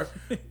like that. Or,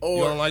 You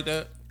or don't like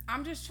that?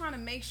 I'm just trying to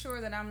make sure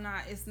that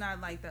it's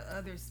not like the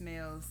other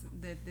smells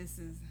that this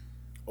is.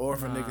 or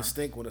if a nigga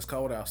stink when it's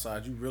cold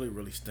outside, you really,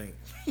 really stink.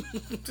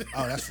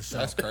 Oh, that's for sure.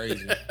 That's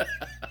crazy.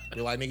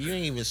 You're like, nigga, you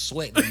ain't even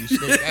sweating. You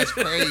stink. That's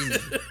crazy.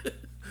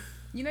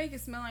 You know you can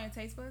smell on your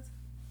taste buds.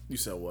 You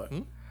said what?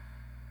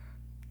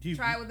 You,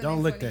 Try it with the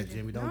don't next lick one that, you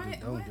Jimmy. do. Don't No,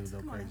 do what? no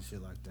Come crazy on.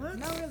 shit like that.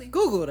 No, really.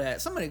 Google that.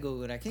 Somebody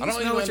Google that. Can I you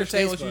don't smell even what your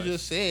understand taste what you buds?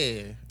 just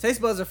said.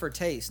 Taste buds are for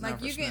taste, not Like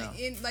for you smell.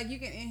 can, you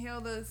can inhale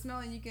the smell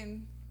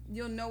and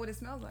you'll know what it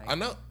smells like. I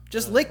know.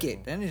 Just lick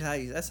it.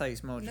 That's how you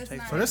smell what your That's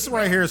taste not- So buds. this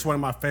right here is one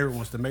of my favorite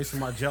ones, the Mason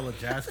Margiela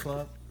Jazz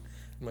Club.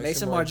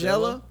 Mason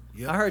Margiela.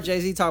 Yep. I heard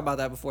Jay-Z talk about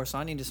that before, so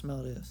I need to smell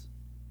this.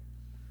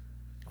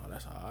 Oh,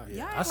 that's all right.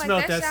 Y'all I act smelled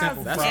like that that's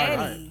sample y'all's Friday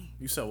daddy. night.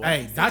 You said what?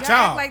 Hey, not Y'all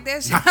y'all. act like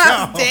that's Not y'all's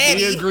y'all. We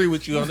daddy. agree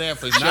with you on that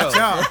for sure. Not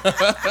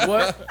y'all.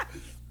 What?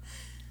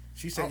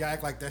 She said y'all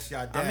act like that's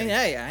y'all daddy. I mean,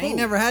 hey, I ain't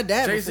never had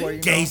that Jay-Z? before. You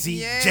know? Jay-Z,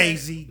 Yeah.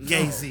 Jay-Z,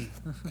 Jay-Z.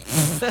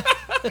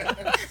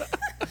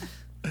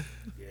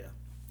 Yeah.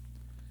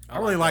 I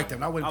really like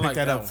them. I wouldn't I pick like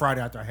that that up one.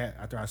 Friday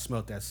after I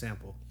smelled that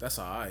sample. That's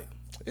all right.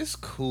 It's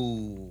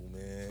cool,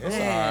 man. It's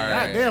Man,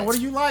 alright. God damn, what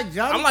do you like,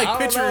 Johnny? I'm like I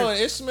don't picturing. know.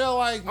 It smell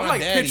like my I'm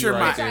like daddy picturing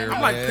right my. there,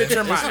 I'm like man.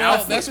 picturing my It smell-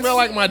 outfit. That smell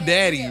like my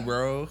daddy,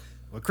 bro.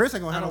 Well, Chris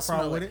ain't gonna have I no don't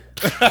problem smell with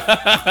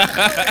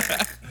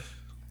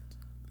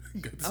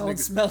it. I don't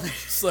smell it.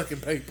 Sucking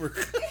paper.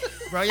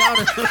 Bro,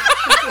 y'all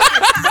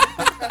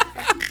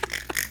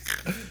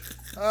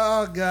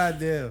Oh,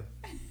 goddamn.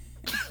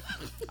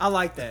 I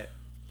like that.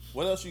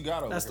 What else you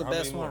got over That's the here? How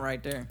best many one more?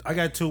 right there. I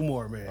got two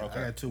more, man. Okay.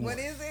 I got two more. What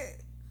is it?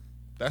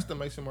 That's the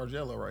Mason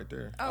Margiela right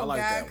there. Oh like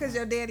God, that because one.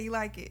 your daddy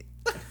like it.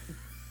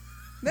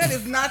 That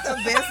is not the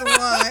best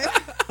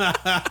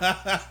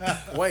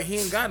one. Wait, he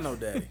ain't got no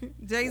daddy.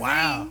 Jay Z.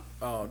 Wow.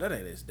 Oh, that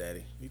ain't his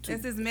daddy. You too.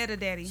 That's his meta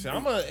daddy. See,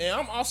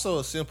 I'm also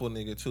a simple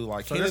nigga too.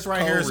 Like So Kenneth this right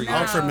Cole here is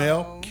reaction. Ultra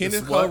Male. Kenneth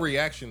This Cole what?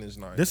 reaction is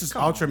nice. This is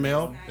Ultra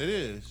Male. It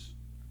is.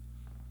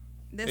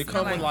 This It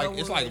smell comes with like the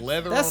it's like wood.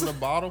 leather That's on a- the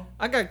bottle.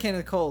 I got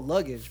Kenneth Cole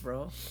luggage,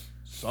 bro.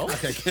 So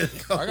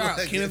I got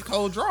Kenneth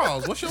Cole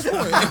draws. What's your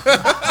point?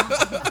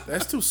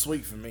 That's too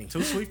sweet for me.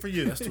 Too sweet for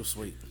you. That's too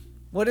sweet.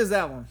 What is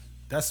that one?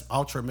 That's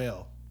Ultra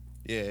Male.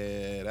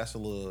 Yeah, that's a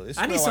little. It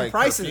I need smell some like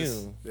prices.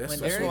 Perfume. That's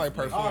That smell like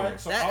perfume.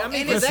 That, I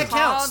mean, And because it's that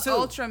counts called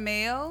too. Ultra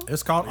Male.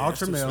 It's called Yeah,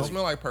 Ultra it's too It Male.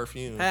 smell like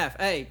perfume. Half.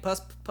 Hey,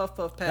 puff, puff,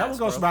 pass. That one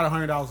goes bro. for about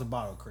 $100 a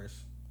bottle, Chris.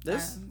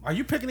 This. Are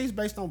you picking these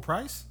based on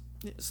price?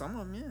 Yeah, some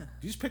of them, yeah.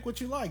 You just pick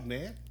what you like,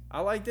 man. I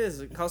like this.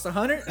 It costs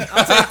 $100.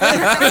 I'll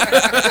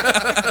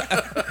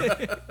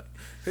take it.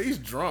 He's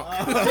drunk.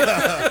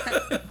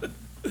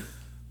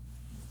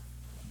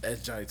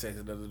 That's Johnny takes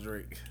another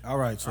drink. All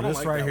right, so I don't this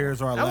like right that here one.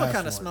 is our That one last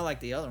kind one. of smell like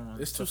the other one.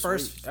 It's too the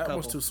first sweet. That couple.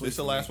 one's too sweet. This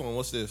the for last me. one.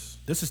 What's this?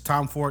 This is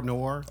Tom Ford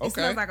Noir. It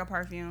smells like a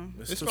perfume.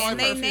 It's It too smells like And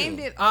they perfume. named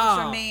it Ah.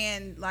 Ultra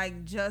Man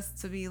like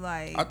just to be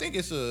like. I think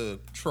it's a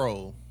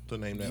troll to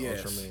name that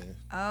Yes. Ultra Man.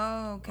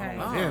 Oh, okay.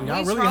 Damn,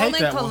 y'all We really hate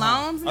trolling that one,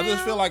 huh? colognes I just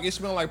now? feel like it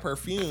smells like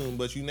perfume,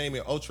 but you name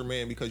it Ultra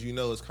Man because you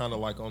know it's kind of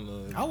like on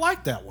the. I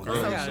like that one. Girl.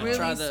 It's man. Yeah, a really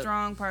try the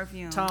strong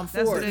perfume. Tom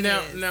That's Ford. what it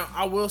Now, is. now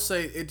I will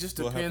say it just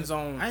What depends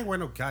on. I ain't wearing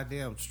no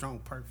goddamn strong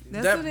perfume.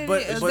 That's that- what it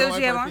but- is. but Is it that like what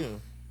you have on?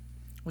 perfume.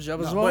 Was that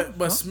as No, well?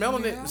 But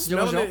smelling Yeah. it,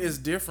 smelling Yeah. it is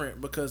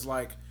different because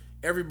like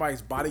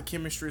everybody's body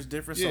chemistry is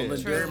different. So Yeah.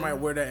 Lil True. Gary might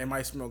wear that and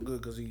might smell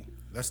good because he.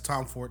 That's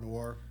Tom Ford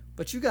Noir.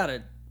 But you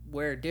gotta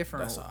wear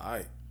different That's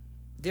alright.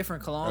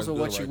 different colognes That's with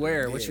good what you right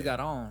wear, there. what Yeah. you got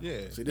on. Yeah.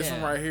 See this Yeah.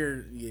 one right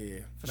here, yeah.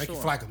 Make sure.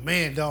 you feel like a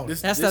man, don't it?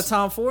 This That's this, that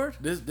Tom Ford?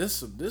 This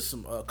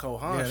some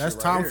Kohan. Yeah, that's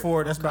shit Tom right here.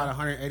 Ford. That's about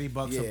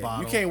 $180 Yeah, a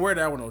bottle. you can't wear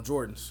that with no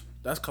Jordans.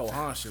 That's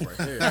Kohan shit right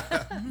there.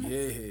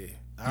 Yeah.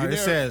 All right, it never-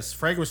 says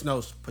fragrance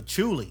notes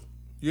patchouli.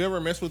 You ever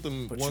mess with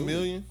them 1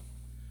 million?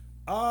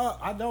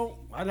 I don't.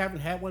 I haven't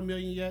had 1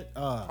 million yet.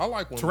 I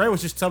like 1 Teray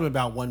was just telling me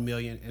about 1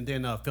 million, and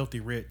then Filthy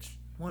Rich.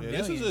 1 Yeah,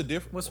 million. this is a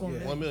different. What's 1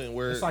 million? 1 million.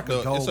 Where It's like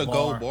the, a gold it's a bar.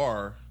 gold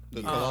bar.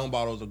 The cologne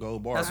bottle is a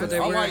gold bar. That's what they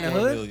I wear like in the 1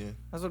 hood? million.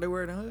 That's what they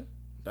wear in the hood?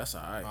 That's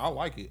alright. I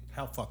like it.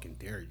 How fucking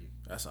dare you?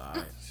 That's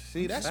alright.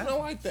 See, that smell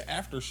like the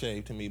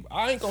aftershave to me.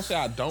 I ain't gonna say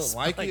I don't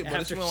like like it,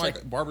 but it smell aftershave.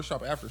 like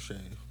barbershop aftershave.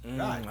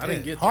 God, I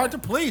didn't get hard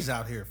that. to please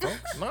out here,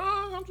 folks.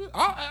 Nah, I'm just.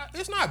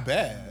 it's not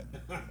bad.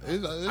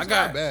 It's I got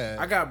not bad.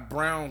 I got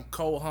brown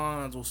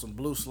Kohans with some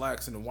blue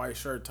slacks and a white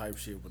shirt type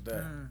shit with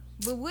that.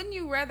 But wouldn't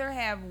you rather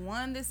have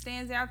one that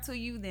stands out to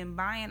you than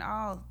buying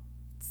all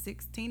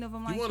 16 of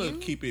them You like want you. to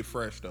keep it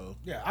fresh though.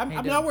 Yeah, I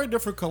mean, do. I wear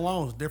different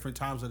colognes different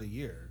times of the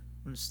year.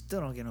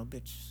 Still don't get no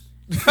bitches.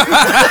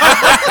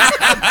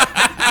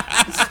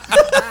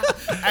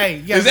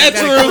 Hey, yeah, Is that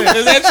true?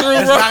 Is that true,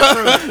 bro?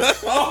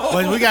 That's not true.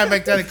 But we gotta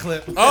make that a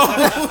clip.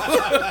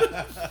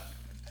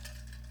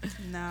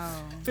 No.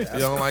 You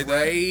don't like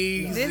that?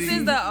 This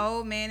is the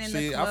old man in the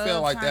See, I club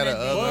feel like trying that to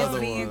other dance,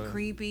 being one.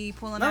 creepy,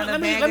 pulling Let- out a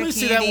let me- bag let of me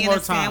see that candy one in more a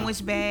time.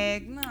 sandwich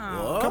bag.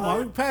 No. Come on,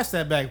 we pass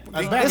that back.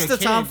 It's the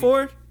Tom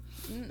Ford.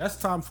 That's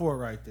Tom Ford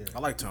right there. I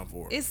like Tom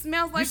Ford. It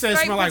smells like You said it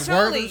straight smell like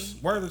patchouli.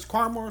 Werther's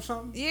caramel or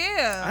something?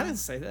 Yeah. I didn't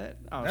say that.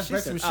 Oh, That's she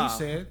basically said, what she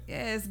said.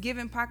 Yeah, it's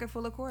giving pocket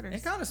full of quarters.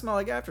 It kind of smelled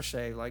like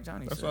aftershave, like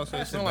Johnny That's said. what I said. It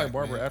Pass it smell like back,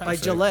 Barbara man. after Like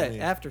shave Gillette to me.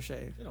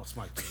 aftershave. It don't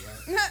smell like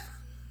that.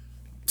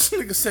 This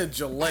nigga said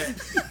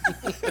Gillette.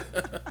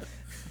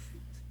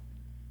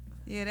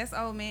 Yeah, that's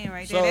old man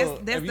right So, there. That's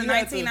have the you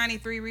had to-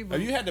 1993 reboot.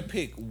 Have you had to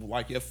pick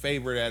like your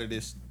favorite out of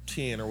this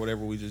 10 or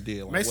whatever we just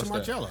did? Like, Mason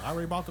what's that? Margiela. I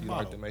already bought the You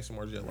bottle. like the Mason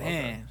Margiela?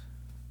 Man, Okay.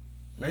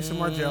 Mason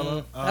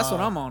Margiela. that's what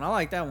I'm on. I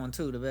like that one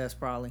too, the best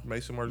probably.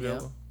 Mason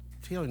Margiela.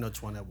 He don't know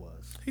which one that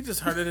was. He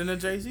just heard it in a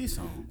Jay-Z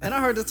song. And I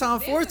heard the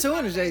Tom Ford too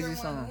in the Jay-Z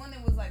song.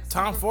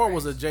 Tom Ford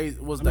was the me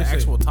the see.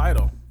 actual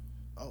title.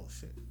 Oh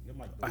shit! Your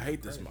mic- I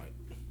hate this mic.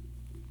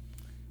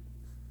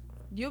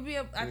 You'll be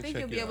able, I me think check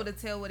you'll be it able out. to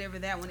tell whatever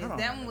that one is. Hold on,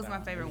 That one was my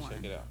favorite Check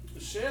one. it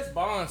out. Shed's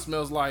Bond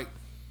smells like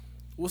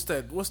what's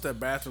that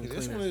bathroom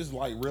This cleaner? one is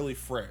like really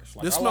fresh.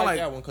 Like, This I smell like like-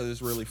 that one because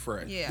it's really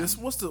fresh. Yeah.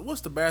 What's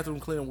the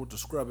bathroom cleaner with the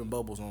scrubbing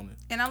bubbles on it?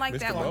 And I like Mr.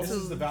 that one Bubbles too.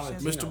 is the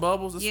Valentino. Mr.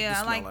 Bubbles? That's Yeah, what I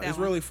this like smell that It's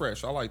one. really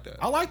fresh. I like that.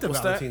 I like the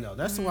What's that? Valentino.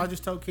 That's the one I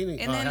just told Kenny.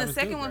 And then have the his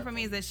second dude one wrap for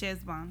me on. is that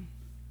Shed's Bond.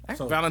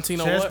 So,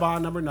 Valentino Shed's what?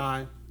 Bond number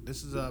 9.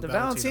 This is The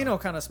Valentino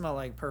kind of smelled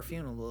like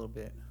perfume a little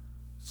bit.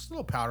 It's a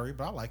little powdery,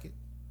 but I like it.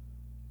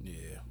 Yeah.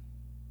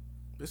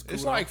 It's cool.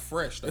 It's though. like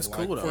fresh though. It's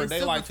like, cool, though. for a It's day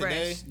super like fresh.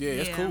 today. Yeah,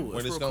 it's Yeah. cool. When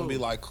it's real gonna cool. be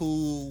like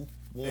cool,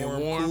 warm,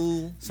 warm.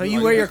 cool. So you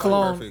Like, wear your that's like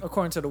cologne perfect.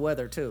 according to the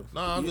weather too.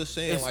 No, I'm just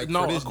saying It's- like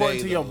no, for this according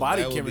day, to your though,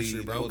 body that would chemistry,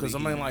 be- bro. that would Because I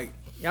be mean, easy. like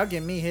Y'all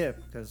get me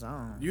hip because I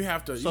don't. you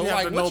have to So you have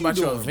like, to know what you about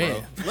your doing,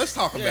 event. bro? Let's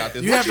talk about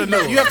this. You What have to know.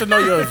 doing? You have to know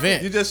your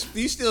event.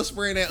 You still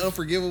spraying that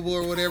unforgivable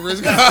or whatever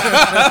it's called.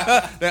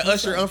 That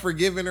Usher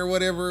Unforgiven or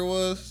whatever it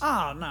was.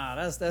 Oh nah,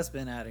 that's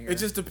been out of here. It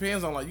just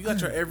depends on like you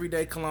got your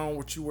everyday cologne,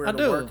 what you wear I to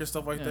do. work and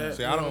stuff like Yeah. that.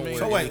 See, You I know don't what wear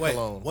So any wait.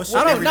 cologne. What's I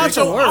your don't- everyday not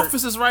Your to work.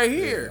 office is right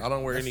here. I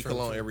don't wear That's any true,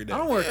 cologne too. every day. I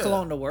don't wear Yeah.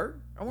 cologne to work.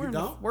 I wear You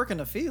don't? work in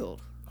the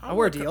field. I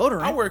wear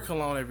deodorant. I wear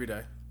cologne every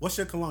day. What's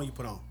your cologne you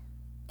put on?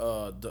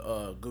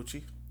 The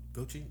Gucci.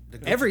 Gucci? The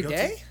Gucci every Gucci?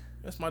 day.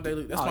 That's my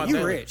daily. That's Oh, my you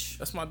daily. rich.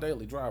 That's my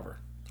daily driver.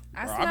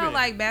 I Bro, smell been-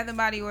 like Bath and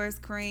Body Works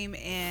cream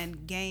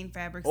and Gain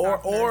fabric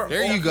Or- softener.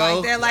 There you Like,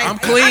 go. they're like, I'm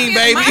clean,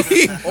 I get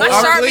baby. My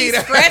I'm Sharpie clean.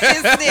 scratches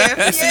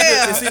stiff.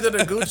 Yeah. It's either the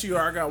Gucci or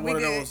I got one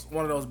of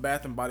good. those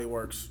Bath and Body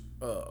Works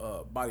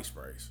body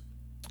sprays.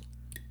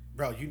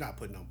 Bro, you're not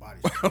putting on body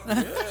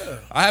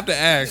I have to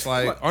ask,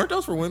 like, aren't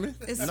those for women?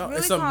 It's No, really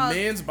it's a called.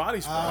 men's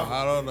body spray.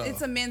 I don't know.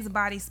 It's a men's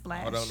body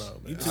splash. I don't know.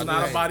 Man. it's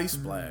not a body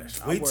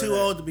splash. I We wear too that.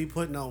 old to be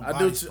putting on I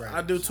body do. spray.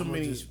 I do too I'm gonna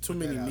many just too put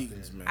many that out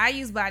meetings, there. man. I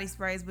use body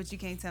sprays, but you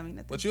can't tell me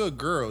nothing. But you're a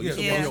girl. You're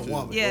Yeah, supposed you're a to.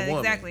 woman. Yeah, A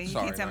woman. exactly. You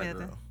Sorry, can't tell me not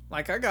nothing. girl.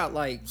 Like I got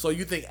like So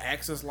you think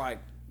Axe is like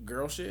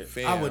girl shit?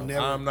 Fam, I would never-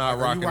 I'm not Are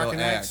you rocking no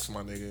rocking Axe, Axe?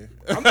 my nigga.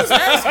 I'm just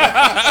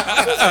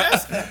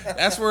asking.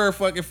 That's for a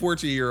fucking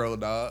 14-year-old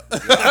dog.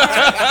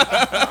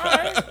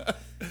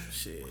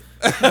 Shit.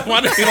 My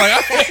nigga,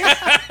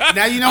 like,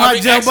 Now you know how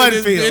Joe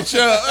Budden this feels. bitch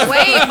up.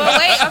 Wait.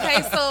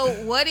 Okay,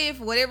 so what if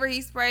whatever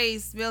he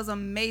sprays smells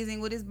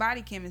amazing with his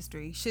body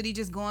chemistry? Should he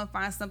just go and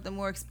find something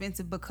more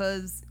expensive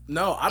because?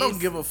 No, I don't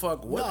It's- give a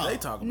fuck what No. they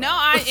talk about. No,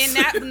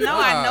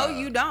 I know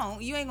you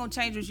don't. You ain't gonna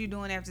change what you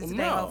doing after today.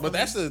 No, hopefully. But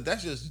that's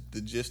just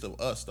the gist of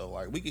us though.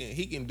 Like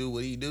he can do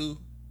what he do,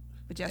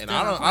 But y'all and still I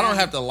gonna don't put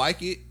have it to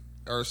like it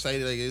or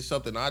say that it's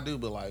something I do,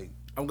 but like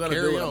I'm gonna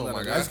carry do it. on, I'm my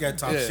gonna guy. I just gotta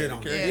talk shit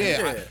on carry- it.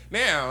 Yeah. Yeah.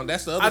 Now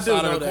that's the other I do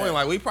side know of the coin. that.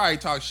 Like we probably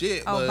talk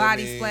shit. Oh, but,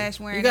 body I mean, splash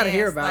wearing. You gotta ass.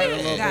 hear about it a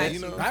little got bit, you.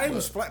 you know. Not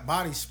even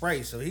body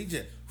spray, so he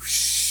just.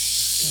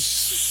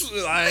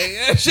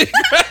 Like shit.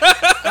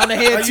 on the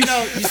head. You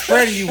know, you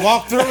spread it, you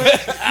walk through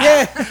it.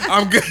 Yeah,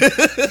 I'm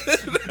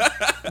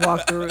good.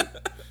 walk through it.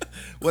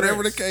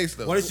 Whatever the case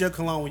though. What is your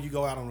cologne when you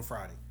go out on a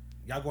Friday?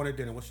 Y'all going to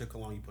dinner? What's your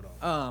cologne you put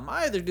on?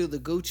 I either do the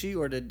Gucci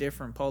or the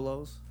different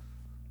polos.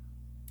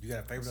 You got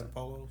a favorite of the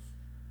polos?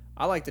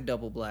 I like the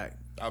double black.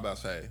 I about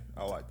to say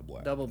I like the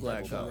black. Double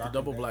black. Double though. The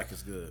double black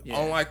is good. Yeah.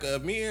 On like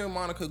me and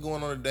Monica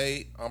going on a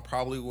date, I'm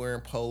probably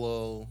wearing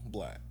polo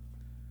black.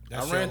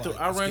 That's I ran your,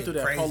 through- I let's ran get through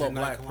that crazy polo night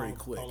black cologne, pretty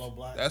quick. Polo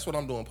black. That's what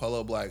I'm doing,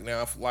 polo black.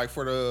 Now, like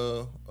for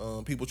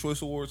the People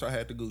Choice Awards, I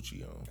had the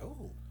Gucci on.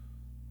 Oh,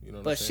 You know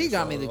what But I'm she saying?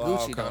 got me the it all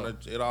Gucci, though. kinda,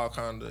 It all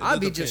kind of.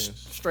 I'd be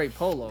just straight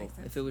polo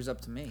if it was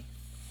up to me.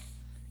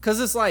 Cause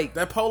it's like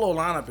That polo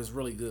lineup is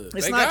really good.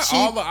 it's They not got cheap.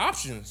 all the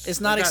options. It's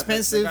not They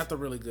expensive, got the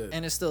really good.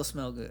 and it still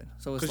smell good.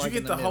 So it's Because like you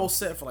in get the middle. whole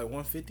set for like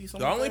 $150 something.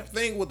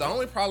 The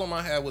only problem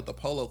I have with the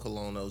polo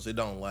cologne though is it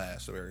don't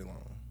last very long.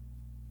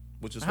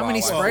 Which is How why many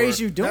I like sprays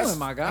wear- you doing, That's-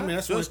 my guy? I mean,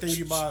 that's one thing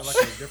you buy like a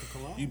different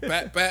cologne. You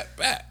bat.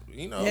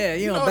 you know. Yeah,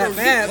 you know, them-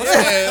 bap.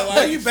 Yeah, Are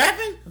like you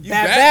bapping? you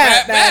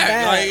Bap.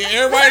 Like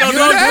everybody don't do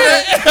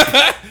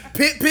that.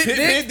 Pit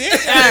dick. Dick.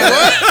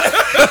 What?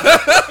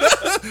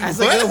 That's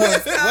a good one.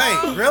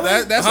 Wait,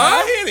 really? That's how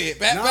I hit it.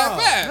 Bap.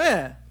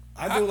 Yeah.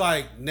 I do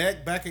like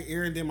neck, back, and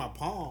ear, and then my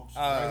palms.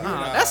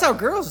 That's how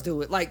girls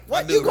do it. Like,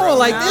 what? do You it going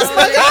right. like this,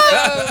 my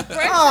guy?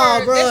 Pressure.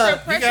 Oh, bruh. That's your You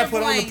pressure gotta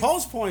put on the point.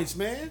 post points,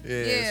 man.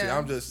 Yeah, Yeah. See,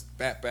 I'm just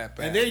bap.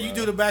 And then you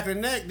do the back of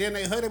the neck. Then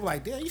they hug. They be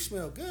like, "Damn, you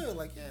smell good."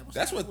 Like, yeah. What's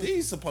That's up what with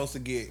these supposed to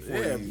get for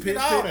Yeah, you. pit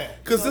all dick.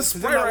 that. Because You know, this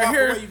 'cause spray they might right walk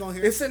here, away, you gonna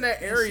hear it's in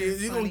that area.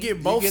 shit's You're going funny. to get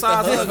You both get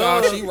sides the of hug the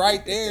off, hug. she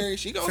right there.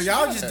 She gonna So y'all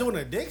smell just that. doing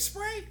a dick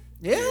spray?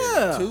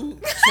 Yeah. Two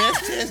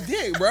chest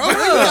dick, bro. What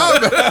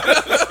you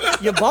talking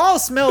about? Your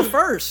balls smell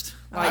first.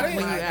 I Like didn't-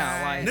 when you my out.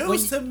 God. Like,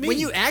 News when, to me. when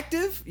you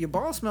active, your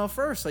balls smell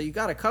first. So you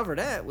got to cover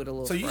that with a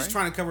little So you spray. just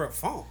trying to cover up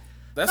funk?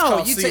 That's No,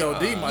 called you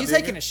COD, my you nigga.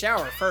 taking a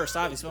shower first,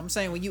 obviously. I'm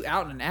saying when you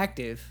out and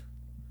active,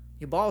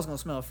 your balls gonna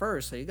smell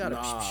first. So you got to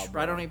Nah,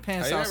 right on your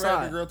pants Have you ever had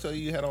outside. a girl tell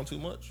you you had on too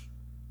much?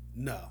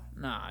 No.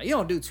 Nah, you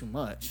don't do too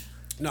much.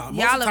 No. Most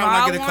Y'all of the have time when I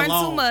all get a worn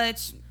cologne, too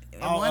much. At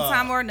Oh, one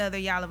time or another,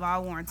 y'all have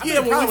all worn too Yeah,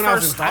 much. when Probably we when I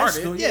was first in high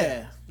started. school,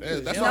 Yeah. Yeah,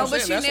 that's No, what I'm but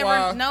saying. you That's never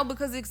why. know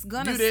because it's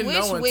gonna You didn't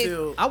switch know with.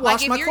 until- I wash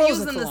like my if you're clothes in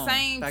using the cologne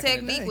same back in the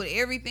technique day. with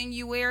everything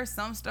you wear,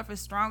 some stuff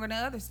is stronger than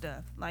other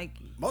stuff. Like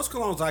most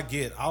colognes I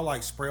get, I'll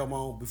like spray them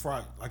on before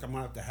I'm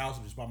out the house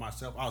just by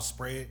myself. I'll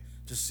spray it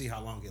just to see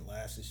how long it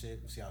lasts and shit,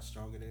 and see how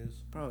strong it is.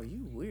 Bro,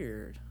 you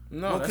weird.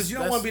 No, Because you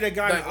don't want to be that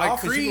guy in the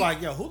office. You be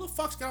like, yo, who the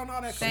fuck's got on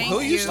all that Thank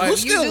cologne? you.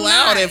 Who's You still do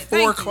loud not. at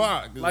Thank you.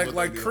 4:00? is what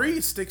like they do.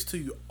 Creed sticks to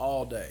you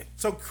all day.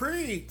 So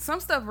Creed,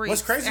 some stuff. what's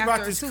reeks crazy after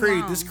about this too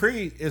Creed? long. This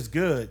Creed is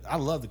good. I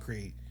love the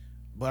Creed,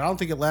 but I don't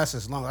think it lasts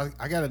as long.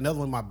 I got another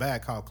one in my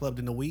bag called Clubbed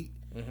in the Wheat.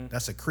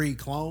 That's a Creed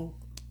clone.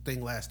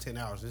 Thing lasts 10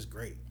 hours. It's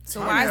great. So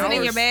why is it in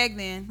your hours. bag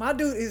then? My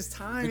dude is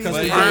time. Because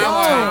But we yeah,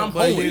 did- like,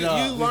 but you, we you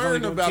did, we learn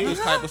only about do this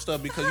kids. type of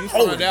stuff because you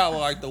find out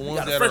like the ones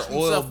gotta that freshen are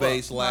yourself oil up.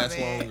 based last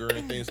bad. longer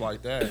and things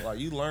like that. Like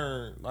you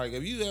learn, like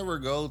if you ever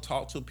go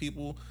talk to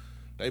people,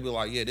 they be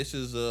like, yeah, this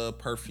is a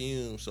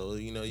perfume, so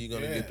you know you're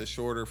gonna Yeah. get the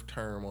shorter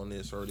term on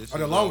this or this. Or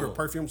the is longer a-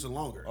 perfumes are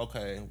longer.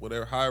 Okay,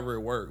 whatever, however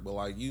it worked, but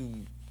like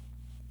you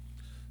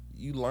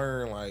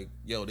learn like,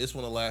 yo, this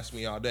one will last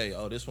me all day.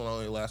 Oh, this one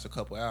only lasts a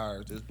couple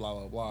hours. This blah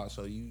blah blah.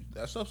 So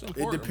that stuff's It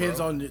important. depends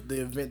bro. on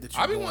the event that you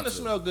I be going wanting to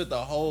smell good the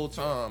whole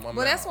time. Well,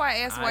 that's why I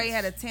asked why you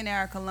had a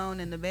 10-hour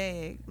cologne in the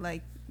bag.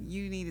 Like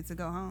you needed to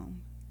go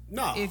home.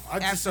 No, If I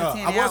just after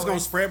 10 I was gonna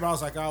hours- spray it, but I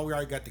was like, oh, we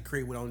already got the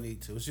Creed. We don't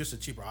need to. It's just a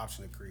cheaper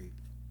option than Creed.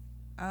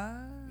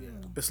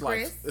 It's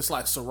Chris?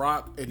 like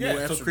Ciroc in New Yeah, so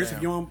Amsterdam. Chris,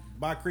 if you want to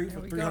buy Creed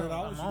for we go. $300,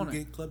 I'm you on can it.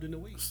 get Clubbed in the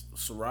Week.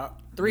 Ciroc.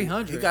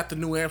 300. He got the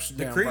New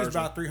Amsterdam The Creed is version.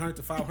 about $300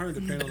 to $500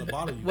 depending on the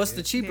bottle you What's get.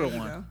 the cheaper There you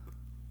one?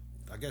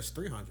 go. I guess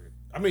 $300.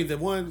 I mean, the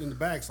one in the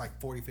bag's like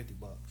 $40, $50.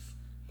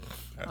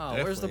 Oh,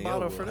 where's the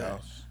bottle for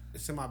that?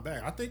 It's in my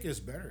bag. I think it's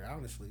better,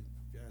 honestly.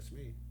 If you ask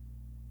me.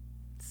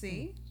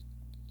 See,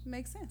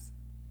 makes sense.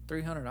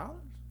 $300.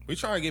 We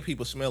trying to get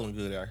people smelling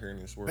good out here in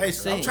this world.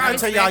 Basically, I'm See, trying to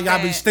tell y'all, respect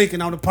y'all be that.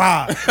 stinking on the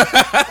pod.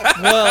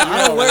 Well,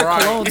 I don't wear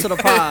right. cologne to the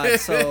pod,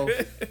 so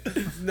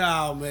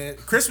No, man.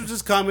 Christmas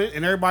is coming,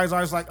 and everybody's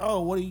always like,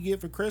 "Oh, what do you get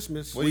for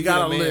Christmas?" Well, We you got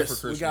get a a man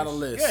list. for We Christmas. got a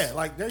list. Yeah,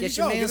 like there Get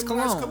you your go. man's Get him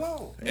a nice cologne.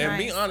 cologne. And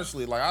me Nice.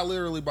 honestly, like I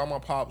literally buy my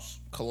pops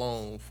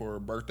cologne for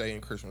birthday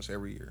and Christmas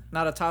every year.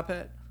 not a top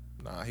hat.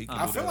 Nah, he. Can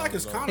I do feel that like on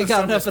it's his own. kind He of got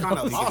something that's enough kind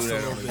of of those. lost a He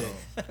can little do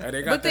that bit. Hey,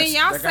 they got But then that-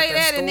 y'all they got say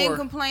that and then store.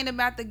 complain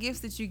about the gifts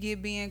that you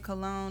get being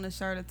cologne, a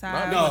shirt, a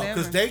tie, No, whatever.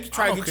 because they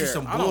try I to don't get you care.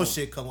 some I don't-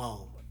 bullshit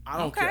cologne. I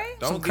don't Okay. care.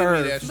 Don't Some give me that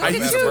curves. shit. Look at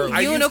that's you.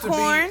 perfect.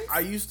 Unicorns. I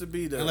used to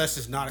be the Unless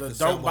it's not a the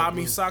Consuelo don't buy me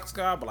blue. socks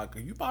guy, but like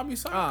you buy me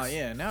socks. Oh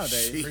yeah,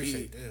 nowadays. Shit.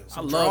 Appreciate that. I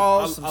Some love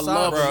draws, I some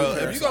love socks. a Bro, new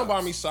pair if of you gonna buy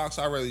socks. me socks,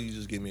 I'd rather you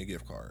just give me a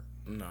gift card.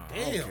 No, I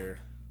Damn. don't care.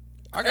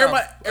 I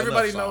got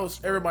Everybody enough knows.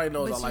 socks, bro. Everybody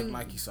knows I But like you-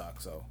 Nike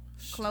socks. So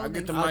I Clothing.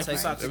 get the I'll Nike take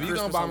socks. If at you gonna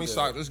Christmas, buy I'm me good.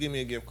 socks, just give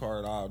me a gift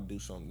card. I'll do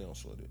something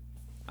else with it.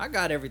 I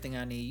got everything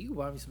I need. You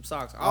buy me some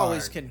socks. I All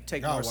always right. can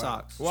take Y'all more wild.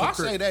 socks. Well, I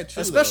say that too,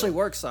 Especially though.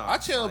 work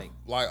socks. I tell like-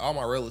 like all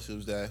my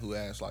relatives that who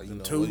ask like, you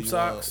know, tube what do you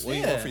socks? want? What do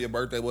you want Yeah. for your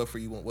birthday? What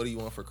do you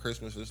want for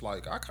Christmas? It's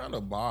like I kind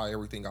of buy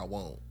everything I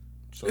want.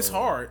 So It's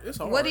hard. It's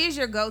hard. What is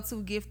your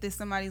go-to gift that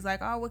somebody's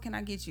like, oh, what can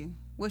I get you?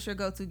 What's your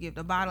go-to gift?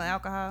 A bottle of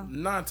alcohol?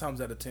 9 times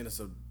out of 10 it's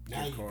a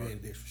Now gift you card. being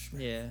disrespectful.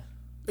 Yeah.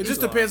 It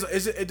just depends.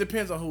 It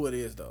depends on who it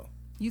is though.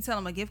 You tell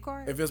them a gift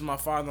card? If it's my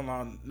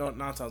father-in-law, 9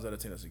 times out of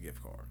 10 it's a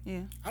gift card.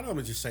 Yeah. I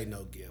normally just say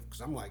no gift because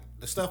I'm like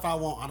the stuff I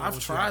want. I don't I've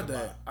want you to have tried to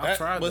that. buy. I've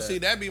tried but that. see,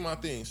 that be my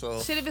thing. So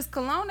Shit, if it's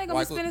cologne, they gonna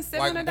Like- be spending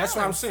like- $700. That's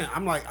what I'm saying.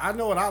 I'm like, I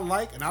know what I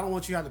like, and I don't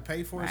want you to have to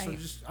pay for it. So Right.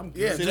 just, I'm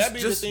Yeah, good. see, just- that be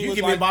just- the thing You with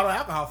give me a like, bottle of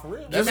alcohol for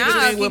real. That's Nah, the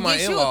I thing with can my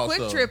get you a in-laws, quick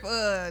though. trip.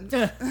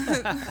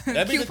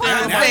 That be the coupon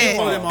thing with Now my you set.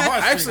 put it in my in-laws.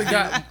 heart. I actually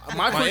got my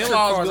My quick trip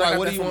in-laws cards. be I like, got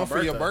 "What that do you my want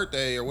for your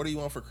birthday, or what do you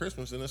want for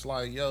Christmas?" And it's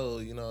like, yo,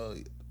 you know,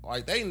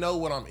 like they know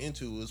what I'm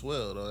into as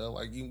well. Though, They're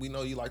like, we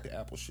know you like the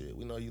Apple shit.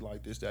 We know you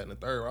like this, that, and the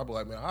third. I be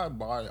like, man, I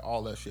buy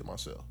all that shit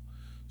myself.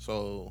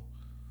 So,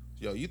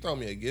 yo, you throw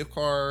me a gift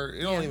card.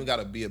 It don't even got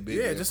to be a big.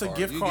 Yeah, gift just a card.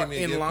 gift You card give me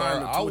a in gift line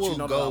card, to I what you will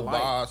know go that I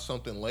like. buy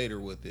something later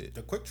with it.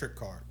 The quick trip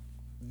card.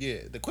 Yeah,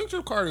 the Quick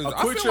Trip card is. A I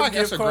Quick feel Trip like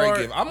that's a gift great card,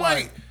 gift. I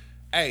might.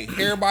 Hey,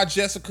 hear about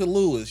Jessica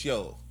Lewis,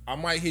 yo. I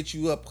might hit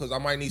you up because I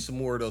might need some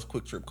more of those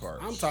Quick Trip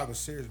cards. I'm talking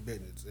serious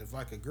business. If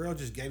like a girl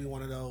just gave me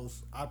one of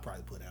those, I'd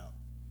probably put out.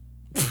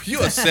 You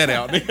a set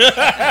out, nigga.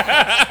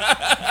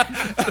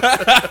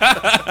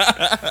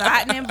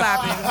 Hot and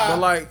bopping. But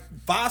like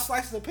 5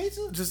 slices of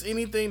pizza? just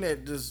anything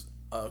that just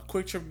a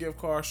Quick Trip gift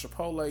card,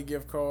 Chipotle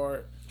gift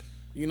card.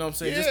 You know what I'm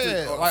saying? Yeah,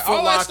 Just like Foot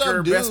all that Locker,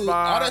 stuff, Best dude.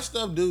 Buy. All that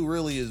stuff, dude,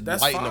 really is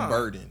That's lighten the fine.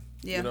 burden.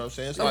 Yeah. You know what I'm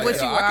saying? It's But like what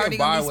you I can already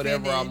buy gonna be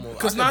whatever I spending. want.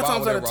 Because I 9 can buy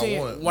times out of whatever I 10,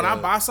 want, when I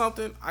but- buy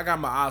something, I got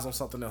my eyes on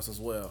something else as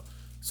well.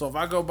 So if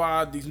I go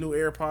buy these new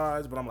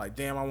AirPods, but I'm like,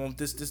 damn, I want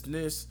this, and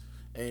this,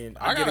 and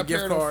I get got a a pair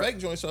gift of them card. fake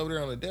joints over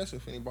there on the desk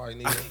if anybody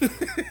needs them.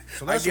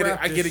 So I let's get wrap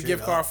I this get a shit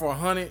gift up. card for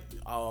 $100.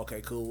 Oh,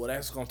 okay, cool. Well,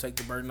 that's gonna take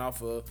the burden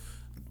off of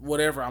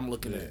whatever I'm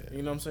looking at.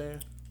 You know what I'm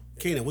saying?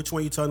 Keenan, which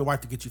one you telling the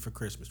wife to get you for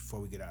Christmas before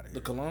we get out of The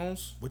here?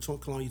 colognes. Which one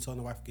cologne you telling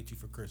the wife to get you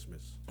for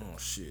Christmas? Oh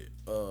shit.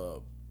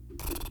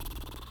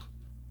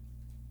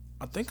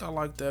 I think I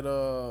like that.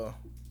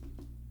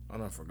 I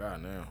done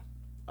forgot now.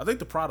 I think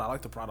the Prada. I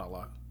like the Prada a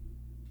lot.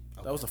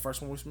 That was the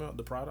first one we smelled.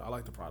 The Prada. I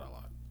like the Prada a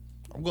lot.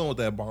 I'm going with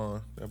that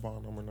Bond. That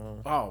Bond number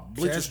 9. Oh,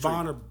 Bleacher Chess Street.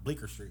 Bond or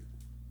Bleecker Street?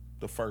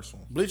 The first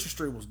one. Bleacher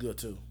Street was good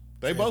too.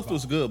 They both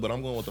was good, but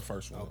I'm going with the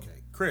first one. Okay.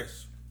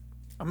 Chris.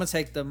 I'm gonna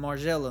take the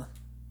Margiela.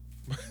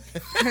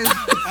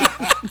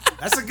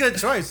 That's a good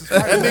choice.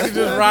 That nigga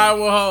just ride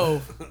with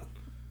Hov.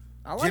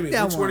 I like Jimmy,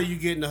 that which one. one are you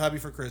getting the hubby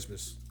for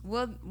Christmas?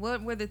 What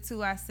were the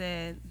two I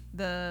said?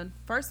 The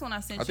first one I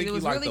sent I you, think it you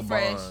was like really the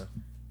fresh. Bond.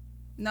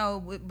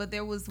 No, but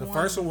there was The one.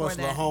 first one was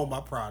before La that. Home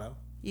by Prada.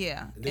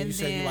 Yeah. And then you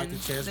said you like the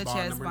Chess Bond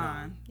Chess number Bond.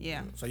 9.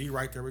 Yeah. So you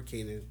right there with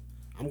Keenan.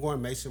 I'm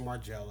going Mason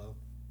Margiela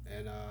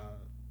and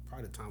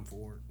probably the Tom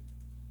Ford.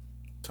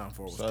 Time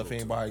for it was So cool, if too.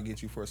 anybody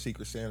get you for a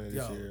Secret Santa this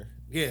Yo, year,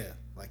 yeah,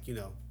 like you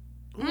know,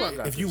 Who I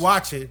got if you this?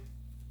 watching,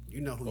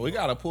 you know who. well, we you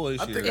got to pull this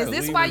I year. think- Is 'cause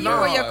this we why were you not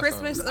wore your last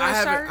Christmas time.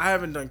 I shirt?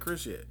 haven't done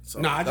Chris yet. So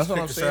Nah, I That's just what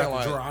picked I'm this saying. out the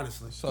Like, drawer,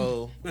 honestly. so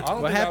I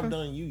don't What think happened? I've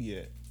done you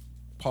yet.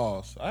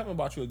 Pause. I haven't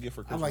bought you a gift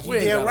for I'm Christmas. like, you We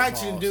ain't damn got right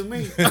a you didn't do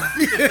me.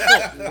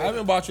 I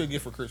haven't bought you a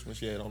gift for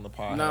Christmas yet on the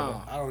pod.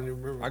 no, I don't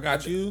even remember. I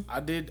got you.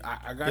 I did.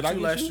 I got Did I you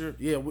get last you? year.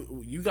 Yeah,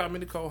 you got me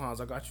the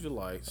Cohans. I got you the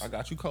lights. I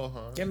got you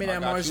Kohan. Give me I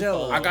that got you Margiela.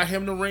 Polo. I got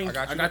him the ring. I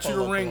got I you got the you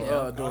the polo ring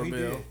cologne. Oh, he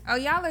doorbell. did. Oh,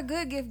 y'all are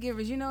good gift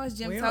givers. You know it's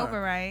Jim We Tober,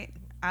 are. right?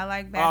 I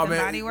like Oh, Bath and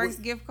man, Body Works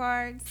gift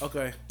cards.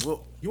 Okay.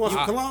 Well, You want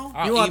some cologne?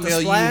 I'll You want the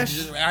email splash?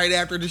 you right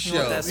after the show.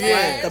 that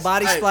yeah, The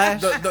body Hey, splash?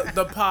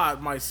 The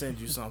pod might send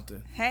you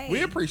something. Hey.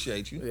 We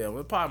appreciate you. Yeah, well,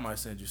 the pod might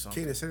send you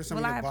something. Keenan, send us some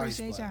Well, of I your body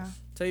appreciate splash. y'all.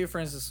 Tell your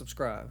friends to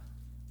subscribe.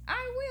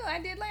 I will. I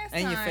did last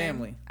time. And your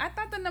family. I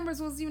thought the numbers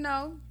was, They doing did all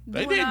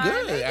right.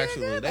 good, They did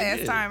actually. good They last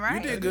did. time, right?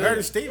 You did Better than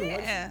good. Steven,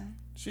 wasn't Yeah.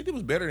 She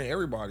was better than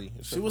everybody.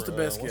 She was the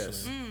best what's her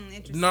guest. name?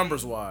 Interesting.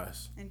 Numbers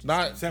wise. Interesting.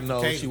 Not Except for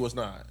no, Katie. she was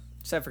not.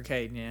 Except for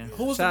Caden, yeah.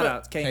 Who was Shout the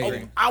out, Caden. Caden Oh,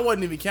 Green. I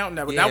wasn't even counting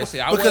that, but Yeah, that was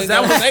see, I because wasn't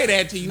that gonna was say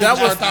that to you. That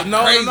You was started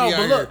no, crazy no. out But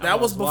look, here. that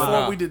was before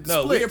Nah, we did the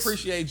no, we splits.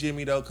 appreciate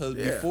Jimmy though, because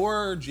Yeah.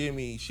 before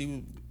Jimmy,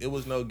 it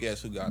was no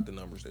guess who got the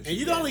numbers. That she And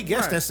you got. the only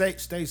guest Right.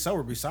 that stayed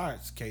sober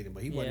besides Caden,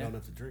 but he wasn't Yeah. old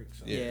enough to drink.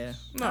 So. Yeah.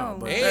 No, Oh.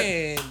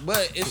 but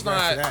But it's Congrats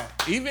not. to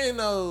that. Even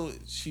though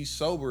she's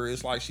sober,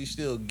 it's like she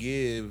still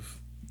give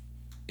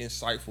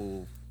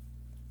insightful.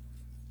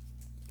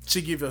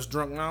 she give us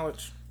drunk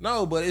knowledge.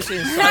 No, but it's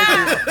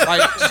insightful.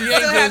 Like she ain't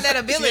Still have just that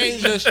ability. she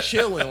ain't just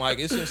chilling. Like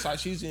it's insight.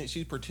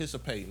 She's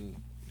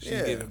participating. She's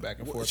Yeah. giving back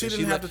and Well, forth. she And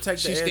didn't have to take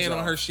the She edge stand on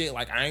off. her shit.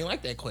 Like I ain't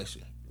like that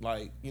question.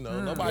 Like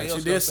nobody Yeah, else.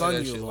 she did gonna say sun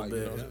that you a shit. little Like,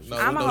 bit. no,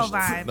 I'm a no, whole she-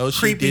 vibe. No, she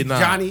Creepy did not.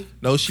 Johnny.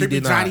 No, she Creepy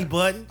did not. Johnny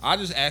Button. I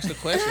just asked the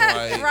question.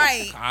 Like,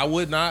 Right. I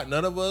would not.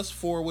 None of us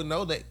four would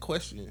know that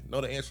question.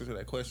 Know the answer to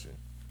that question.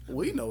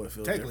 We know it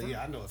feels Technically,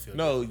 different. yeah, I know it feels.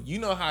 No, you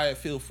know how it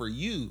feel for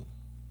you,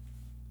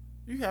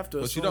 You have to.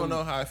 but assume, you don't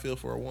know how it feel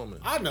for a woman.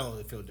 I know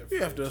it feels different.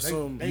 You have to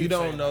assume- You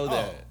don't know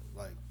that.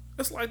 Like,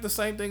 It's like the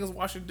same thing as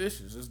washing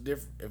dishes. It's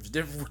different. If it's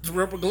different with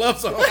rubber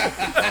gloves on. You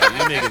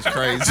niggas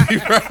crazy,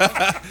 bro.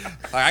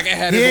 Like I can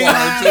have He this ain't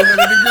water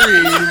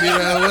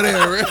 200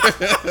 degrees,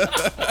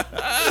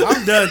 whatever.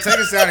 I'm done. Take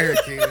us out of here,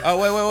 kid. Oh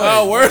wait.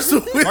 Oh, where's the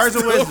Words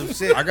of wisdom.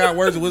 Shit. I got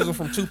words of wisdom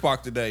from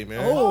Tupac today,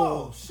 man.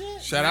 Oh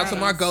shit. Shout out to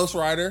my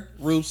ghostwriter,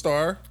 Rube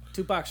Star.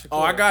 Tupac Shakur. Oh,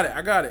 I got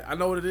it. I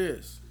know what it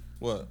is.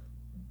 What?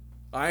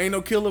 I ain't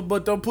no killer,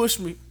 but don't push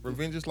me.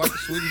 Revenge is like the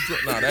sweetest drug.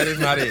 No, that is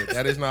not it.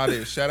 That is not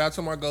it. Shout out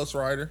to my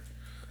ghostwriter.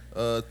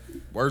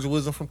 Words of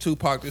wisdom from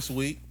Tupac this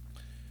week.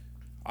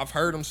 I've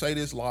heard him say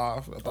this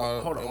live. I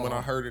thought, hold on, and hold when on.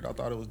 I heard it, I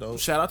thought it was dope.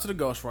 Shout out to the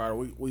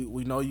ghostwriter.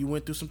 We know you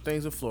went through some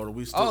things in Florida.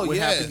 We're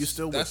happy you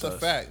still that's with a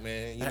us. fact,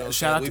 man. You know,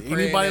 Shout out we to praying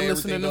anybody that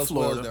listening everything in goes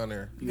well Florida. down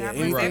there. Yeah, God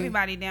bless right.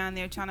 everybody down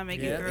there trying to make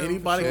it through.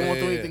 Anybody going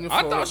through anything in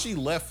I Florida? thought she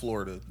left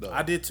Florida though.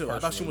 I did too. I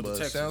thought she personally, went to but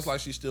Texas. Sounds like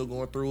she's still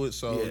going through it.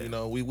 So Yeah. you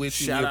know, we with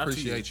you. Shout We out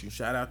appreciate to you.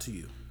 Shout out to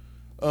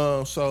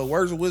you. So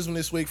words of wisdom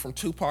this week from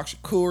Tupac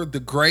Shakur,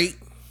 the great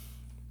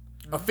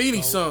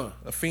Afeni's son.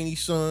 Afeni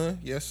son,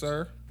 yes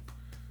sir.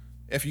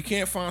 if you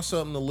can't find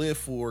something to live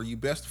for, you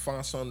best to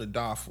find something to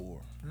die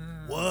for.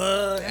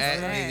 What? That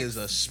facts. nigga's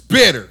a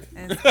spitter.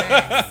 That's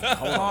facts.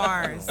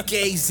 Bars.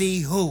 Gay-Z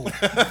who?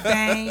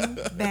 Bang,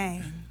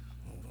 bang.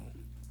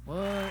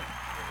 What?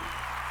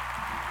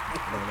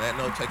 On that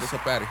note, take us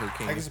up out of here,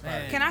 King. Take us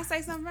about it. Can I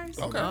say something first?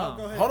 Okay.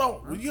 Go ahead. Hold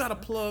on. Well, you gotta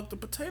plug the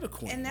Potato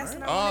Queen. And that's right?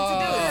 what I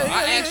wanted to do.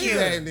 I asked you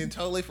that and then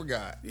totally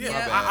forgot. Yeah,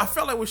 Yeah. I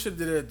felt like we should have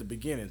did it at the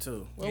beginning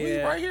too. Well, we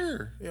Yeah. right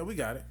here. Yeah, we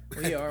got it.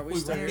 We are. We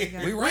still There we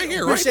go. We right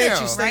here, right Appreciate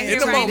now. you staying In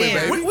the here, right moment,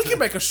 there. baby. We can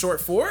make a short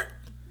for it.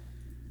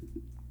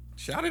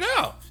 Shout it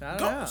out. Shout it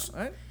Go. out.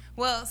 Right?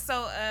 Well,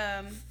 so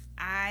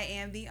I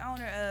am the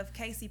owner of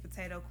Casey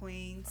Potato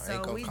Queen. I So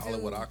ain't we gonna call do.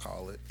 it what I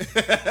call it.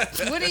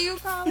 What do you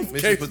call it?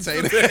 Mrs.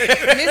 Potato.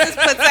 Mrs.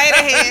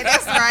 Potato Head.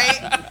 That's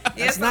right.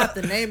 That's not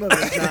the name of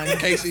it, Johnny.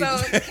 Casey. So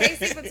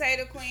Casey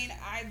Potato Queen,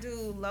 I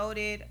do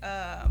loaded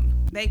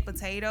baked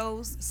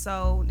potatoes.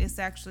 So it's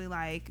actually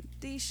like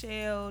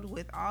de-shelled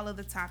with all of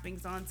the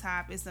toppings on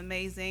top. It's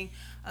amazing.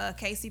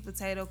 Casey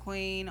Potato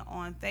Queen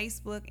on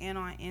Facebook and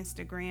on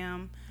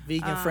Instagram.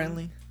 Vegan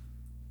friendly.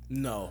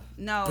 No.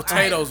 No,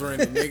 Potatoes are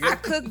in it, I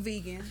nigga. cook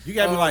vegan. You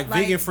gotta be like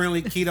like- vegan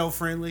friendly, keto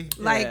friendly.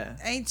 Like, Yeah.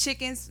 ain't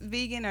chickens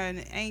vegan or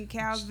ain't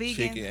cows vegan?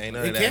 Chicken, ain't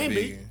none It of that can be.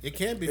 vegan. It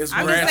can be. It's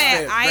I'm grass just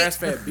saying, fed-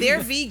 grass-fed beef. they're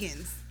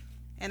vegans,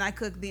 and I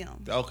cook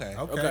them. Okay.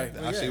 Okay.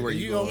 I see where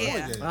you go. going.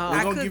 Yeah. With Oh. that. We're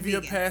I gonna cook give you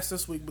a vegan. pass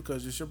this week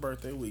because it's your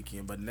birthday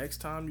weekend. But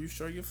next time you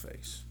show your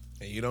face.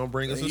 And you don't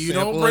bring us a You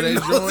sample don't of bring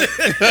that no- joint.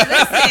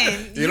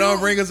 Listen, You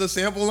don't bring us a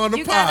sample on the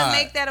You pod. gotta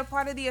make that a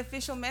part of the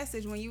official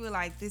message when you were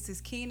like, "This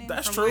is Keenan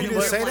That's from true. Weird You to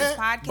didn't Weird say Ones that?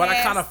 podcast." But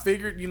I kind of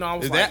figured, I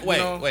was Is like,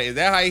 that wait? Is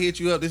that how he hit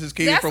you up? This is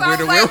Keenan That's from why I Weird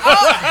was to like, Weird.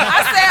 oh,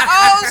 I said,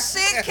 "Oh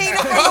shit, Keenan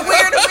from the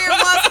Weird to Weird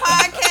Ones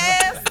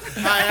podcast."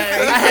 I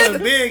had a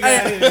big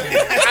out here.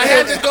 I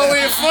had to go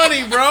in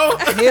funny, bro.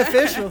 He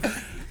official.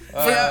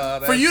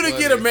 For you to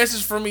get a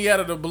message from me out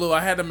of the blue, I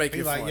had to make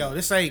He's it like, funny. yo,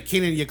 this ain't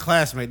Keenan, your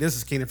classmate. This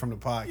is Keenan from the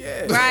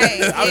podcast. Right?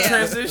 I've Yeah.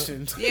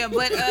 transitioned. Yeah,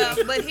 but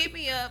hit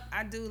me up.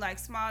 I do like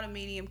small to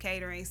medium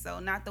catering, so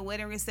not the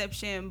wedding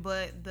reception,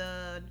 but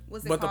the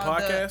what's it But the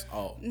called? podcast?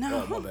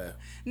 No. Oh, my bad.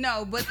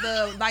 No, but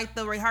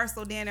the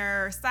rehearsal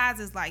dinner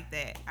sizes like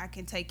that I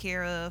can take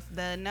care of.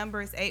 The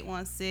number is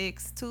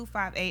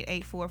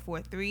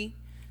 816-258-8443.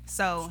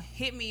 So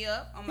hit me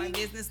up on my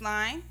business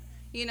line,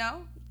 and I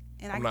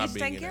I'm can not get you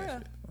taken being care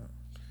that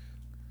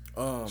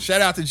of.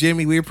 Shout out to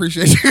Jimmy. We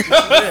appreciate you.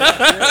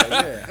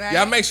 Yeah. Right?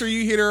 Y'all make sure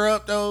you hit her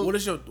up though. What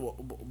is your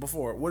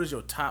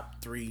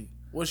top three?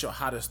 What's your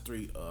hottest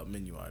three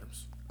menu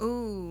items?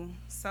 Ooh,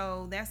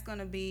 so that's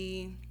gonna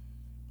be,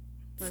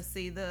 let's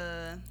see,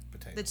 the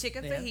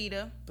chicken Yeah.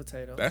 fajita.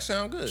 Potato. That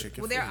sound good.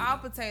 Chicken Well, they're fajita. all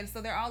potatoes,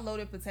 so they're all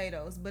loaded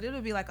potatoes, but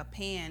it'll be like a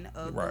pan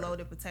of Right. the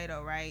loaded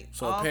potato, right?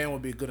 So a pan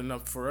would be good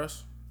enough for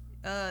us.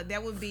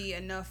 That would be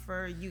enough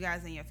for you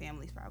guys and your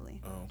families, probably.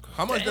 Okay.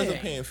 How much does a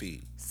Dang. pan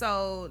feed?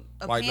 So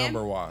a Like pan,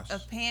 number-wise? a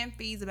pan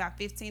feeds about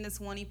 15 to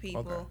 20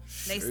 people. Okay.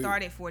 They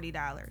start at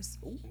 $40.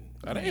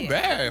 That ain't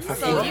bad for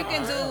So food. you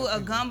can do a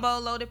gumbo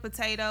loaded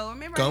potato.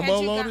 Remember, I Gumbo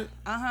had you loaded?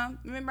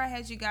 Remember, I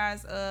had you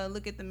guys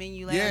look at the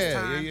menu last Yeah,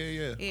 time.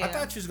 yeah. I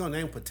thought you was gonna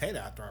name potato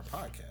after our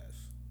podcast.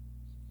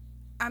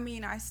 I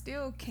mean, I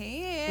still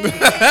can. You know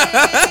what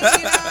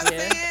I'm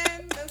saying?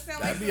 That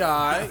sound like That'd be some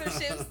all right.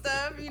 sponsorship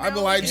stuff. You know? I'd be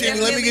like, We Jimmy,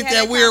 let me definitely get had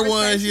that a weird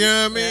ones. You conversation.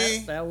 know what I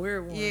mean? That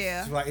weird one.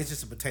 Yeah. It's like it's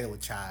just a potato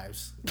with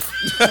chives.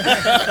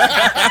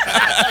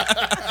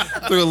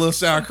 Threw a little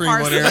sour cream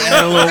on there, Parsley.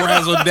 add a little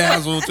razzle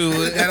dazzle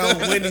to it. That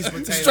old Wendy's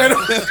potato. Straight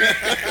up.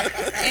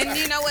 And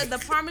you know what? The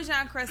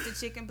Parmesan crusted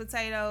chicken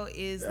potato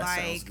is That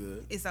sounds like,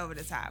 good. it's over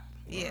the top.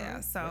 Yeah,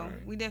 so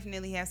we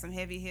definitely have some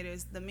heavy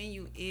hitters. The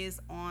menu is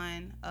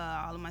on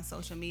all of my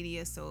social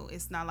media, so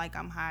it's not like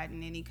I'm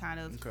hiding any kind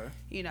of, Okay.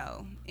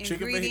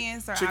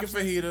 ingredients or chicken options.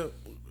 fajita,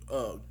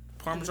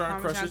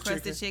 Parmesan crusted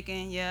chicken.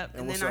 chicken. Yep.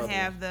 And what's then I the other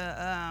have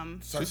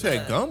the She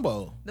said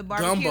gumbo. the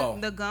barbecue,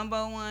 Gumbo. the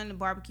gumbo one, the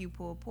barbecue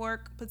pulled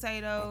pork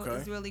potato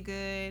Okay. is really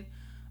good.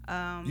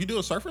 You do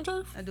a surf and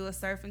turf? I do a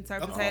surf and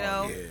turf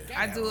potato. yeah.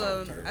 I do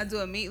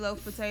a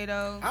meatloaf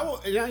potato. I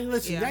will, now you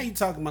listen. Yeah. Now you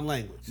talking my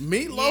language.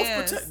 Meatloaf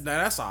Yes. potato.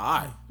 Now that's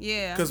alright.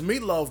 Yeah, Because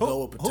meatloaf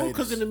go with potatoes. Who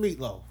cooking the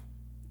meatloaf?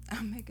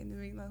 I'm making the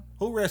meatloaf.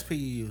 Who recipe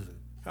you using?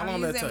 How I'm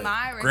long that using take?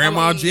 my recipe.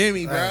 Grandma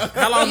Jimmy, bro.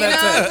 How long You know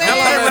that what I'm take? How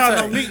long I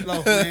that don't take? know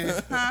meatloaf,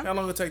 man. How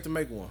long it take to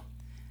make one?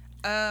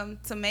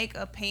 To make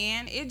a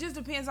pan, it just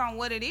depends on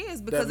what it is.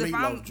 That Because if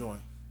meatloaf I'm joint.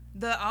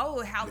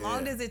 how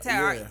long Yeah, does it take?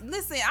 yeah.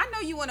 Listen, I know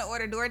you want to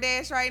order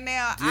DoorDash right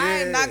now. I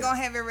am Yeah. not gonna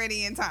have it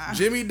ready in time.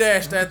 Jimmy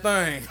Dash that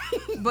thing.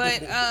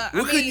 But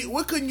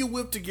What couldn't you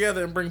whip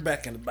together and bring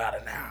back in about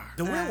an hour?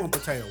 The real one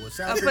potato with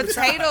sour a cream and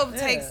potato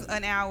chives. takes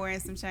an hour and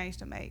some change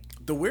to make.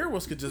 The weird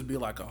ones could just be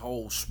like a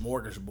whole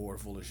smorgasbord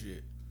full of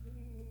shit.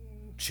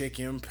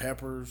 Chicken,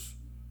 peppers,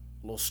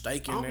 a little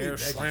steak I in don't there, eat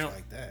veggies shrimp.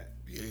 like that.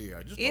 Yeah,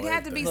 I just It don't had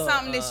like to be that.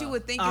 something that you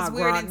would think is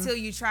weird gratin. until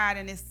you tried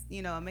and it's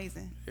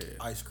amazing.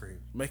 Ice cream.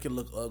 Make it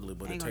look ugly,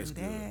 but Ain't it gonna tastes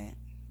do good. that.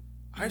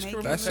 Ice Make cream.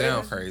 it That look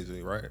sound good.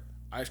 crazy, right?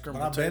 Ice cream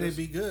But I potatoes. bet it'd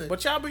be good.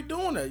 But y'all be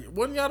doing that.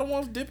 Wasn't y'all the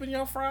ones dipping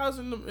your fries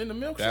in the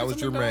milkshake? That was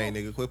Jermaine,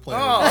 nigga. Quit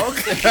playing. Oh,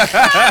 okay.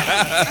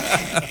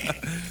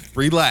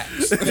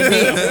 Relax.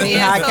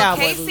 High So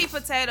cowboy KC boots.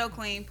 Potato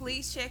Queen,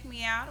 please check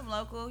me out. I'm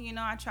local. You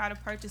know, I try to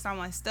purchase all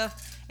my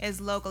stuff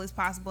as local as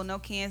possible. No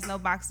cans, no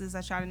boxes.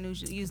 I try to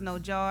use no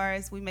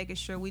jars. We making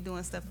sure we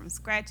doing stuff from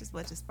scratch as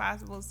much as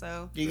possible.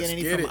 So You get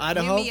any get from it.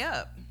 Idaho? hit me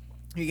up.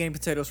 You getting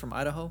potatoes from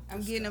Idaho?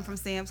 I'm getting them from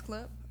Sam's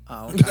Club.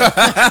 Oh, okay.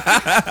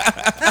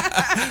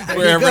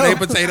 Wherever they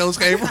potatoes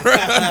came from.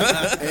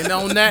 And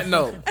on that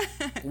note,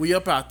 we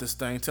up out this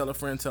thing. Tell a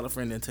friend,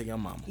 then tell your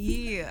mama.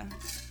 Yeah.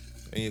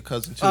 And your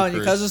cousin too. Oh, and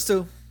your Chris. cousins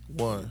too.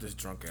 One. This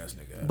drunk ass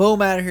nigga.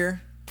 Boom, out of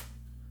here.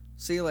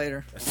 See you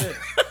later. That's it.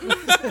 All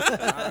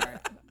right.